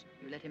place.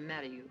 You let him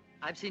marry you.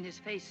 I've seen his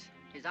face,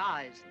 his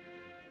eyes.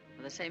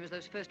 They're the same as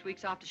those first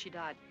weeks after she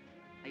died.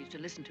 I used to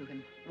listen to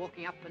him,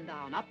 walking up and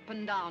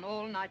down,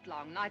 all night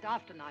long, night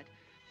after night,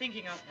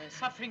 thinking of her,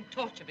 suffering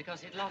torture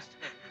because he'd lost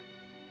her.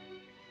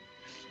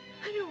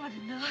 I don't want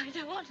to know. I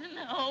don't want to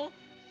know.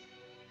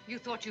 You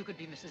thought you could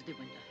be Mrs. de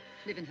Winter,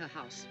 live in her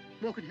house,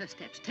 walk in her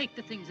steps, take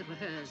the things that were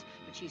hers,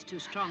 but she's too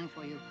strong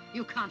for you.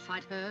 You can't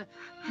fight her.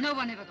 No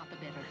one ever got the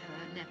better of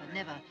her, never,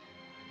 never.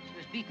 She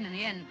was beaten in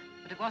the end,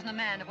 but it wasn't a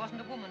man, it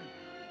wasn't a woman.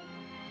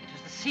 It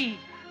was the sea.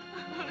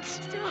 Oh,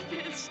 stop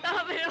it,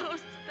 stop it, oh,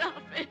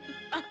 stop it.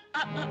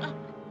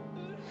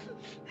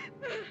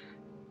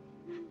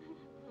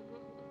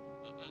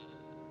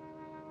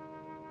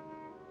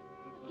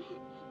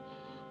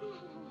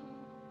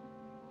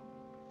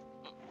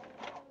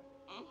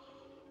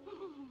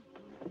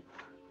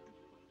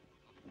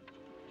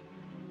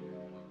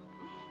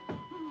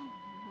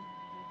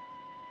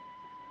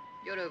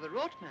 You're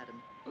overwrought,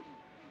 madam.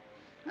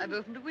 I've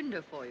opened a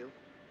window for you.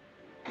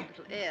 A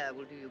little air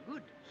will do you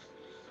good.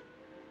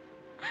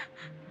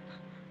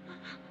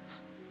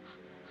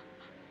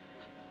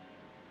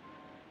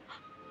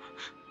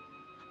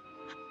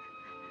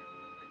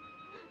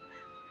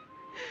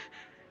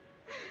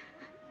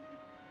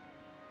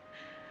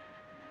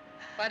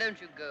 Why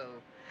don't you go?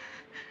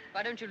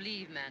 Why don't you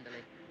leave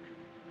Mandalay?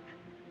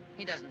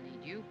 He doesn't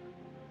need you.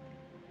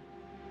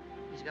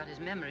 He's got his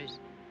memories.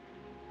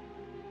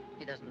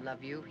 He doesn't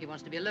love you. He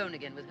wants to be alone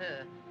again with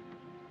her.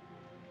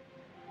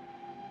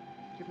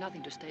 You've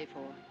nothing to stay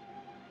for.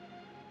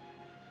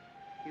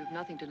 You've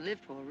nothing to live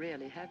for,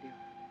 really, have you?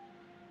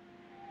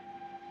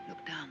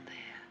 Look down there.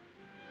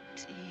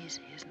 It's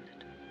easy, isn't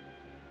it?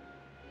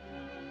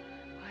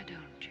 Why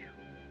don't you?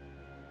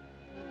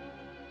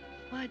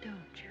 Why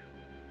don't you?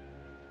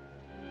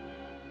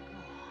 Go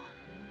on.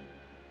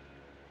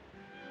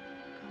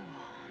 Go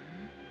on.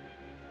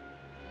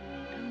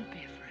 Don't be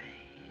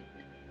afraid.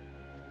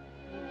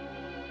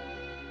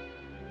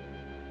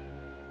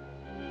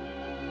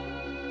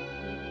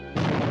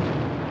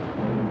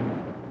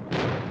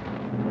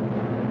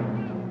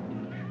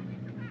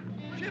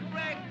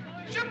 Shipwreck!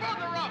 Ship on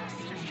the rocks!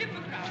 Ship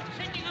aground!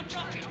 Sending up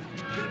rocket!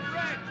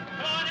 Shipwreck!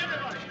 Come on,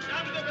 everybody!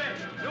 Down to the bay!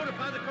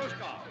 Notify the Coast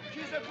Guard!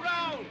 She's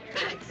aground!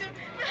 Maxim!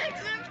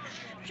 Maxim!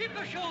 Ship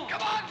ashore!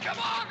 Come on,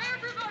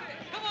 everybody!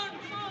 Come on!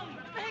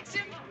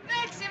 Maxim!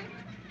 Maxim!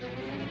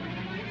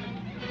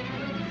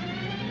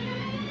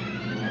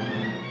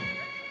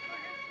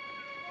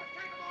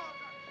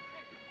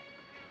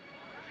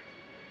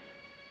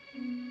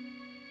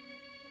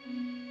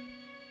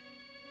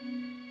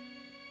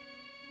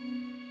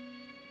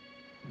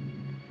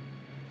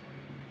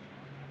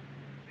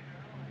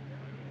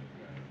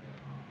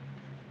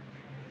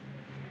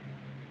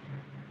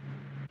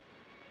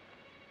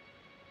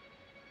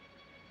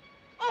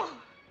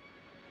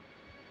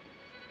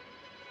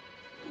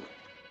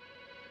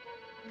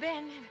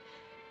 Ben,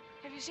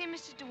 have you seen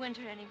Mr. de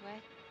Winter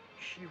anywhere?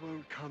 She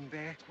won't come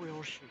back,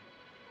 will she?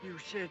 You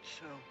said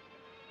so.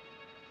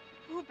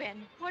 Who,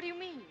 Ben? What do you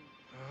mean?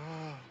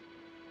 Ah,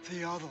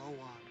 the other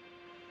one.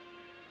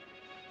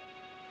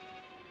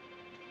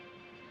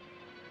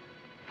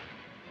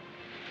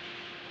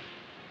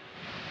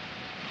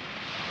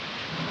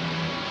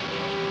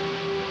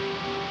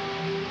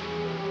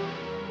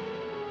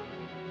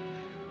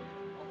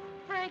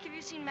 Frank, have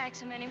you seen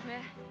Maxim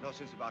anywhere? Not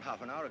since about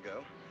half an hour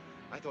ago.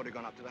 I thought he'd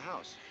gone up to the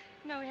house.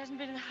 No, he hasn't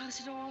been in the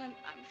house at all, and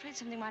I'm afraid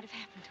something might have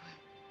happened to him.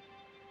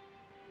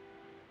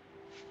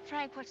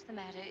 Frank, what's the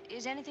matter?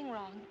 Is anything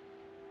wrong?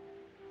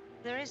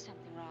 There is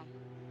something wrong.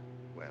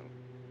 Well,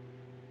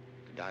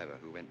 the diver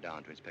who went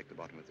down to inspect the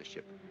bottom of the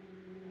ship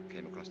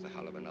came across the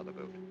hull of another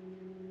boat.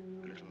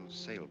 A little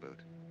sailboat.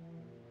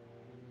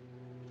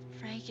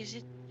 Frank, is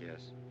it?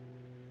 Yes.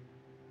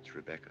 It's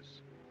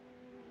Rebecca's.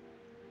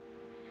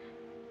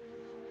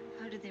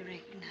 How did they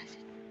recognize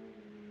it?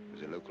 It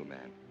was a local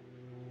man.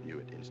 Knew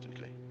it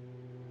instantly.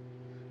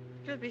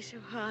 It'll be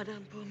so hard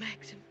on poor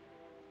Maxim.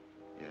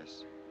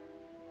 Yes.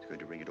 It's going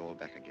to bring it all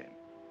back again.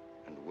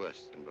 And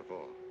worse than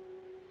before.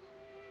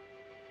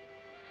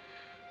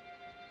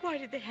 Why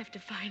did they have to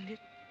find it?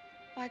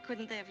 Why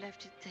couldn't they have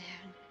left it there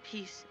in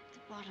peace at the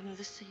bottom of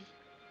the sea?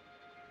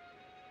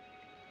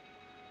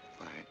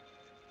 Why,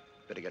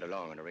 better get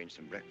along and arrange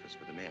some breakfast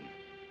for the men.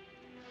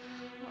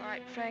 All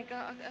right, Frank,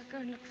 I'll go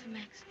and look for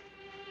Maxim.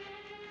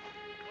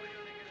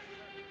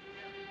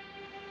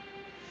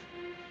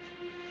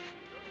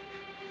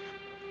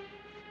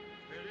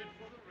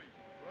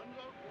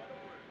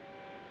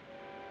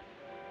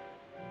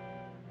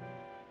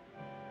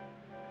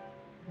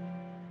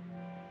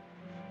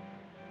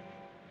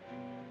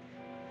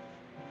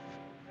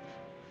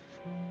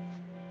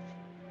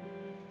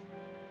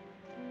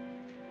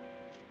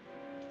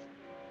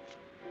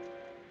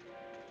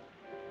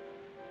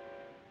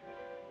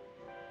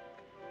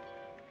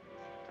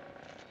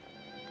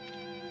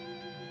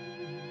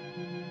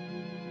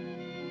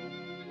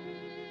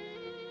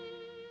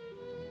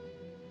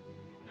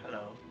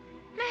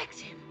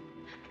 Maxim!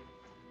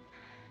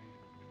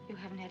 You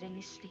haven't had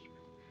any sleep.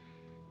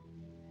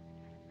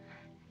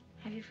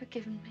 Have you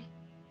forgiven me?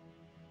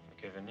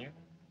 Forgiven you?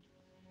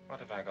 What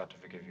have I got to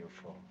forgive you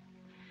for?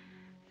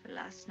 For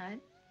last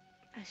night,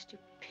 my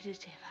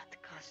stupidity about the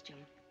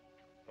costume.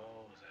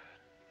 Oh, that.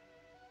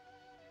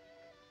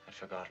 I'd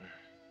forgotten.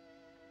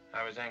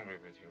 I was angry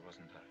with you,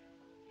 wasn't I?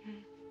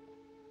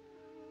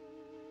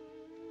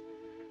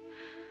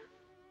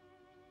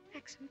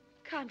 Maxim,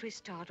 can't we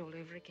start all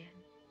over again?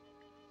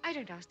 I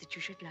don't ask that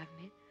you should love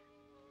me.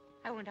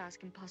 I won't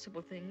ask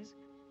impossible things.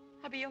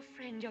 I'll be your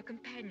friend, your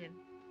companion.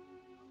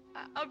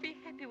 I'll be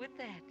happy with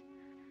that.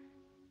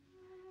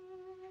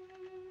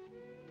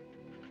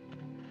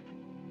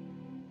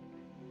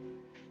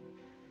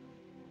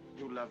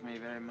 You love me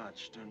very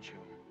much, don't you?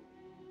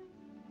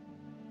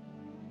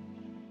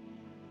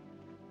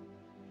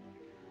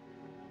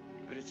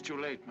 But it's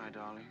too late, my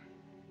darling.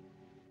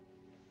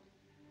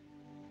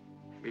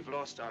 We've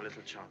lost our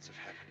little chance of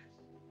happiness.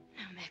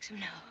 No, Maxim,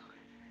 no.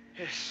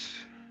 Yes.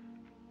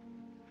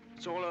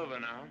 It's all over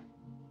now.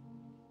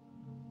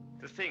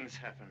 The thing's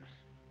happened.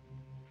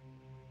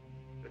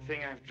 The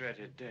thing I've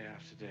dreaded day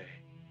after day.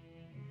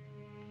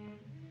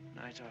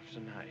 Night after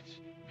night.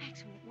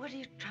 Maxim, what are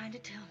you trying to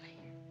tell me?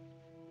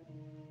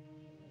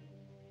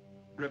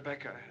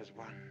 Rebecca has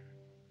won.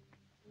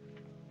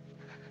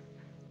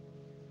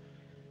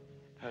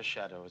 Her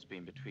shadow has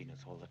been between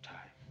us all the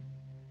time,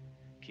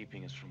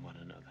 keeping us from one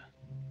another.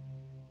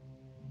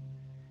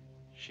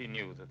 She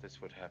knew that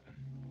this would happen.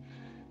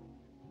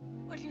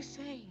 What are you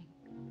saying?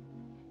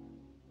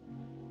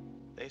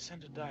 They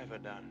sent a diver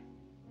down.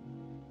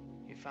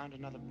 He found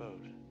another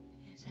boat.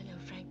 Yes, I know.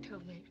 Frank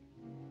told me.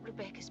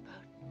 Rebecca's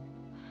boat.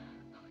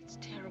 Oh, it's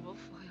terrible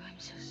for you. I'm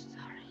so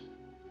sorry.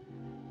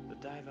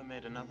 diver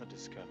made another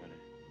discovery.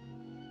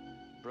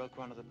 Broke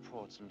one of the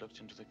ports and looked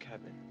into the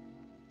cabin.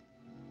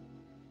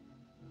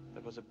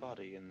 There was a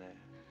body in there.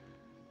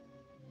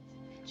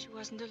 She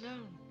wasn't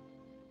alone.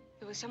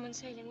 There was someone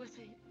sailing with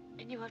her,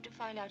 and you have to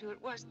find out who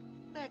it was.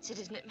 That's it,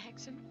 isn't it,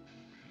 Maxim?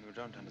 You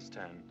don't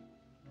understand.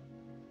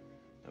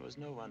 There was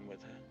no one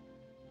with her.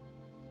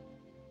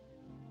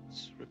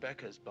 It's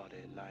Rebecca's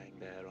body lying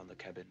there on the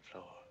cabin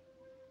floor.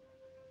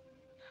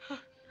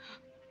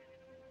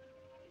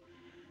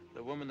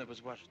 The woman that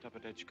was washed up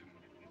at Edgecombe.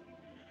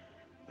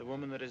 The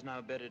woman that is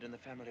now buried in the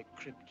family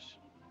crypt.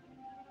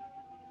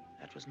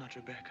 That was not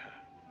Rebecca.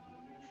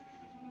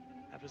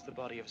 That was the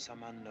body of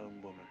some unknown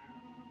woman.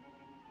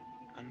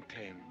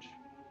 Unclaimed,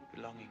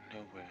 belonging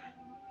nowhere.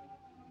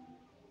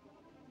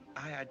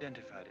 I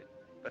identified it,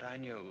 but I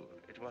knew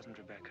it wasn't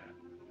Rebecca.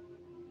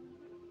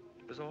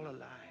 It was all a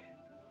lie.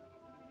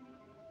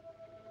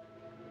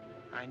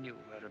 I knew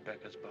where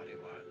Rebecca's body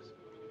was.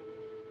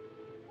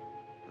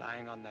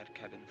 Lying on that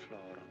cabin floor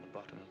on the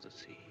bottom of the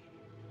sea.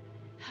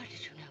 How did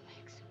you know,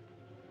 Max?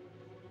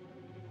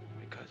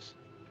 Because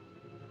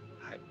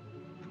I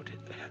put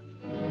it there.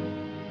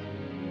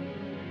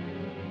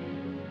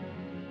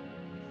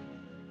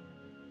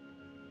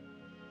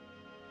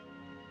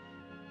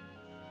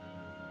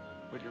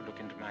 Will you look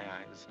into my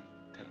eyes and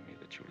tell me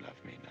that you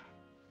love me now?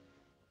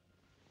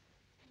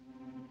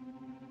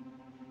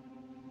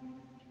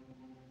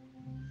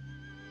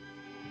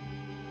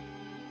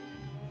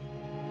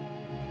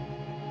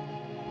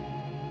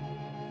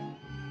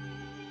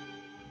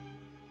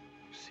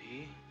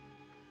 See?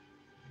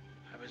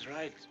 I was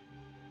right.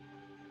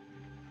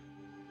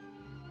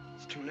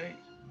 It's too late.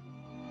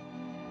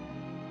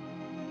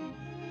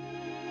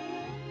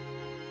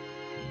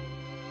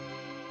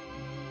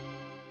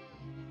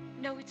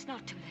 No, it's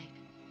not too late.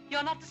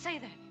 You're not to say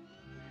that.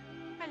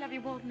 I love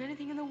you more than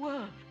anything in the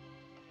world.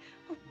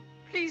 Oh,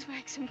 please,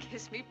 Maxim,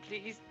 kiss me,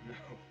 please. No.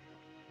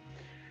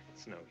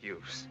 It's no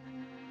use.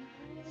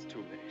 It's too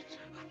late.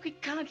 Oh, we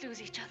can't lose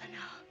each other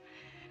now.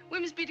 We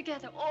must be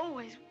together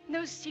always.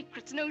 No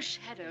secrets, no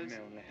shadows. We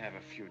may only have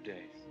a few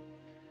days.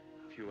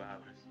 A few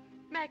hours.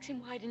 Maxim,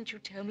 why didn't you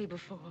tell me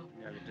before?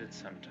 Yeah, we did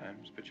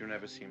sometimes, but you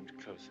never seemed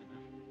close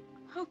enough.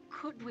 How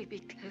could we be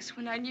close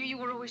when I knew you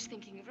were always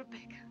thinking of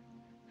Rebecca?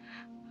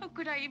 How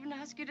could I even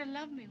ask you to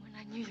love me when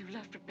I knew you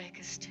loved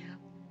Rebecca still?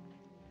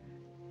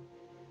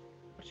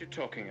 What are you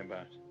talking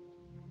about?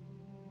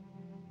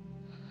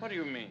 What do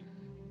you mean?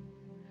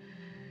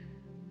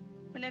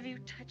 Whenever you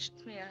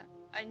touched me,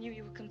 I knew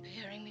you were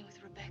comparing me with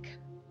Rebecca.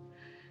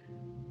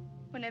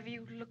 Whenever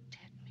you looked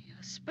at me,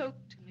 or spoke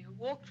to me, or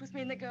walked with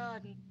me in the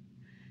garden,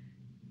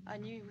 I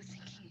knew you were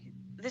thinking,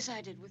 this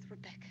I did with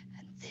Rebecca,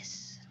 and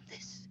this, and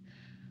this.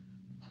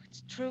 Oh,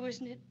 it's true,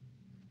 isn't it?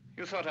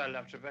 You thought I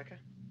loved Rebecca?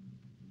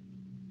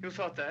 You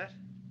thought that?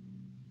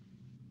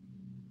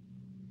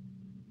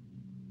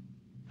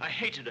 I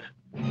hated her.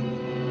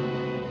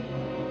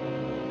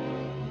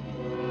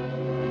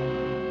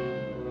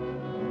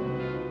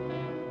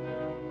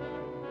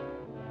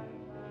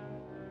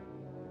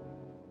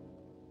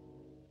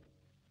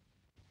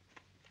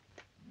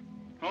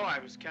 Oh, I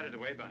was carried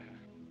away by her.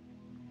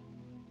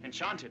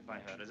 Enchanted by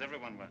her, as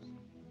everyone was.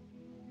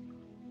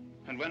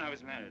 And when I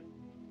was married,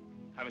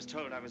 I was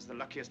told I was the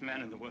luckiest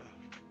man in the world.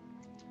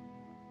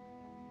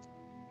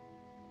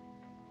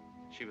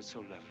 She was so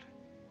lovely,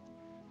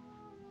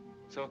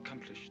 so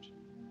accomplished,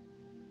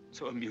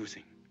 so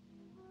amusing.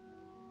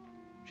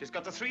 She's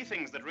got the three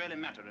things that really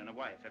matter in a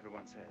wife,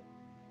 everyone said.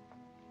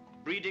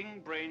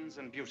 Breeding, brains,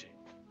 and beauty.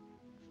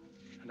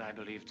 And I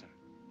believed them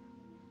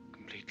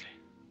completely.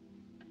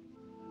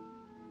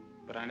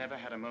 But I never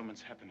had a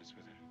moment's happiness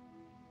with her.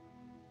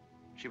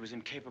 She was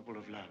incapable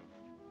of love,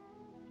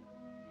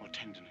 or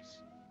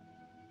tenderness,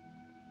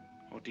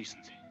 or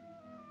decency.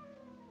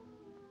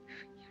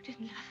 You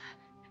didn't love her.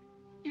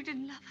 You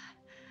didn't love her.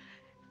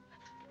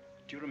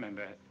 Do you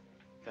remember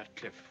that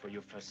cliff where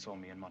you first saw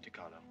me in Monte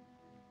Carlo?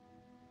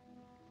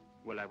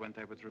 Well, I went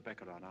there with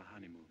Rebecca on our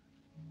honeymoon.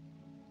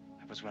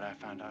 That was where I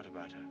found out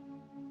about her.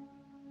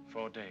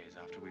 4 days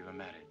after we were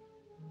married.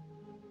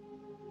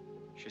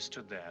 She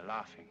stood there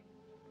laughing,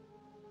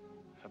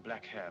 her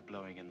black hair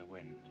blowing in the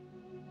wind,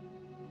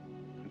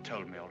 and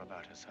told me all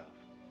about herself.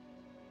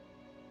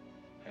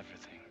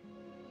 Everything.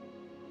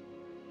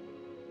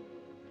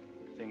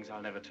 Things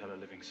I'll never tell a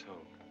living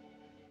soul.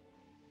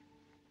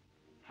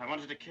 I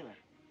wanted to kill her.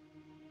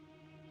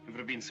 It would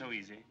have been so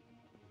easy.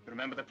 You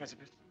remember the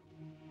precipice?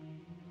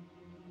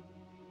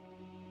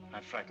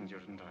 I frightened you,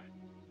 didn't I?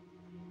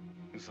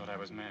 You thought I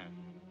was mad.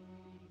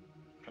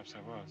 Perhaps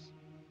I was.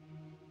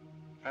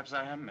 Perhaps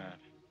I am mad.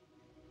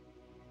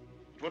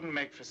 It wouldn't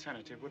make for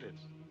sanity, would it?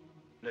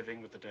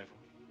 Living with the devil.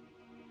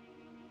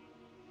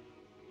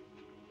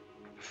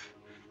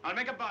 I'll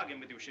make a bargain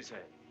with you, she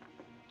said.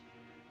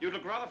 You'd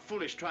look rather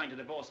foolish trying to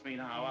divorce me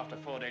now after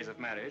 4 days of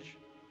marriage.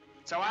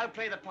 So I'll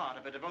play the part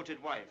of a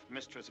devoted wife,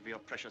 mistress of your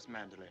precious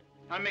Mandalay.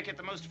 I'll make it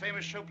the most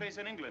famous showplace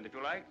in England, if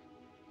you like.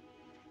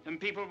 And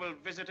people will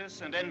visit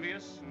us and envy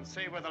us and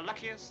say we're the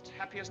luckiest,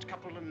 happiest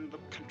couple in the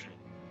country.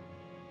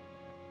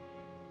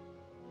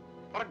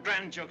 What a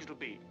grand joke it'll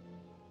be.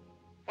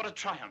 What a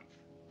triumph.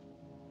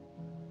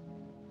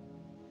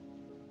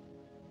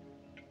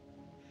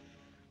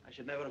 I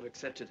should never have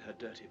accepted her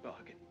dirty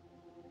bargain.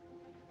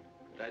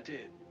 But I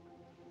did.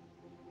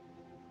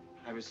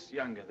 I was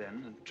younger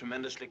then and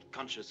tremendously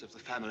conscious of the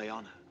family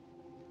honor.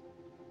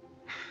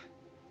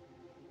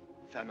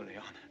 Family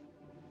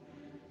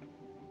honor.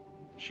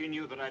 She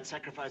knew that I'd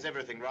sacrifice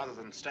everything rather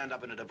than stand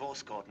up in a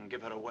divorce court and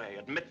give her away,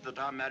 admit that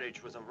our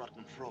marriage was a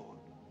rotten fraud.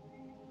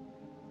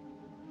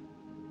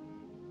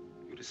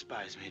 You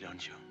despise me,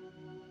 don't you?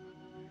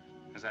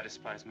 As I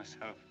despise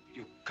myself.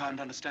 You can't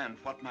understand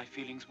what my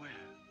feelings were.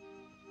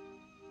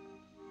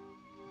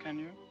 Can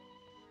you?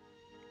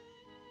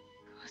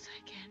 Of course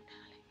I can,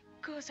 darling.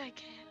 Of course I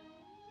can.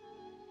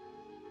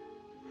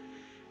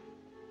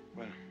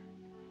 Well,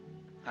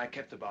 I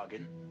kept the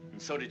bargain,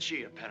 and so did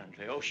she,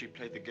 apparently. Oh, she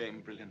played the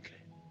game brilliantly.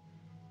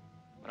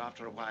 But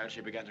after a while,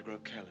 she began to grow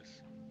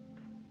careless.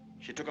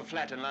 She took a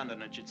flat in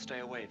London, and she'd stay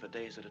away for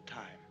days at a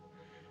time.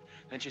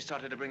 Then she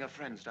started to bring her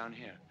friends down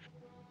here.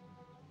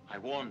 I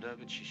warned her,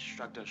 but she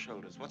shrugged her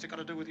shoulders. What's it got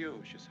to do with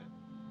you, she said.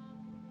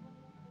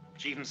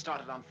 She even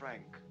started on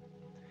Frank.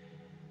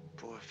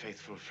 Poor,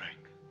 faithful Frank.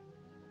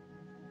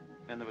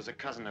 Then there was a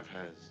cousin of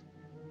hers,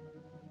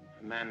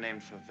 a man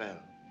named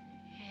Favell.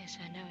 Yes,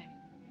 I know him.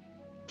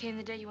 Came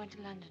the day you went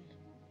to London.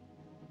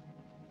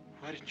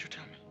 Why didn't you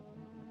tell me?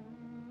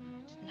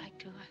 I didn't like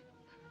to.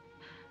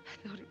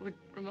 I thought it would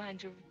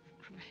remind you of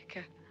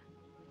Rebecca.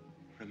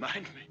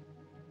 Remind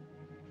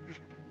me?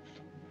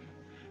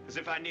 As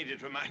if I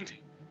needed reminding.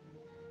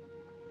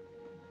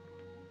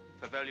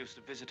 Favell used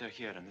to visit her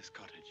here in this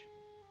cottage.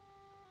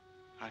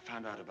 I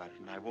found out about it,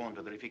 and I warned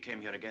her that if he came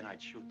here again,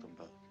 I'd shoot them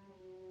both.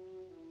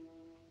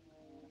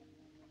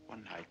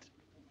 One night,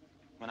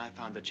 when I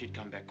found that she'd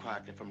come back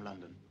quietly from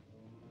London,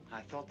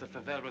 I thought that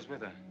Favell was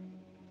with her.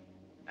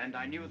 And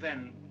I knew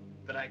then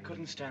that I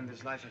couldn't stand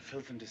this life of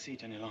filth and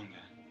deceit any longer.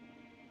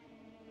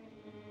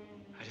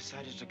 I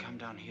decided to come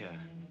down here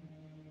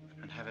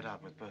and have it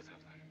out with both of them.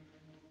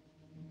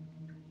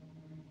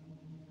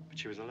 But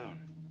she was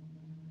alone.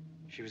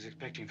 She was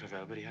expecting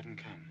Favell, but he hadn't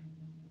come.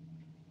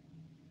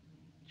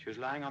 She was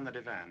lying on the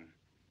divan,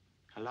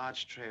 a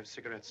large tray of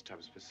cigarette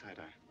stubs beside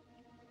her.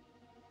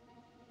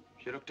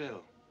 She looked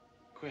ill,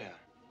 queer.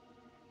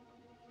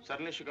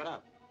 Suddenly she got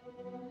up,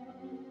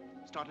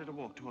 started to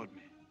walk toward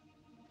me.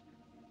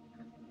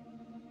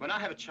 When I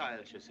have a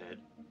child, she said,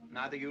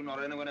 neither you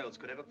nor anyone else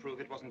could ever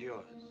prove it wasn't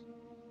yours.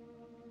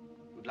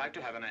 You'd like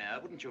to have an heir,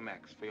 wouldn't you,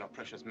 Max, for your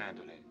precious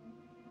Mandalay?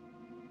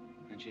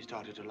 And she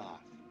started to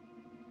laugh.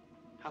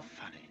 How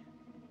funny.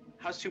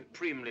 How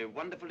supremely,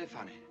 wonderfully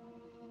funny.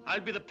 I'll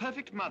be the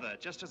perfect mother,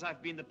 just as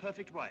I've been the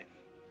perfect wife.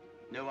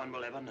 No one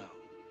will ever know.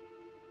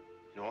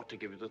 It ought to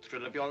give you the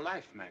thrill of your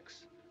life,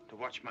 Max, to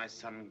watch my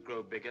son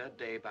grow bigger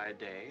day by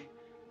day,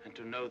 and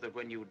to know that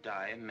when you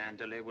die,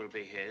 Mandalay will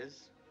be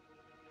his.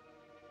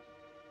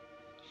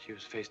 She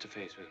was face to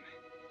face with me.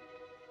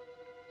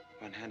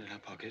 One hand in her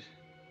pocket,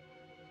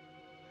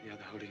 the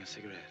other holding a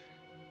cigarette.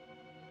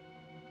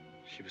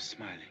 She was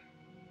smiling.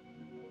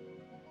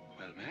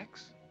 Well,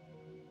 Max,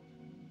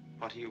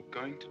 what are you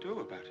going to do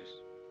about it?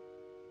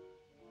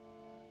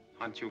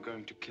 Aren't you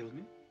going to kill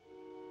me?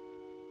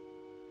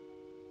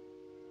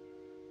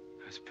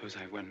 I suppose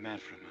I went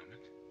mad for a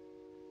moment.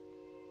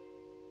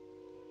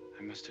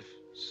 I must have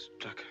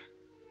struck her.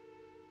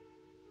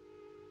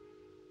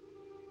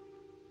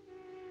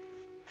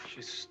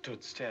 She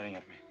stood staring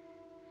at me.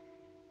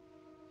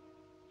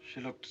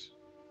 She looked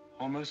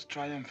almost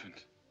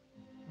triumphant.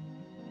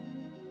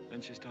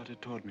 Then she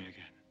started toward me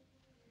again,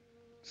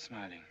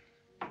 smiling.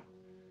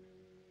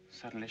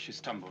 Suddenly she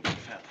stumbled and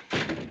fell.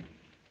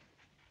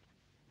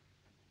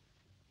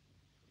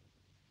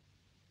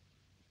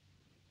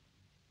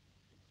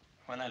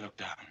 When I looked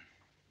down,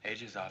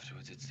 ages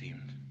afterwards it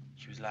seemed,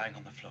 she was lying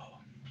on the floor.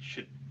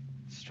 She'd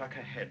struck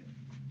her head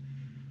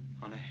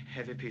on a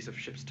heavy piece of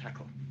ship's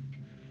tackle.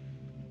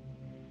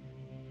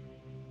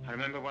 I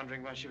remember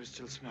wondering why she was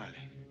still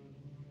smiling.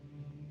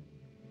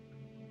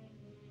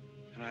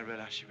 And I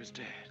realized she was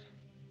dead.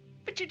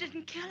 But you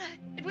didn't kill her.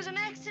 It was an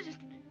accident.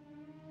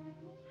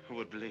 Who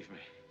would believe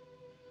me?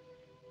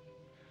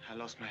 I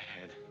lost my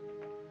head.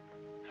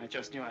 I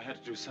just knew I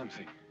had to do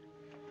something.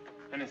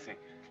 Anything.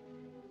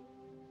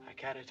 I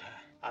carried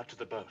her out to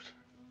the boat.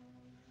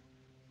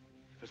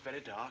 It was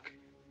very dark.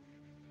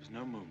 There was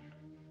no moon.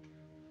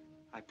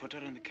 I put her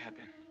in the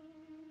cabin.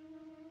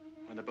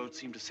 When the boat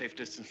seemed a safe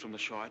distance from the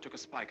shore, I took a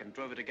spike and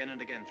drove it again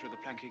and again through the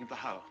planking of the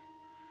hull.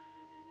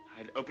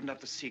 I opened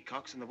up the sea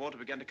cocks and the water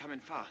began to come in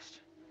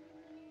fast.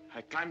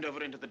 I climbed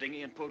over into the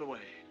dinghy and pulled away.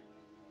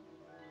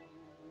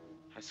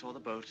 I saw the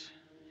boat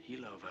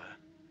heel over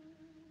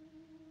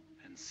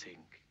and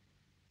sink.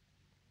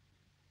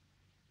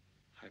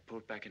 I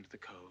pulled back into the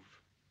cove.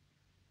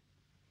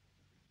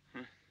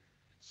 It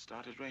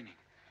started raining.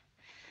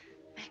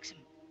 Maxim,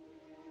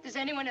 does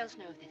anyone else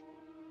know of this?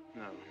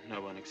 No,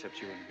 no one except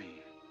you and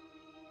me.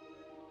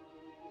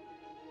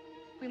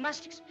 We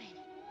must explain it.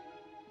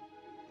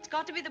 It's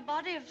got to be the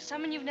body of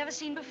someone you've never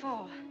seen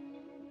before.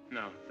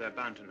 No, they're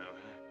bound to know.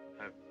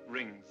 Her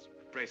rings,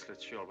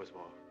 bracelets she always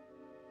wore.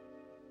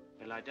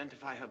 They'll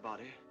identify her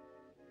body.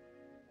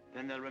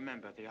 Then they'll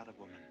remember the other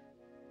woman.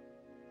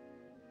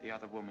 The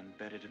other woman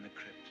buried in the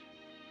crypt.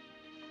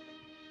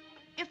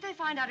 If they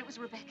find out it was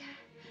Rebecca,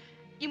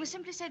 you must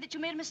simply say that you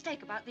made a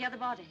mistake about the other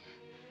body.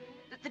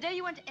 That the day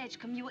you went to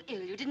Edgecombe, you were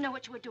ill. You didn't know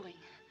what you were doing.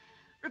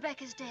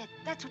 Rebecca's dead.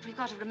 That's what we've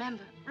got to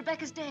remember.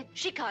 Rebecca's dead.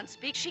 She can't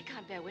speak. She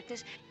can't bear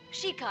witness.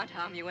 She can't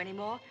harm you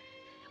anymore.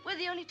 We're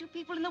the only two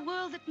people in the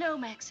world that know,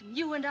 Maxim.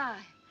 You and I.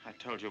 I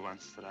told you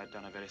once that I'd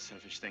done a very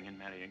selfish thing in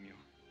marrying you.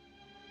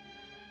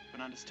 You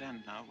can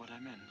understand now what I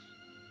meant.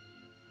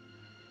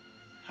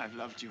 I've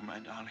loved you, my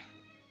darling.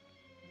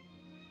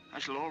 I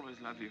shall always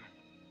love you.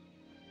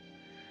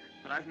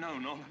 But I've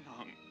known all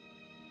along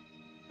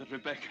that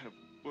Rebecca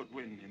would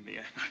win in the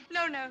end.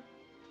 No, no.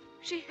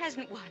 She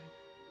hasn't won.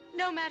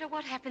 No matter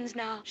what happens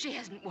now, she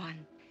hasn't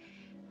won.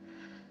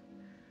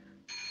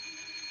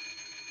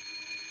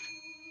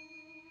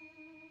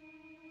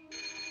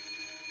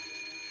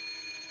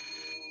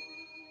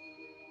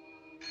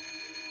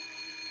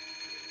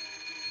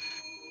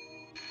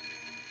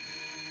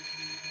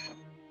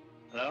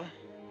 Hello?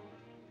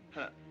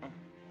 Hello?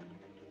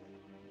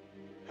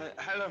 Oh.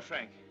 Hello,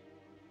 Frank.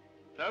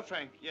 Hello,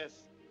 Frank.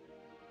 Yes.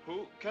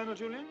 Who? Colonel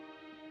Julian?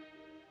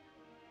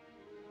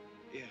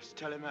 Yes,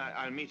 tell him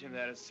I'll meet him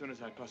there as soon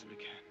as I possibly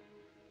can.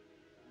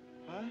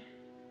 What?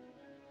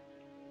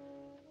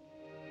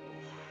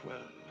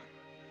 Well,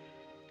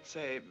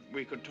 say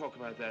we could talk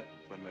about that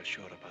when we're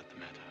sure about the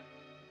matter.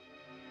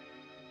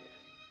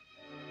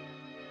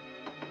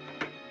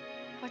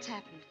 What's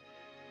happened?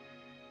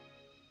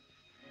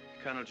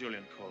 Colonel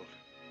Julian called.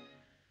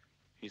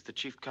 He's the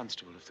chief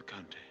constable of the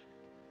county.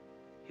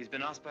 He's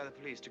been asked by the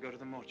police to go to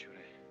the mortuary.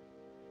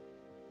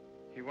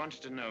 He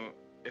wanted to know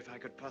if I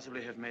could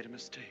possibly have made a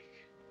mistake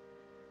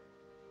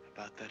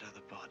about that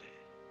other body.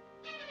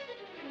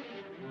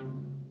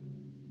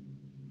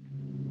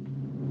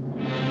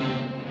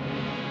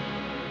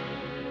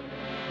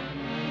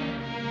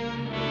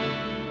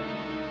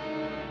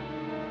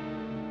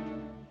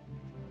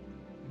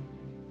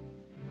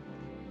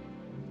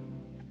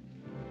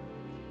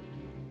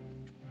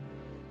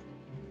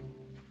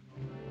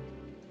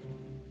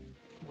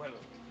 Well,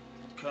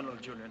 Colonel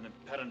Julian,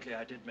 apparently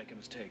I did make a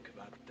mistake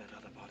about that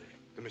other body.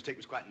 The mistake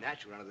was quite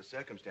natural under the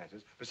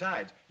circumstances.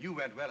 Besides, you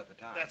went well at the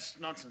time. That's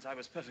nonsense. I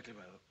was perfectly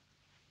well.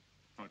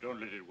 Oh,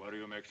 don't let it worry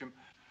you, Maxim.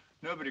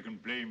 Nobody can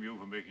blame you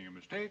for making a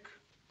mistake.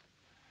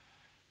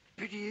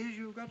 Pity is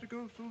you've got to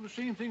go through the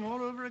same thing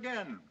all over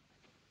again.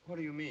 What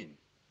do you mean?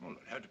 Well,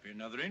 there'll have to be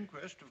another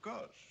inquest, of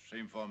course.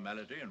 Same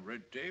formality and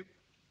red tape.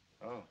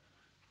 Oh.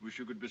 Wish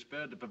you could be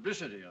spared the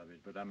publicity of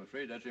it, but I'm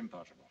afraid that's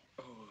impossible.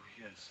 Oh,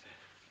 yes,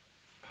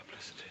 the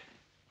publicity.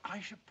 I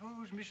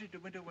suppose Mrs. de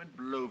Winter went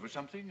below for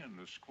something and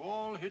the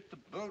squall hit the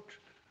boat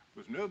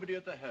with nobody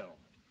at the helm.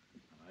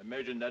 I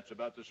imagine that's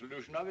about the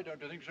solution of it, don't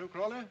you think so,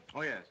 Crawley?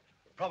 Oh, yes.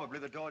 Probably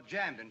the door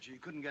jammed and she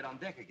couldn't get on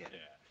deck again. Yeah.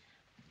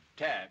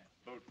 Tab,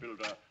 boat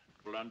builder,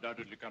 will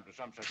undoubtedly come to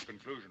some such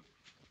conclusion.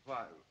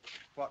 Why,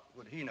 what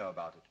would he know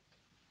about it?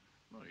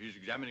 Well, he's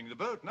examining the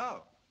boat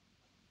now.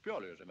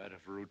 Purely as a matter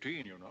of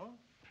routine, you know.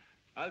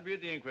 I'll be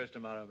at the inquest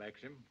tomorrow,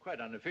 Maxim. Quite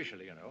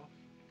unofficially, you know.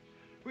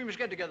 We must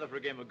get together for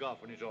a game of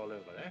golf when it's all over,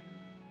 eh?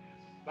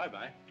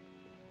 Bye-bye.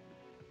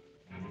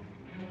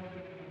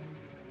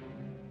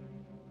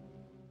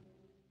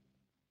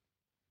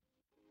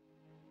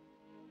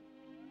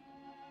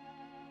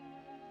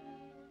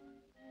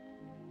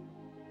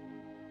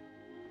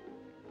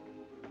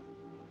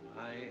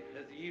 I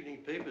have the evening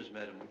papers,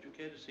 madam. Would you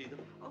care to see them?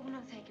 Oh, no,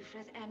 thank you,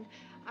 Frith. And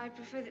I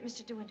prefer that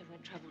Mr. De Winter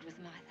weren't troubled with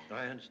them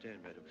either. I understand,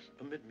 madam.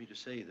 Permit me to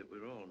say that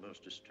we're all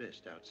most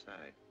distressed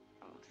outside.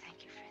 Oh,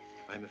 thank you, Frith.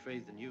 I'm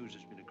afraid the news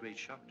has been a great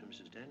shock to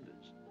Mrs.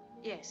 Danvers.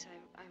 Yes,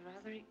 I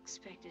rather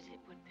expected it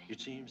would be. It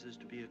seems there's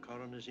to be a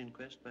coroner's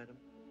inquest, madam?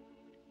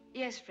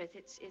 Yes, Frith,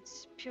 it's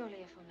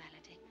purely a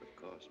formality. Of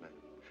course,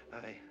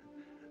 madam.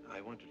 I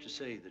wanted to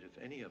say that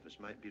if any of us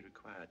might be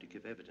required to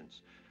give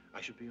evidence,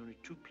 I should be only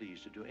too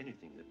pleased to do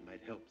anything that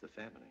might help the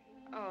family.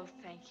 Oh,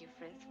 thank you,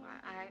 Frith. Well,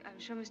 I'm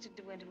sure Mr.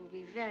 De Winter will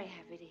be very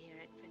happy to hear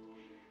it, but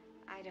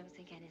I don't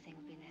think anything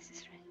will be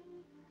necessary.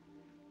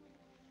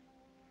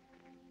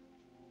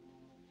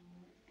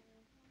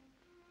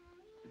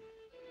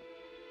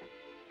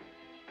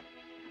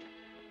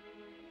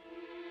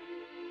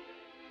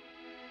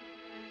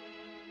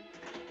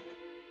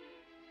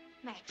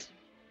 Maxim.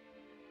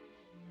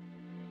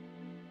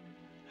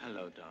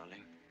 Hello,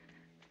 darling.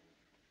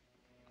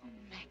 Oh,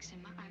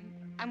 Maxim,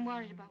 I'm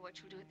worried about what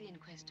you'll do at the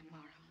inquest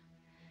tomorrow.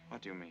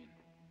 What do you mean?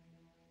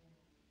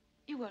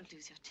 You won't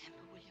lose your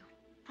temper, will you?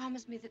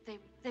 Promise me that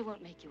they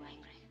won't make you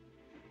angry.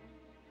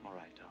 All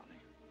right,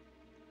 darling.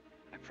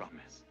 I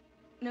promise.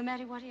 No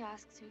matter what he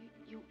asks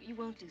you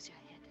won't lose your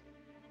head.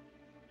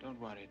 Don't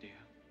worry, dear.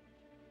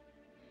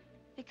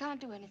 They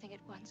can't do anything at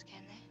once,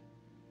 can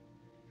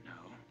they? No.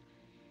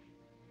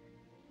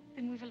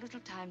 Then we've a little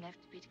time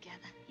left to be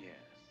together. Yes.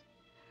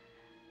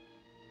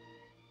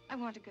 I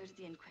want to go to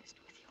the inquest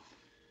with you.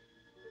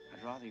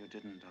 I'd rather you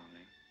didn't,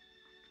 darling.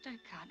 But I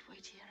can't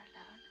wait here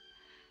alone.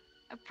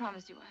 I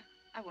promise you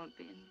I won't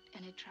be in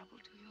any trouble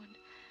to you, and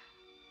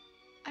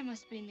I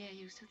must be near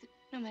you so that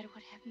no matter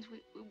what happens,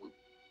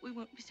 we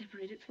won't be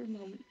separated for a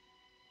moment.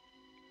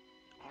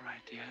 All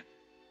right, dear.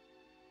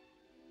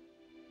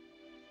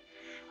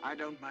 I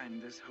don't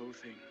mind this whole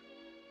thing,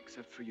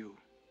 except for you.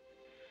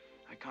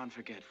 I can't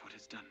forget what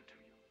it's done to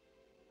you.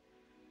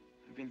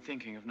 I've been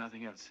thinking of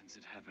nothing else since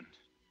it happened.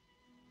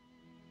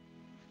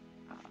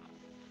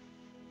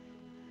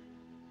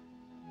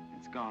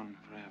 It's gone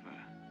forever.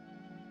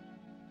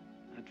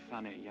 That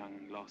funny,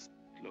 young, lost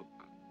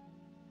look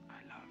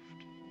I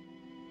loved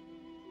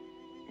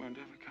won't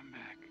ever come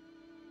back.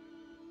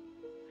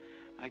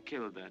 I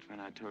killed that when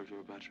I told you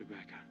about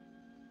Rebecca.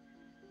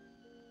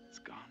 It's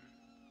gone.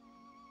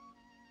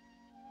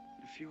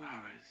 In a few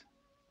hours,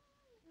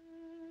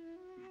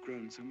 you've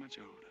grown so much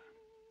older.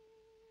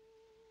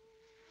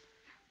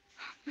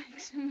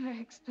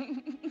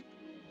 Maxim.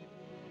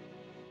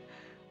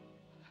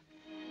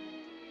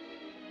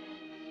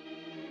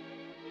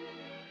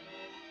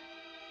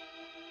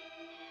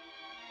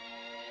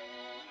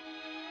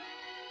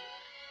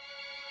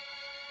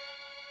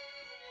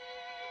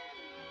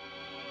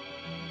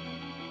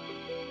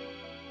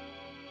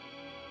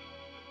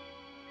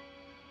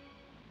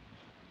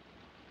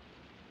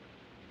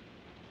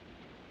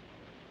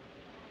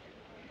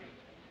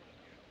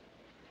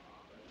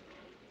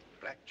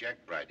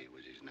 Jack Brady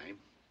was his name.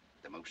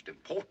 The most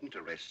important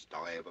arrest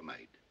I ever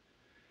made.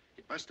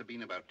 It must have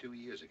been about 2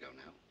 years ago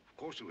now. Of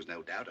course, there was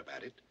no doubt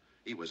about it.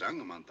 He was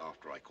hung a month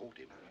after I caught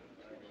him.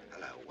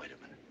 Hello, wait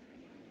a minute.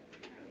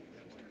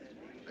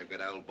 They've got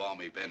old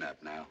Balmy Ben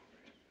up now.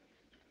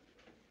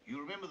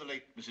 You remember the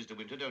late Mrs. de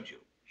Winter, don't you?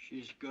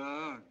 She's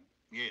gone.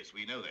 Yes,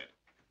 we know that.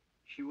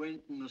 She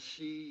went in the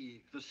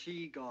sea. The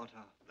sea got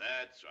her.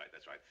 That's right,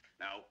 that's right.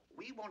 Now,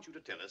 we want you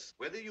to tell us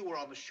whether you were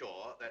on the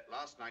shore that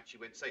last night she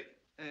went sailing.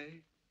 Eh?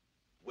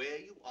 Were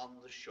you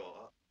on the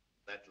shore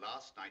that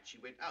last night she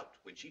went out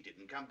when she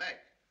didn't come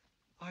back?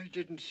 I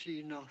didn't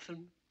see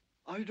nothing.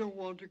 I don't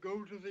want to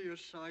go to the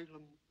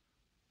asylum.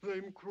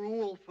 Them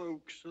cruel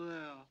folks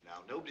there.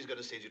 Now, nobody's going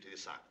to send you to the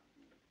asylum.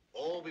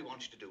 All we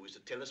want you to do is to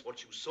tell us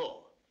what you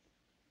saw.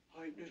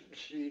 I didn't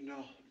see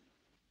nothing.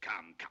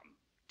 Come, come.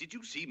 Did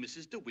you see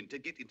Mrs. de Winter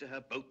get into her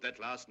boat that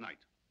last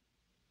night?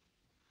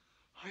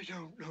 I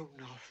don't know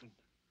nothing.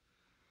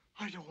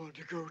 I don't want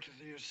to go to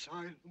the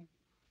asylum.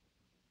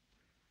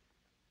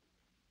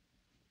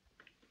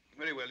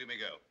 Very well, you may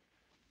go.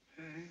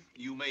 Eh?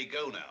 You may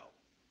go now.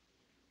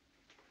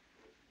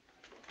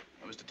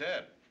 Now, Mr.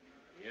 Tabb.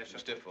 Yes, sir.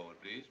 Step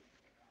forward, please.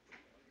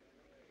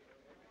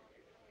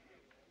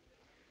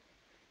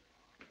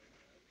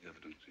 The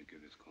evidence you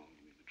give is called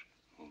to me the truth,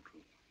 whole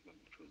truth, but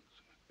the truth.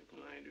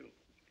 I do.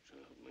 So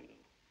help me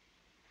God.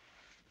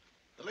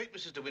 The late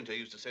Mrs. de Winter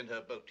used to send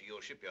her boat to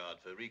your shipyard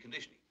for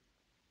reconditioning.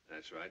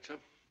 That's right, sir.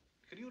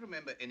 Can you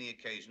remember any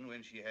occasion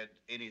when she had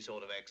any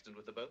sort of accident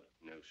with the boat?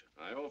 No, sir.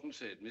 I often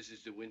said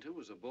Mrs. de Winter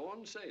was a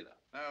born sailor.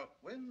 Now,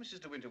 when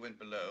Mrs. de Winter went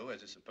below,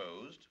 as is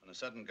supposed, and a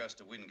sudden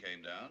gust of wind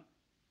came down,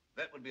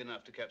 that would be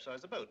enough to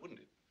capsize the boat, wouldn't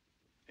it?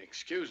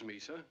 Excuse me,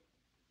 sir,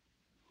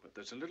 but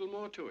there's a little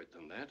more to it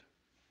than that.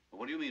 Well,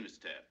 what do you mean,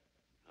 Mr. Tabb?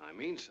 I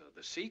mean, sir,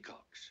 the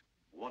seacocks.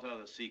 What are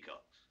the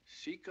seacocks?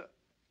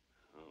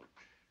 Oh,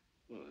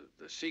 well,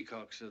 the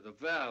seacocks are the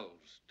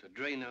valves to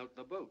drain out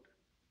the boat.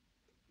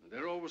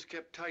 They're always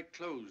kept tight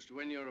closed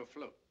when you're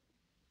afloat.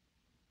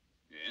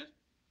 Yes?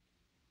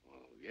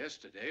 Well,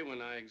 yesterday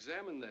when I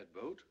examined that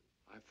boat,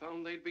 I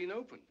found they'd been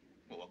opened.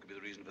 Well, what could be the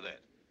reason for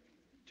that?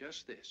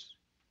 Just this.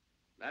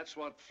 That's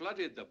what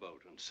flooded the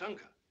boat and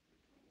sunk her.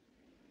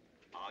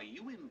 Are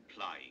you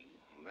implying?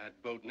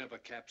 That boat never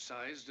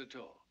capsized at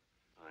all.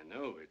 I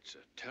know it's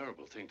a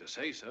terrible thing to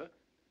say, sir,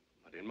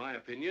 but in my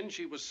opinion,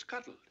 she was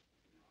scuttled.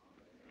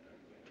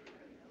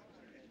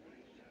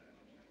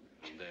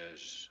 And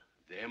there's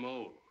them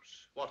holes.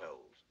 What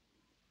holes?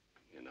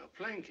 In our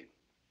planking.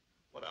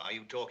 What are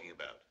you talking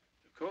about?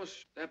 Of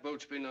course, that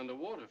boat's been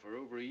underwater for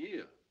over a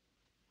year.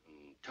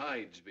 And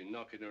tide's been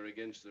knocking her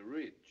against the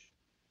ridge.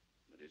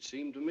 But it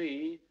seemed to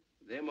me,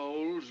 them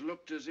holes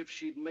looked as if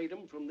she'd made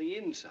them from the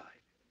inside.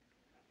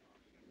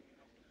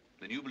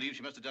 Then you believe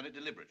she must have done it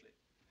deliberately?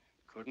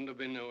 Couldn't have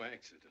been no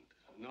accident.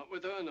 Not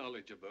with her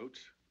knowledge of boats.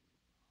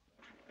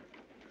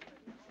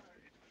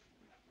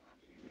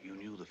 You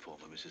knew the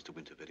former Mrs. de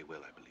Winter very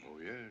well, I believe. Oh,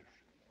 yes.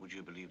 Would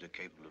you believe her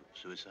capable of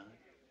suicide?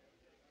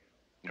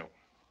 No,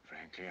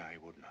 frankly, I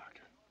would not.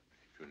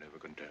 You never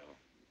can tell.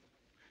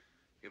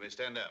 You may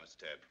stand down, Mr.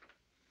 Tabb.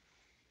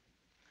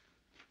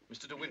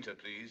 Mr. de Winter,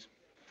 please.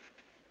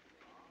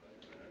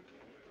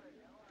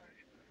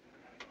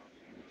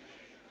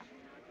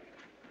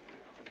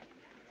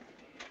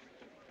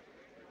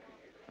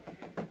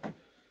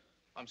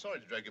 I'm sorry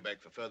to drag you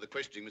back for further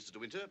questioning, Mr. de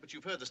Winter, but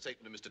you've heard the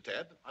statement of Mr.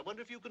 Tabb. I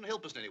wonder if you can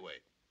help us in any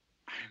way.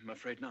 I'm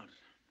afraid not.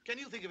 Can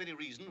you think of any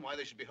reason why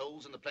there should be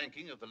holes in the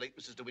planking of the late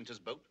Mrs. de Winter's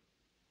boat?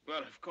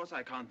 Well, of course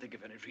I can't think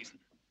of any reason.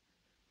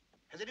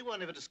 Has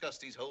anyone ever discussed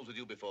these holes with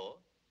you before?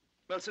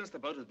 Well, since the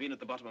boat has been at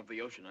the bottom of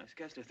the ocean, I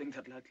scarcely think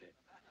that likely.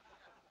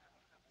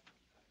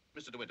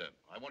 Mr. de Winter,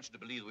 I want you to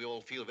believe we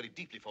all feel very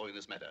deeply for you in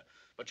this matter.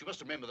 But you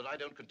must remember that I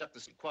don't conduct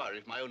this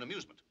inquiry for my own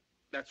amusement.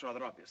 That's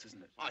rather obvious,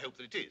 isn't it? I hope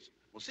that it is.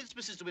 Well, since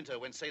Mrs. de Winter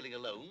went sailing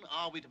alone,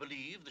 are we to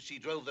believe that she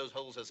drove those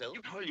holes herself?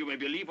 Well, you may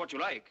believe what you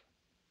like.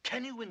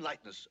 Can you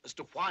enlighten us as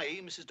to why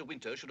Mrs. de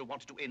Winter should have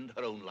wanted to end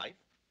her own life?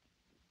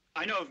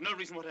 I know of no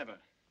reason whatever.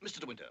 Mr.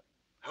 de Winter,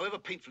 however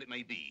painful it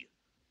may be,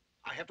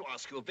 I have to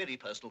ask you a very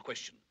personal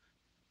question.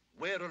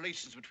 Were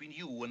relations between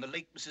you and the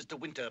late Mrs. de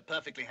Winter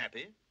perfectly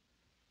happy?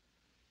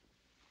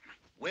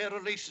 Were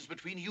relations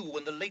between you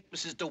and the late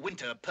Mrs. de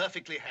Winter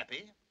perfectly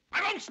happy?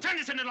 I won't stand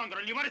this any longer,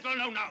 and you might as well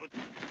know now.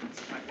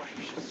 My wife,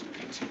 she's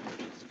fit.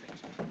 She's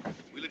fit.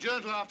 We'll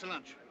adjourn till after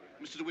lunch.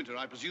 Mr. de Winter,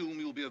 I presume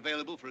you'll be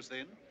available for us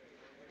then?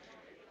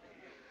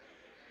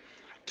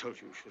 I told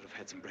you should have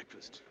had some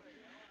breakfast.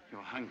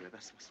 You're hungry,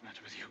 that's what's the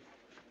matter with you.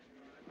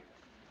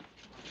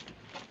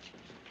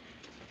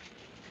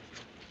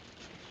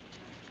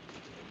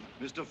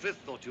 Mr. Frith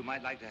thought you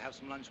might like to have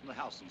some lunch from the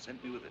house and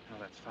sent me with it. Oh,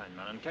 that's fine,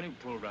 man. And can you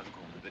pull round the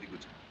corner? Very good,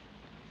 sir.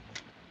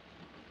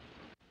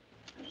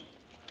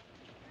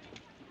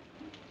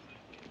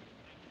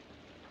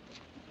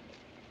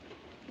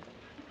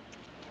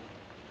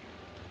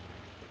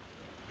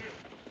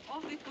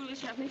 Awfully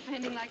foolish of me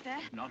fainting like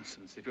that.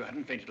 Nonsense. If you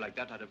hadn't fainted like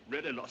that, I'd have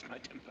really lost my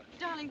temper.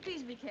 Darling,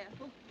 please be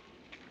careful.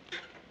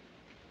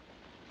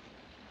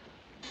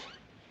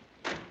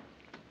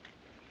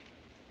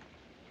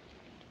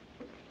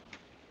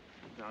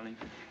 Darling,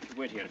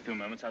 wait here a few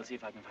moments. I'll see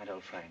if I can find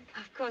old Frank.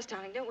 Of course,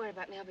 darling. Don't worry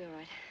about me. I'll be all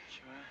right.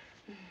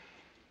 Sure?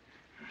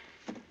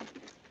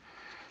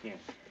 Here.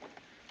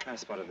 Have a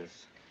spot of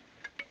this.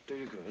 Do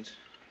you good.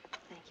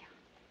 Thank you.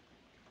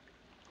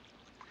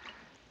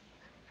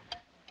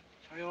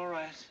 Are you all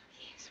right?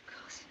 Yes, of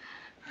course.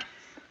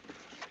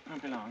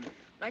 Won't be long.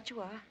 Right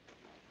you are.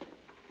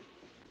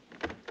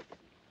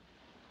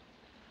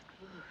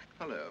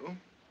 Hello.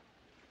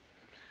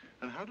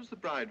 And how does the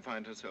bride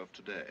find herself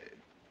today?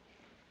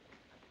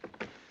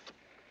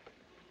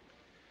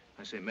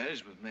 I say,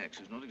 marriage with Max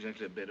is not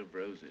exactly a bed of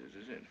roses,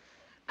 is it?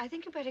 I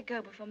think you better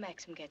go before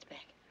Maxim gets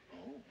back.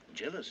 Oh,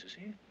 jealous, is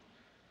he?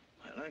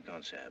 Well, I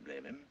can't say I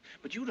blame him.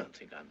 But you don't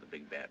think I'm the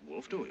big bad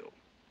wolf, do you?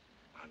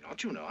 I'm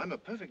not, you know. I'm a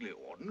perfectly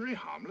ordinary,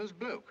 harmless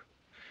bloke.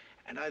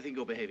 And I think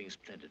you're behaving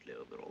splendidly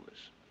over all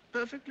this.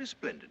 Perfectly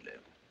splendidly.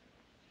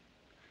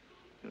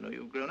 You know,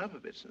 you've grown up a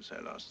bit since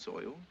I last saw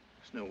you.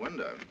 It's no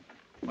wonder.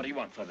 What do you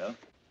want, fellow?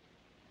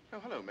 Oh,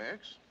 hello,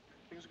 Max.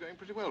 Things are going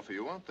pretty well for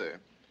you, aren't they?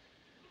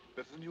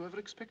 Better than you ever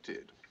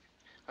expected.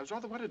 I was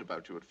rather worried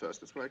about you at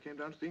first. That's why I came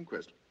down to the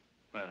inquest.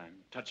 Well, I'm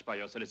touched by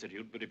your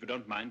solicitude, but if you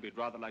don't mind, we'd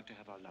rather like to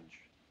have our lunch.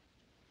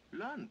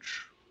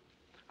 Lunch?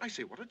 I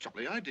say, what a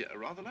jolly idea.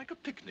 Rather like a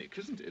picnic,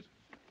 isn't it?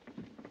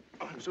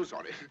 Oh, I'm so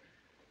sorry.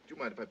 Do you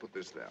mind if I put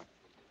this there?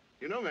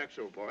 You know, Max,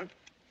 old boy,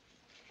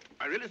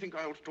 I really think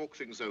I ought to talk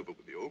things over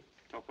with you.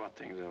 Talk what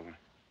things over?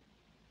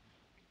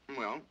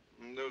 Well,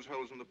 those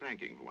holes in the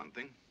planking, for one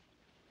thing.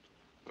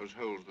 Those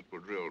holes that were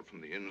drilled from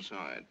the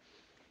inside.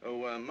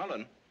 Oh,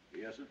 Mullen.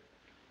 Yes, sir?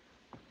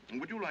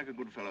 Would you like a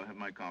good fellow have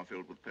my car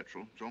filled with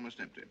petrol? It's almost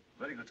empty.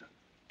 Very good, sir.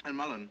 And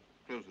Mullen,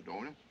 close the door,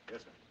 will you?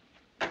 Yes,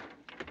 sir.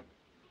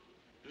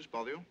 Does this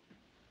bother you?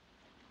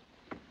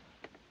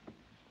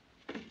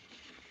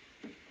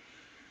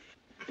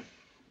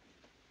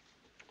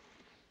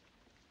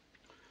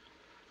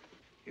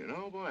 You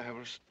know, boy, I have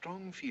a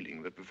strong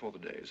feeling that before the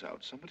day is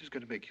out, somebody's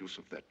going to make use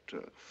of that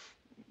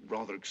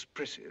rather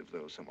expressive,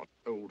 though somewhat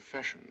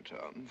old-fashioned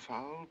term,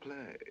 foul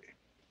play.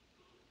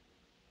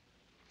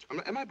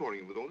 Am I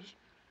boring you with all this?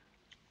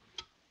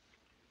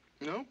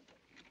 No?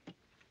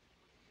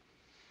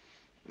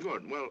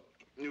 Good. Well,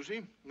 you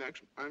see,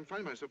 Max, I'm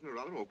finding myself in a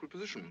rather awkward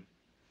position.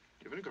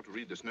 You've only got to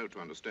read this note to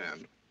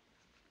understand.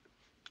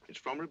 It's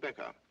from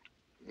Rebecca.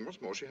 And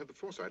what's more, she had the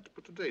foresight to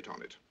put a date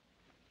on it.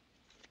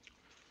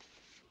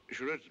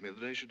 She wrote it to me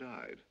the day she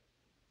died.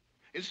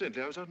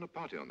 Incidentally, I was out on a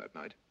party on that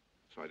night,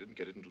 so I didn't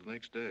get it until the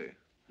next day.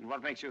 And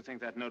what makes you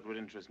think that note would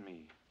interest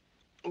me?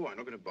 Oh, I'm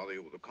not going to bother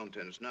you with the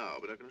contents now,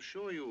 but I can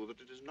assure you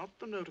that it is not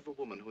the note of a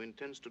woman who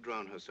intends to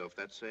drown herself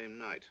that same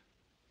night.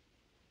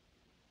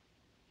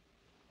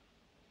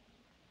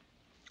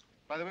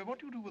 By the way, what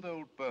do you do with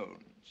old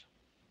bones?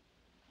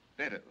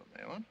 Better than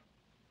they, what?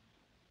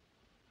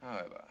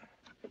 However,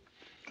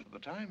 for the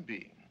time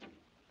being...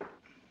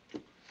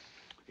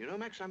 You know,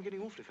 Max, I'm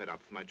getting awfully fed up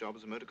with my job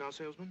as a motor car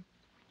salesman.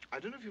 I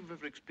don't know if you've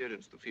ever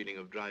experienced the feeling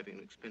of driving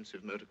an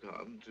expensive motor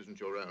car that isn't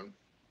your own,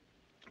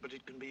 but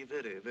it can be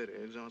very, very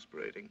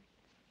exasperating.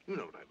 You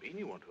know what I mean.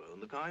 You want to own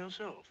the car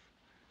yourself.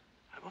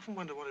 I've often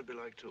wondered what it'd be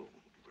like to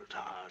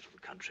retire to the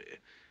country,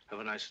 have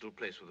a nice little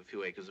place with a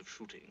few acres of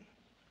shooting.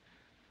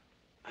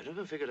 I've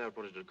never figured out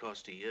what it would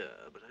cost a year,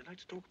 but I'd like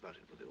to talk about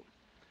it with you.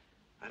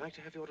 I'd like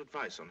to have your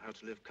advice on how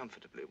to live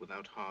comfortably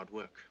without hard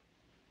work.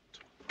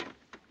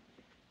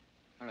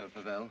 Hello,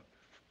 Favell. Are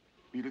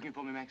you looking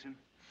for me, Maxim?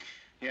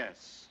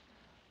 Yes.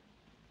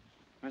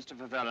 Mr.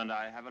 Favell and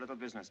I have a little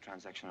business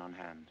transaction on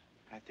hand.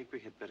 I think we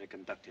had better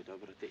conduct it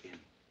over at the inn.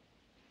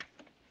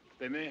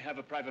 They may have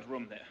a private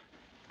room there.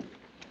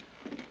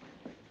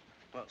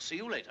 Well, see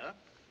you later.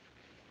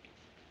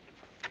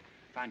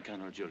 Find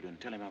Colonel Julian.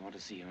 Tell him I want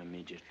to see him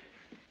immediately.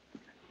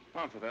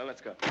 Come on, Pavel,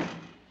 let's go.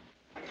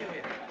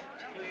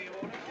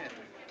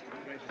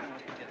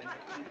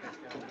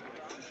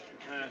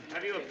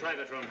 Have you a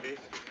private room, please?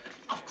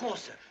 Of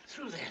course, sir.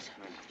 Through that.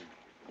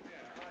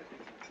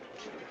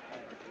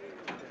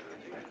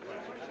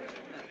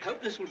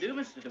 Hope this will do,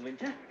 Mr. de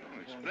Winter.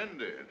 Oh,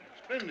 splendid.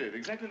 Splendid.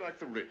 Exactly like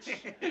the Ritz.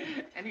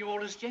 Any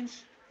orders,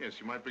 gents? Yes,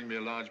 you might bring me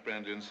a large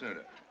brandy and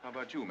soda. How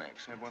about you,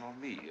 Max? Have one on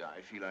me.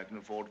 I feel I can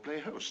afford to play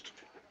host.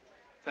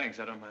 Thanks,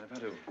 I don't mind if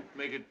I do.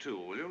 Make it two,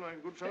 will you, like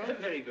a good fellow?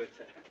 Very good,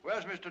 sir.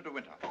 Where's Mr. de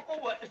Winter?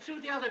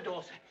 Through the other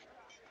door, sir.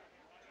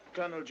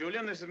 Colonel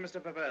Julian, this is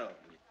Mr. Pavel.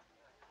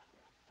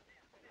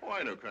 Oh,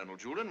 I know Colonel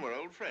Julian. We're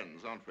old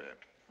friends, aren't we?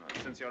 Well,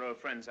 since you're old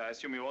friends, I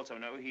assume you also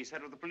know he's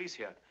head of the police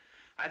here.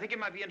 I think he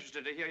might be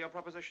interested to hear your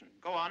proposition.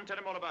 Go on, tell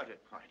him all about it.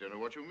 I don't know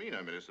what you mean.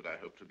 I merely said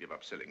I hope to give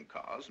up selling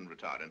cars and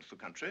retire into the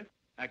country.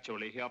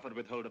 Actually, he offered to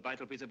withhold a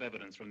vital piece of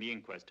evidence from the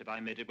inquest if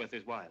I made it worth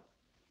his while.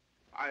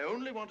 I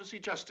only want to see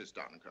justice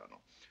done,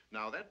 Colonel.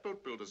 Now, that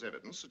boat builder's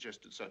evidence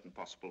suggested certain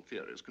possible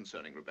theories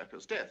concerning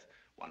Rebecca's death.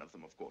 One of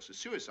them, of course, is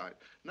suicide.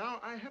 Now,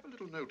 I have a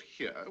little note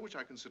here which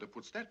I consider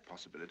puts that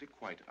possibility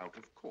quite out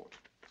of court.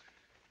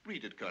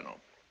 Read it, Colonel.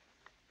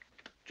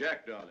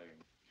 Jack,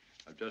 darling,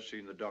 I've just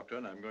seen the doctor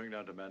and I'm going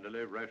down to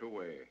Mandalay right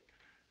away.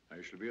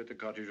 I shall be at the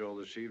cottage all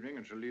this evening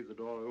and shall leave the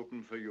door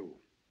open for you.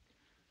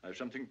 I have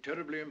something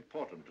terribly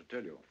important to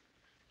tell you.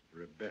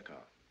 Rebecca.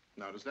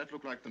 Now, does that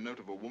look like the note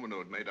of a woman who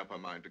had made up her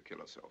mind to kill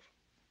herself?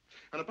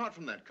 And apart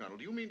from that, Colonel,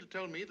 do you mean to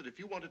tell me that if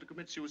you wanted to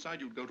commit suicide,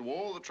 you'd go to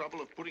all the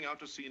trouble of putting out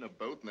to sea in a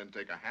boat and then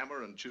take a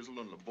hammer and chisel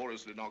and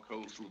laboriously knock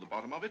holes through the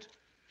bottom of it?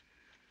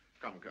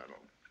 Come, Colonel,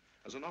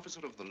 as an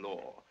officer of the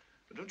law,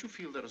 don't you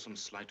feel there are some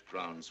slight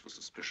grounds for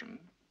suspicion?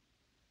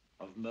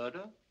 Of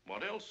murder?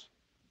 What else?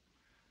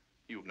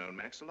 You've known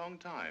Max a long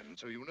time,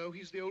 so you know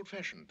he's the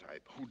old-fashioned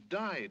type who'd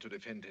die to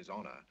defend his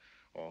honor,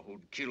 or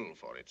who'd kill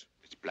for it.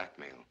 It's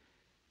blackmail.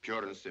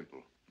 Pure and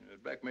simple.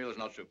 Blackmail is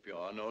not so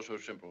pure, nor so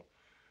simple.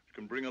 It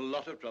can bring a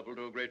lot of trouble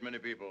to a great many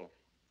people.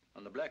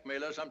 And the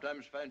blackmailer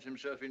sometimes finds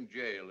himself in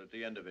jail at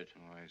the end of it.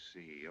 Oh, I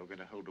see. You're going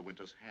to hold de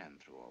Winter's hand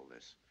through all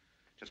this.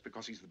 Just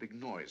because he's the big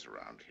noise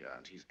around here,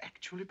 and he's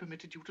actually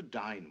permitted you to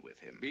dine with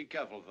him. Be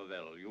careful,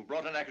 Pavel. You've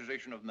brought an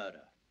accusation of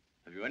murder.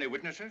 Have you any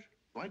witnesses?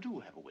 Well, I do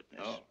have a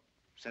witness. Oh.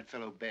 It's that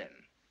fellow Ben.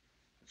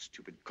 That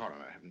stupid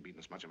coroner hadn't been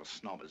as much of a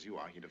snob as you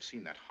are. He'd have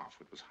seen that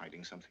half-wit was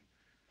hiding something.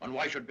 And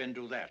why should Ben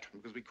do that?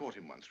 Because we caught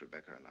him once,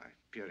 Rebecca and I,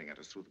 peering at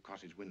us through the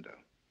cottage window.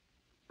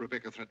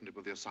 Rebecca threatened him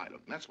with the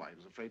asylum. That's why he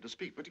was afraid to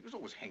speak. But he was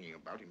always hanging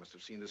about. He must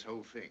have seen this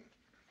whole thing.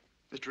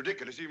 It's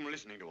ridiculous even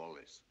listening to all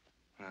this.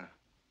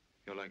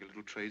 You're like a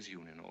little trades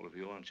union, all of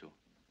you, aren't you?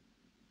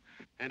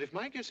 And if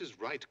my guess is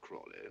right,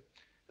 Crawley,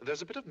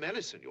 there's a bit of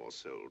malice in your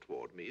soul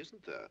toward me,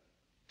 isn't there?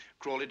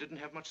 Crawley didn't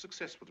have much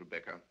success with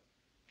Rebecca.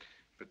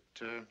 But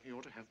he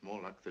ought to have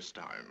more luck this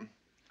time.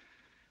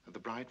 The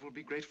bride will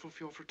be grateful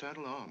for your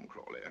fraternal arm,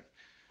 Crawley,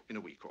 in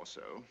a week or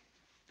so.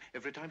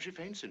 Every time she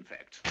faints, in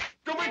fact.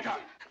 De Winter!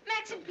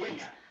 Maxim,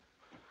 please.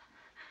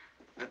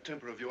 That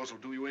temper of yours will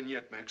do you in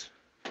yet, Max.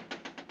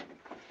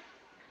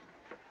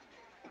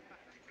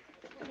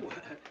 Oh,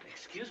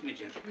 excuse me,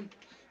 gentlemen.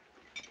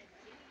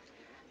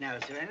 Now,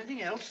 is there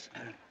anything else?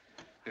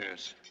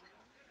 Yes.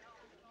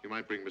 You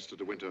might bring Mr.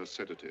 de Winter a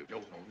sedative.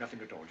 No, nothing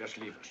at all. Just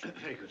leave us.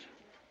 Very good.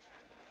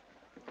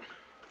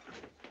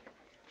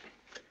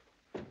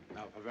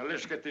 Now, Pavel,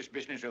 let's get this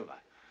business over.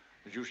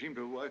 As you seem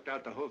to have worked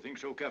out the whole thing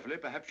so carefully,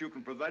 perhaps you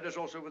can provide us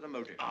also with a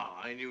motive.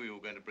 I knew you were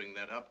going to bring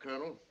that up,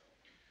 Colonel.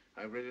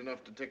 I've read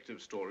enough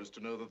detective stories to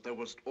know that there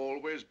must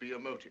always be a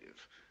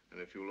motive. And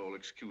if you'll all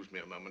excuse me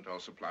a moment, I'll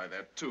supply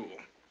that too.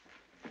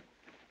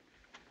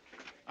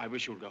 I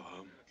wish you'd go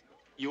home.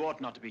 You ought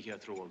not to be here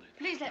through all this.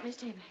 Please let me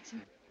stay,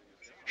 Maxim.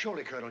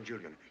 Surely, Colonel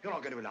Julian, you're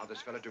not going to allow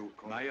this fellow to...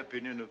 My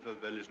opinion of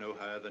Pavel is no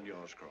higher than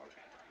yours, Crawley.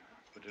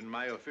 But in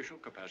my official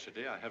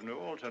capacity, I have no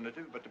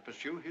alternative but to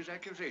pursue his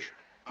accusation.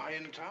 I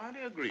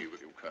entirely agree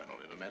with you, Colonel.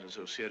 In a matter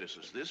so serious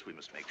as this, we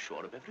must make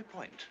sure of every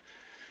point,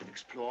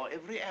 explore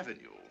every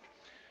avenue.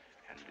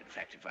 And in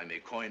fact, if I may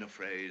coin a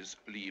phrase,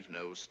 leave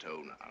no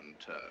stone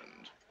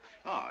unturned.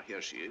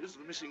 Here she is,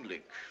 the missing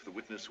link, the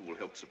witness who will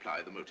help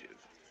supply the motive.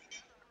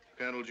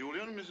 Colonel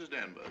Julian and Mrs.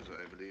 Danvers,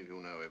 I believe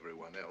you know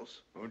everyone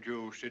else. Won't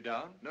you sit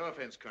down? No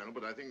offense, Colonel,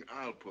 but I think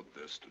I'll put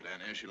this to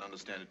Danny. She'll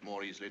understand it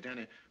more easily.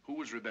 Danny, who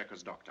was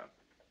Rebecca's doctor?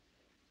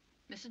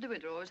 Mr. de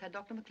Winter always had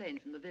Dr. McLean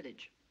from the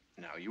village.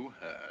 Now, you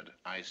heard.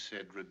 I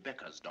said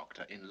Rebecca's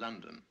doctor in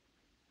London.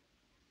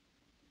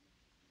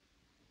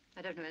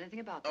 I don't know anything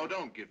about that. Oh,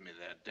 don't give me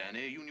that,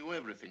 Danny. You knew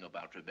everything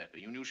about Rebecca.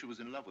 You knew she was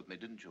in love with me,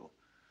 didn't you?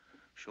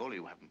 Surely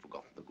you haven't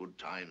forgotten the good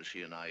times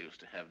she and I used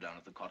to have down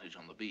at the cottage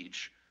on the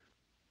beach.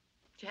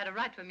 She had a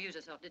right to amuse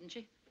herself, didn't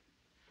she?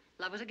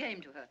 Love was a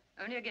game to her,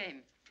 only a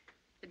game.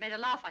 It made her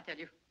laugh, I tell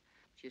you.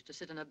 She used to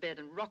sit in her bed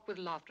and rock with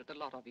laughter at the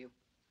lot of you.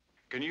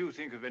 Can you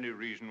think of any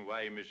reason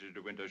why Mrs.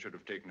 de Winter should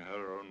have taken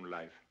her own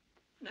life?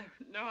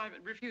 No, I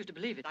refuse to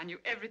believe it. I knew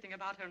everything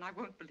about her and I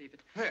won't believe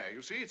it. There,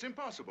 you see, it's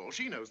impossible.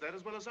 She knows that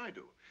as well as I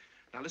do.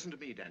 Now, listen to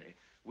me, Danny.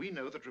 We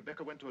know that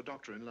Rebecca went to a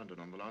doctor in London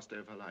on the last day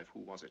of her life.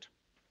 Who was it?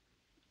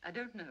 I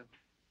don't know.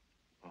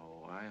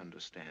 Oh, I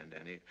understand,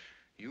 Danny.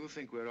 You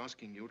think we're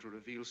asking you to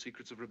reveal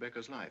secrets of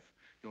Rebecca's life.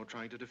 You're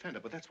trying to defend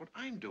her, but that's what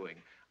I'm doing.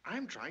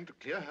 I'm trying to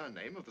clear her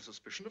name of the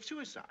suspicion of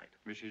suicide.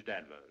 Mrs.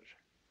 Danvers,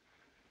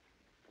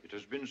 it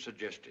has been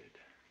suggested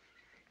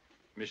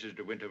Mrs.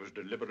 de Winter was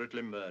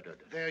deliberately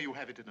murdered. There you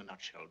have it in a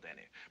nutshell,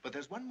 Danny. But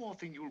there's one more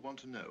thing you'll want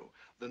to know.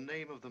 The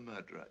name of the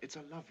murderer. It's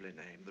a lovely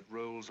name that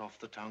rolls off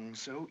the tongue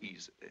so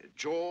easily.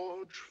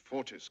 George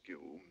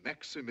Fortescue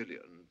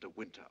Maximilian de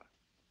Winter.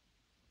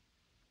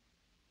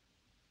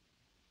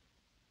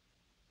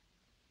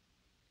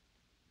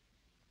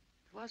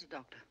 He was a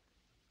doctor.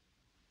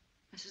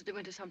 Mrs. de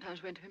Winter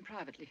sometimes went to him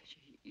privately.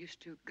 She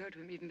used to go to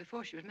him even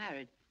before she was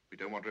married. We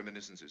don't want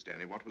reminiscences,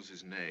 Danny. What was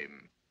his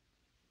name?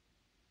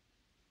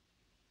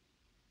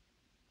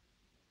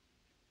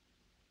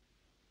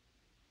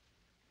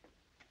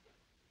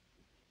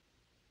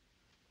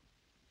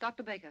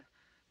 Dr. Baker,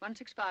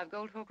 165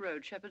 Goldhawk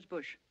Road, Shepherd's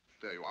Bush.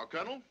 There you are,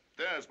 Colonel.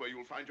 There's where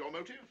you'll find your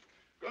motive.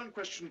 Go and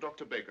question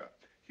Dr. Baker.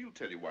 He'll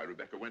tell you why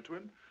Rebecca went to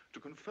him, to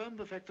confirm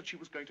the fact that she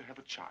was going to have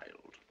a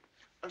child.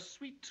 A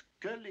sweet,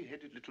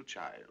 curly-headed little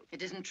child.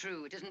 It isn't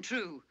true. It isn't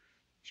true.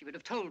 She would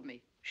have told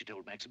me. She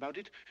told Max about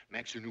it.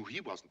 Max, who knew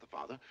he wasn't the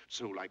father,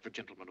 so like the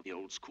gentleman of the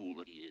old school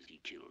that he is, he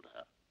killed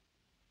her.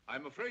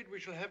 I'm afraid we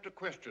shall have to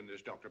question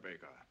this, Dr.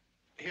 Baker.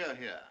 Here,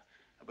 here.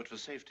 But for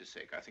safety's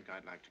sake, I think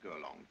I'd like to go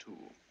along,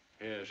 too.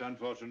 Yes,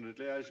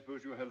 unfortunately, I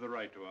suppose you have the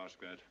right to ask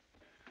that.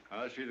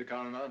 I'll see the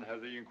coroner and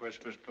have the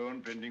inquest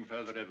postponed pending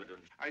further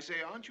evidence. I say,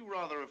 aren't you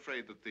rather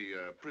afraid that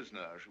the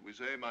prisoner, shall we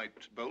say, might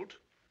bolt?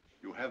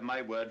 You have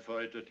my word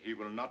for it that he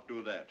will not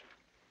do that.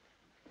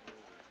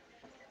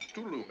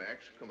 Toodaloo,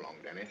 Max. Come along,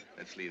 Danny.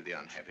 Let's leave the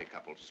unhappy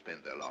couple to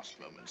spend their last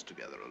moments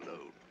together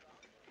alone.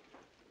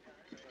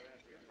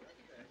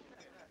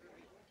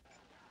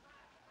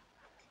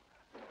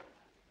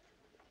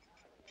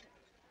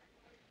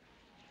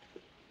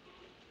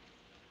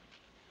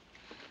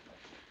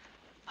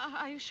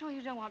 Are you sure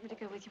you don't want me to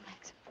go with you,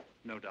 Maxim?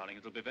 No, darling,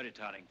 it'll be very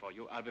tiring for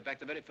you. I'll be back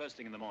the very first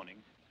thing in the morning,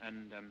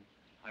 and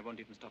I won't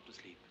even stop to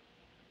sleep.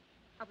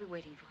 I'll be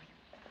waiting for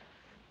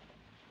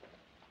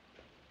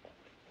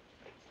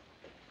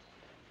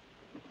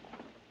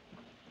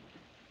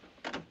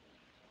you.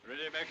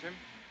 Ready, Maxim?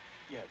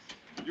 Yes.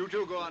 You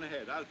two go on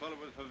ahead. I'll follow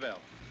with Favel.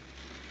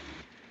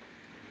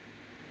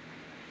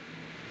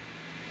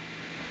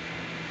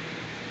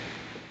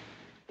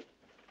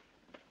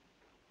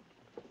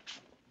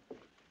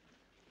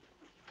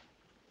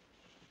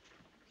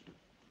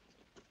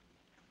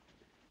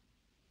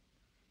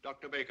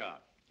 Dr. Baker,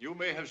 you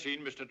may have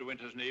seen Mr. de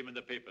Winter's name in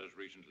the papers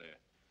recently.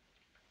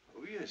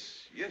 Oh,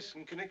 yes. Yes,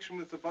 in connection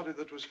with the body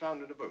that was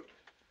found in a boat.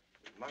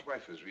 My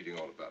wife was reading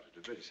all about it.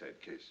 A very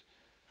sad case.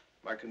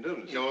 My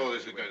condolences. No,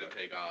 this is going to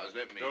take hours.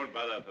 Let me... Don't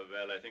bother,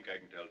 Favel. I think I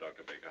can tell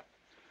Dr. Baker.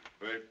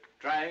 We're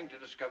trying to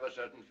discover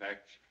certain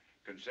facts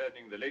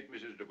concerning the late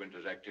Mrs. de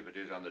Winter's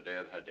activities on the day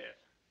of her death.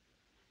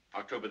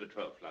 October the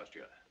 12th last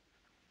year.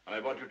 And I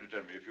want you to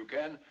tell me, if you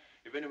can,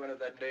 if anyone of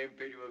that name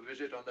paid you a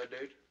visit on that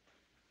date.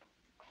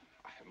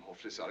 I'm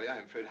awfully sorry.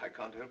 I'm afraid I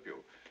can't help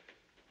you.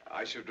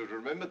 I should have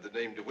remembered the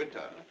name de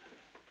Winter.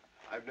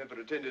 I've never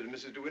attended a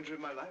Mrs. de Winter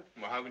in my life.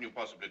 Well, how can you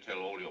possibly tell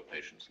all your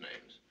patients'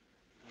 names?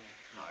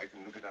 I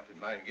can look it up in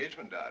my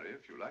engagement diary,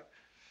 if you like.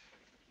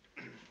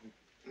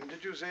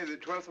 Did you say the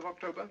 12th of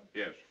October?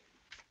 Yes.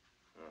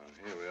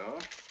 Here we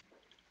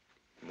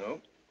are. No.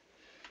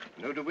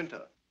 No de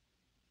Winter.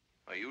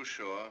 Are you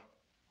sure?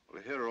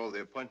 Well, here are all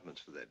the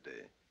appointments for that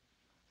day.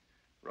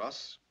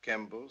 Ross,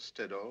 Campbell,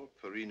 Stedall,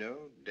 Perino,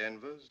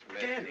 Danvers,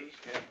 Danny?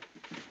 Yeah.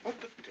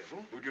 What the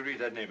devil? Would you read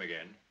that name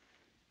again?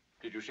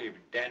 Did you say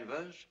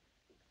Danvers?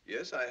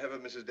 Yes, I have a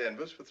Mrs.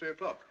 Danvers for 3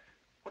 o'clock.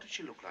 What did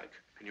she look like?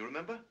 Can you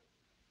remember?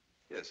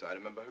 Yes, I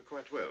remember her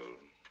quite well.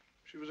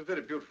 She was a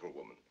very beautiful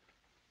woman.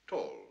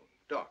 Tall,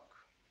 dark,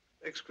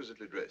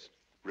 exquisitely dressed.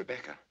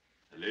 Rebecca.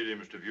 The lady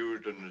must have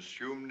used an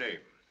assumed name.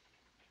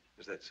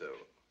 Is that so?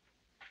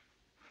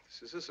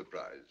 This is a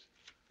surprise.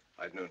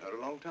 I'd known her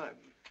a long time.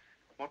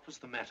 What was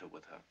the matter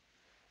with her?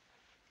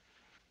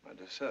 My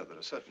dear sir, there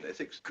are certain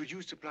ethics. Could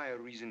you supply a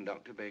reason,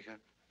 Dr. Baker,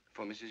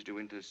 for Mrs. de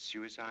Winter's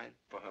suicide?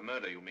 For her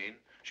murder, you mean?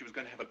 She was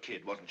going to have a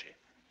kid, wasn't she?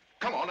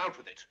 Come on, out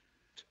with it.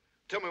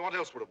 Tell me, what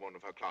else would a woman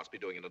of her class be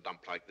doing in a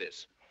dump like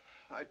this?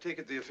 I take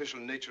it the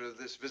official nature of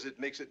this visit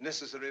makes it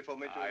necessary for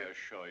me to... I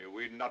assure you,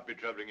 we'd not be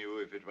troubling you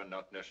if it were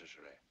not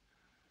necessary.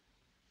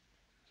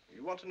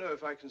 You want to know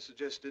if I can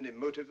suggest any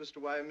motive as to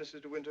why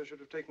Mrs. de Winter should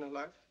have taken her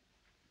life?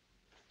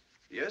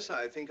 Yes,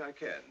 I think I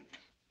can.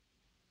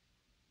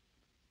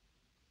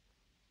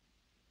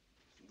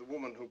 The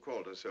woman who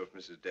called herself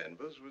Mrs.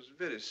 Danvers was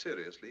very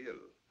seriously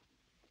ill.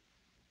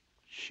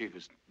 She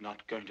was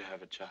not going to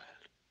have a child.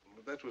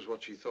 Well, that was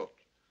what she thought.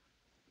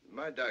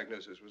 My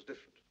diagnosis was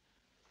different.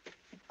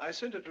 I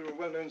sent her to a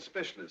well-known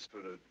specialist for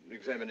an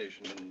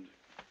examination and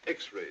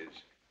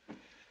x-rays.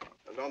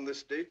 And on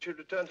this date, she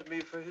returned to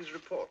me for his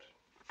report.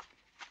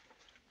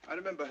 I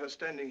remember her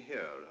standing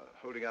here,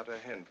 holding out her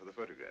hand for the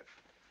photograph.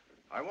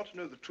 I want to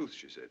know the truth,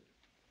 she said.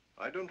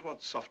 I don't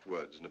want soft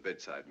words in a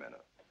bedside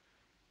manner.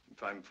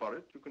 If I'm for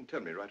it, you can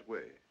tell me right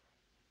away.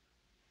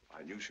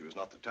 I knew she was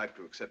not the type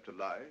to accept a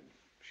lie.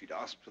 She'd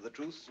asked for the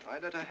truth. I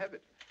let her have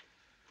it.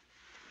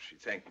 She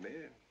thanked me.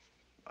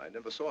 I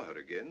never saw her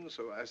again,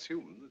 so I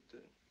assumed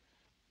that...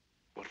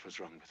 What was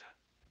wrong with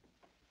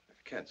her?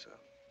 Cancer.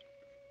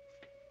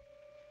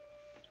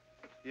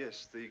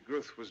 Yes, the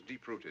growth was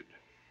deep-rooted.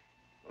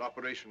 An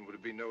operation would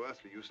have been no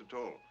earthly use at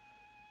all.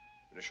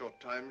 In a short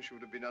time, she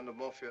would have been under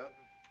morphia.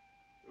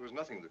 There was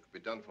nothing that could be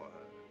done for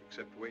her,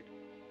 except wait.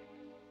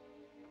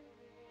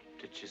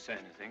 Did she say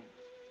anything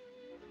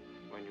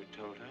when you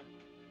told her?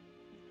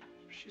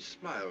 She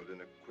smiled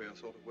in a queer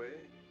sort of way.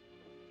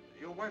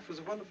 Your wife was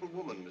a wonderful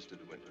woman, Mr.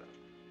 de Winter.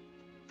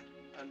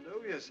 And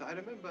oh, yes, I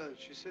remember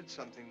she said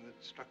something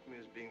that struck me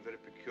as being very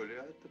peculiar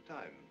at the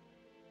time.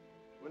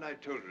 When I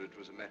told her it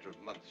was a matter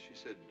of months, she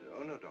said,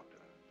 "Oh, no,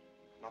 doctor,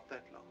 not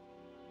that long."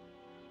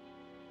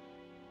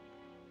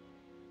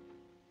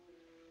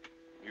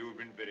 You've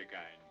been very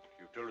kind.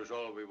 You've told us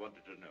all we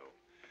wanted to know.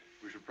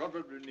 We should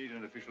probably need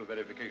an official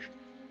verification.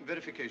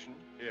 Verification?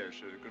 Yes,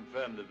 to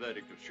confirm the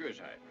verdict of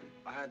suicide.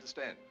 I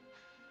understand.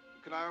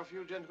 Can I offer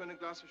you gentlemen a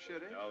glass of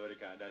sherry? Oh, very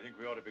kind. I think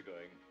we ought to be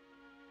going.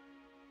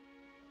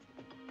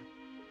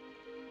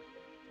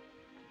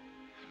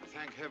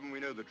 Thank heaven we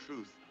know the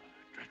truth.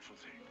 Dreadful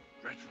thing.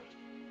 Dreadful.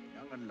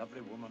 Young and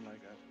lovely woman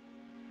like that.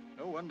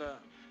 No wonder.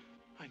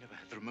 I never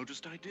had the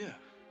remotest idea.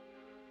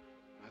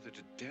 Neither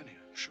did Danny,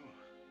 I'm sure.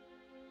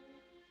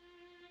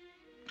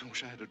 I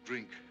wish I had a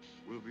drink.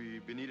 Will we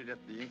be needed at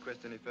the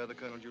inquest any further,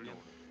 Colonel Julian?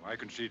 No, I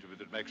can see to it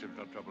that Maxim's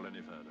not trouble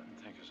any further.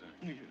 Thank you, sir.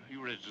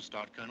 You ready to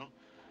start, Colonel?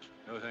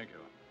 No, thank you.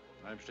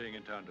 I'm staying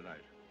in town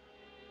tonight.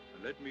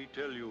 And let me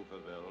tell you,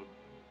 Favell,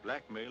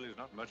 blackmail is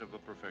not much of a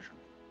profession.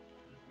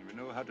 And we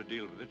know how to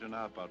deal with it in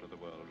our part of the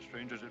world,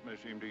 strange as it may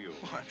seem to you.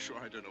 Oh, I'm sure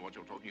I don't know what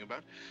you're talking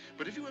about.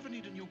 But if you ever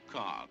need a new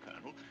car,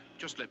 Colonel,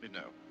 just let me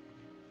know.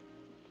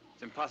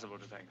 It's impossible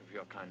to thank you for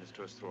your kindness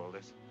to us through all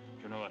this.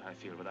 You know what I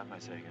feel without my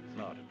saying anything.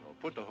 Not at all.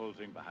 Put the whole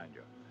thing behind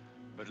you.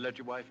 But let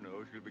your wife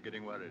know she'll be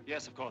getting worried.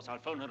 Yes, of course. I'll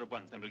phone her at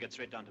once, then we'll get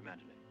straight down to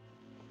Mandalay.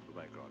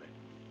 Goodbye, Crawley.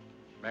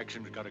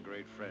 Maxim's got a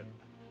great friend.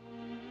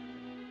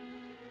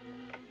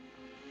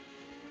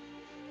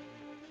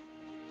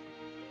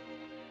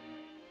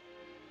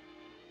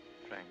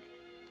 Frank.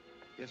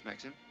 Yes,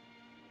 Maxim?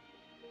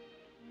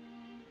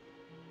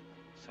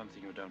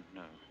 Something you don't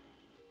know.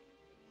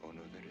 Oh,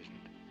 no, there isn't.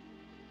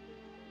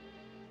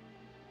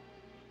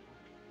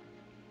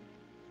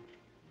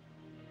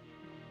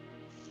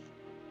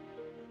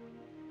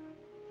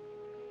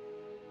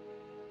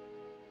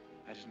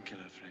 I didn't kill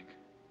her, Frank.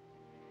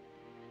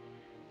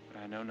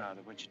 But I know now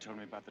that when she told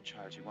me about the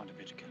child, she wanted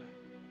me to kill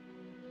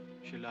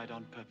her. She lied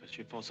on purpose.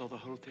 She foresaw the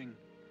whole thing.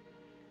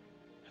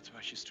 That's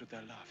why she stood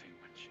there laughing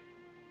when she...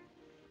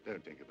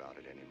 Don't think about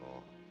it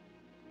anymore.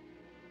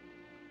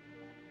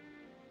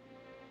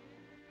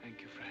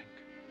 Thank you, Frank.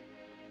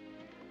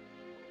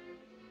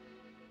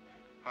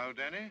 How,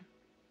 Danny?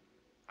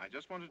 I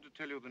just wanted to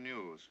tell you the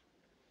news.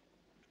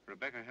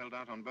 Rebecca held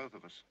out on both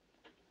of us.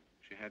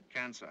 She had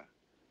cancer.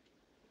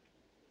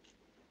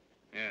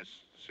 Yes,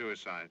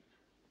 suicide.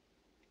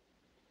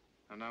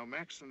 And now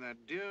Max and that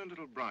dear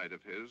little bride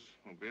of his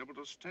will be able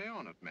to stay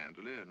on at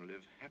Mandalay and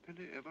live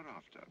happily ever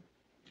after.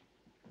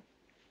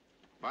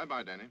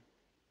 Bye-bye, Danny.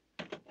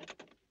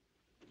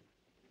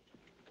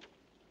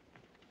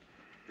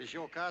 This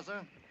your car,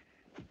 sir?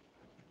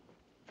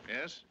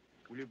 Yes?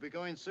 Will you be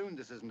going soon?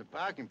 This isn't a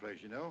parking place,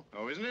 you know.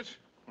 Oh, isn't it?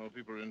 Well,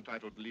 people are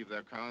entitled to leave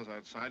their cars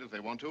outside if they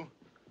want to.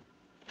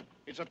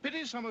 It's a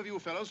pity some of you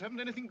fellows haven't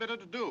anything better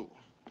to do.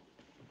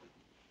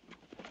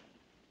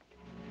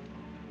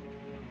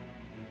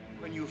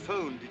 When you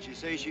phoned, did she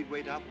say she'd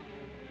wait up?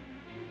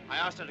 I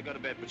asked her to go to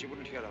bed, but she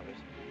wouldn't hear of it.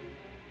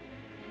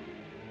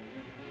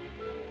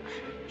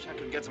 I wish I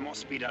could get some more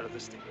speed out of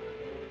this thing.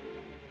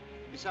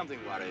 Is something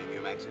worrying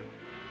you, Maxim?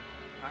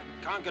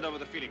 I can't get over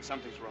the feeling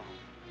something's wrong.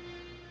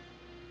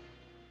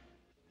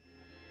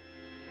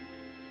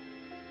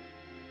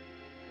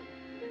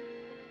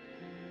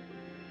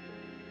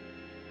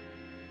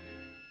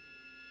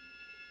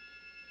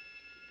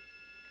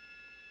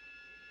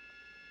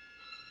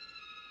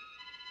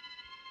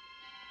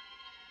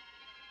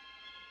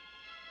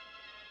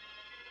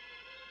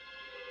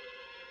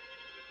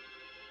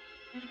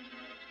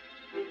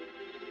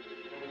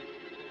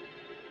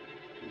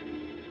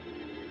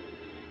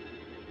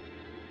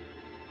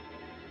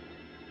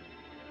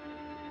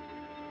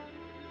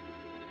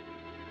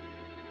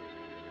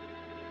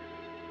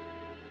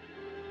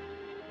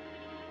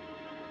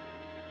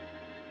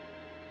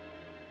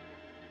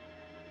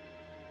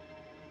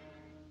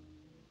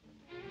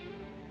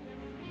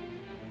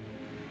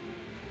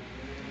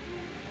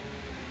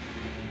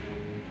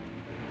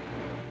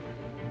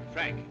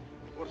 Frank.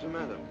 What's the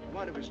matter?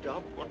 Why did we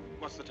stop?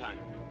 What's the time?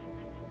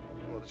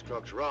 Well, this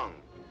clock's wrong.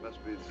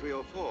 Must be 3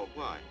 or 4.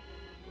 Why?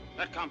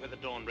 That can't be the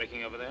dawn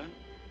breaking over there.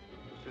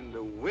 It's in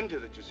the winter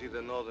that you see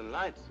the northern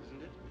lights,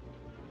 isn't it?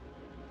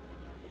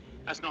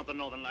 That's not the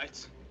northern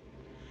lights.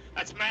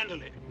 That's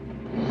Mandalay.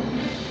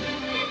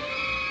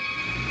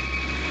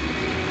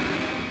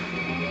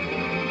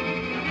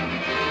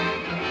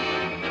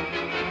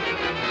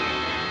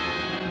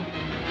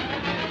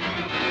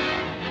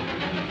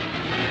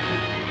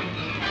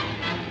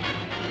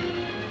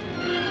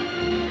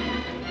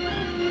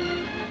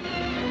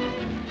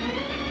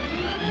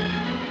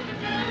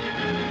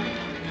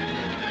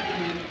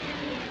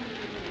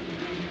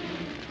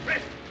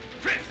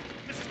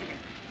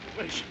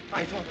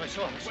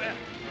 saw her. Where?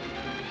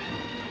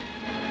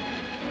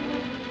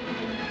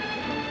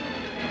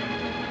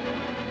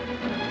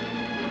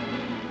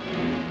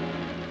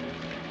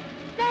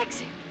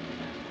 Maxim!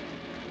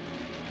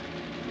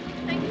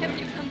 Thank heaven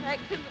you've come back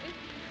to me.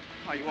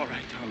 Are you all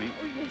right, darling?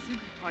 Oh, yes.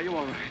 Are you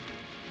all right?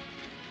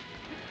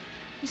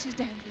 Mrs.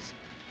 Danvers.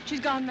 She's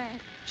gone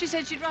mad. She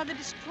said she'd rather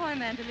destroy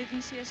Mandalay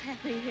than see us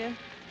happy here.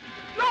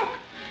 Look!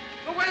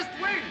 The West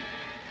Wing!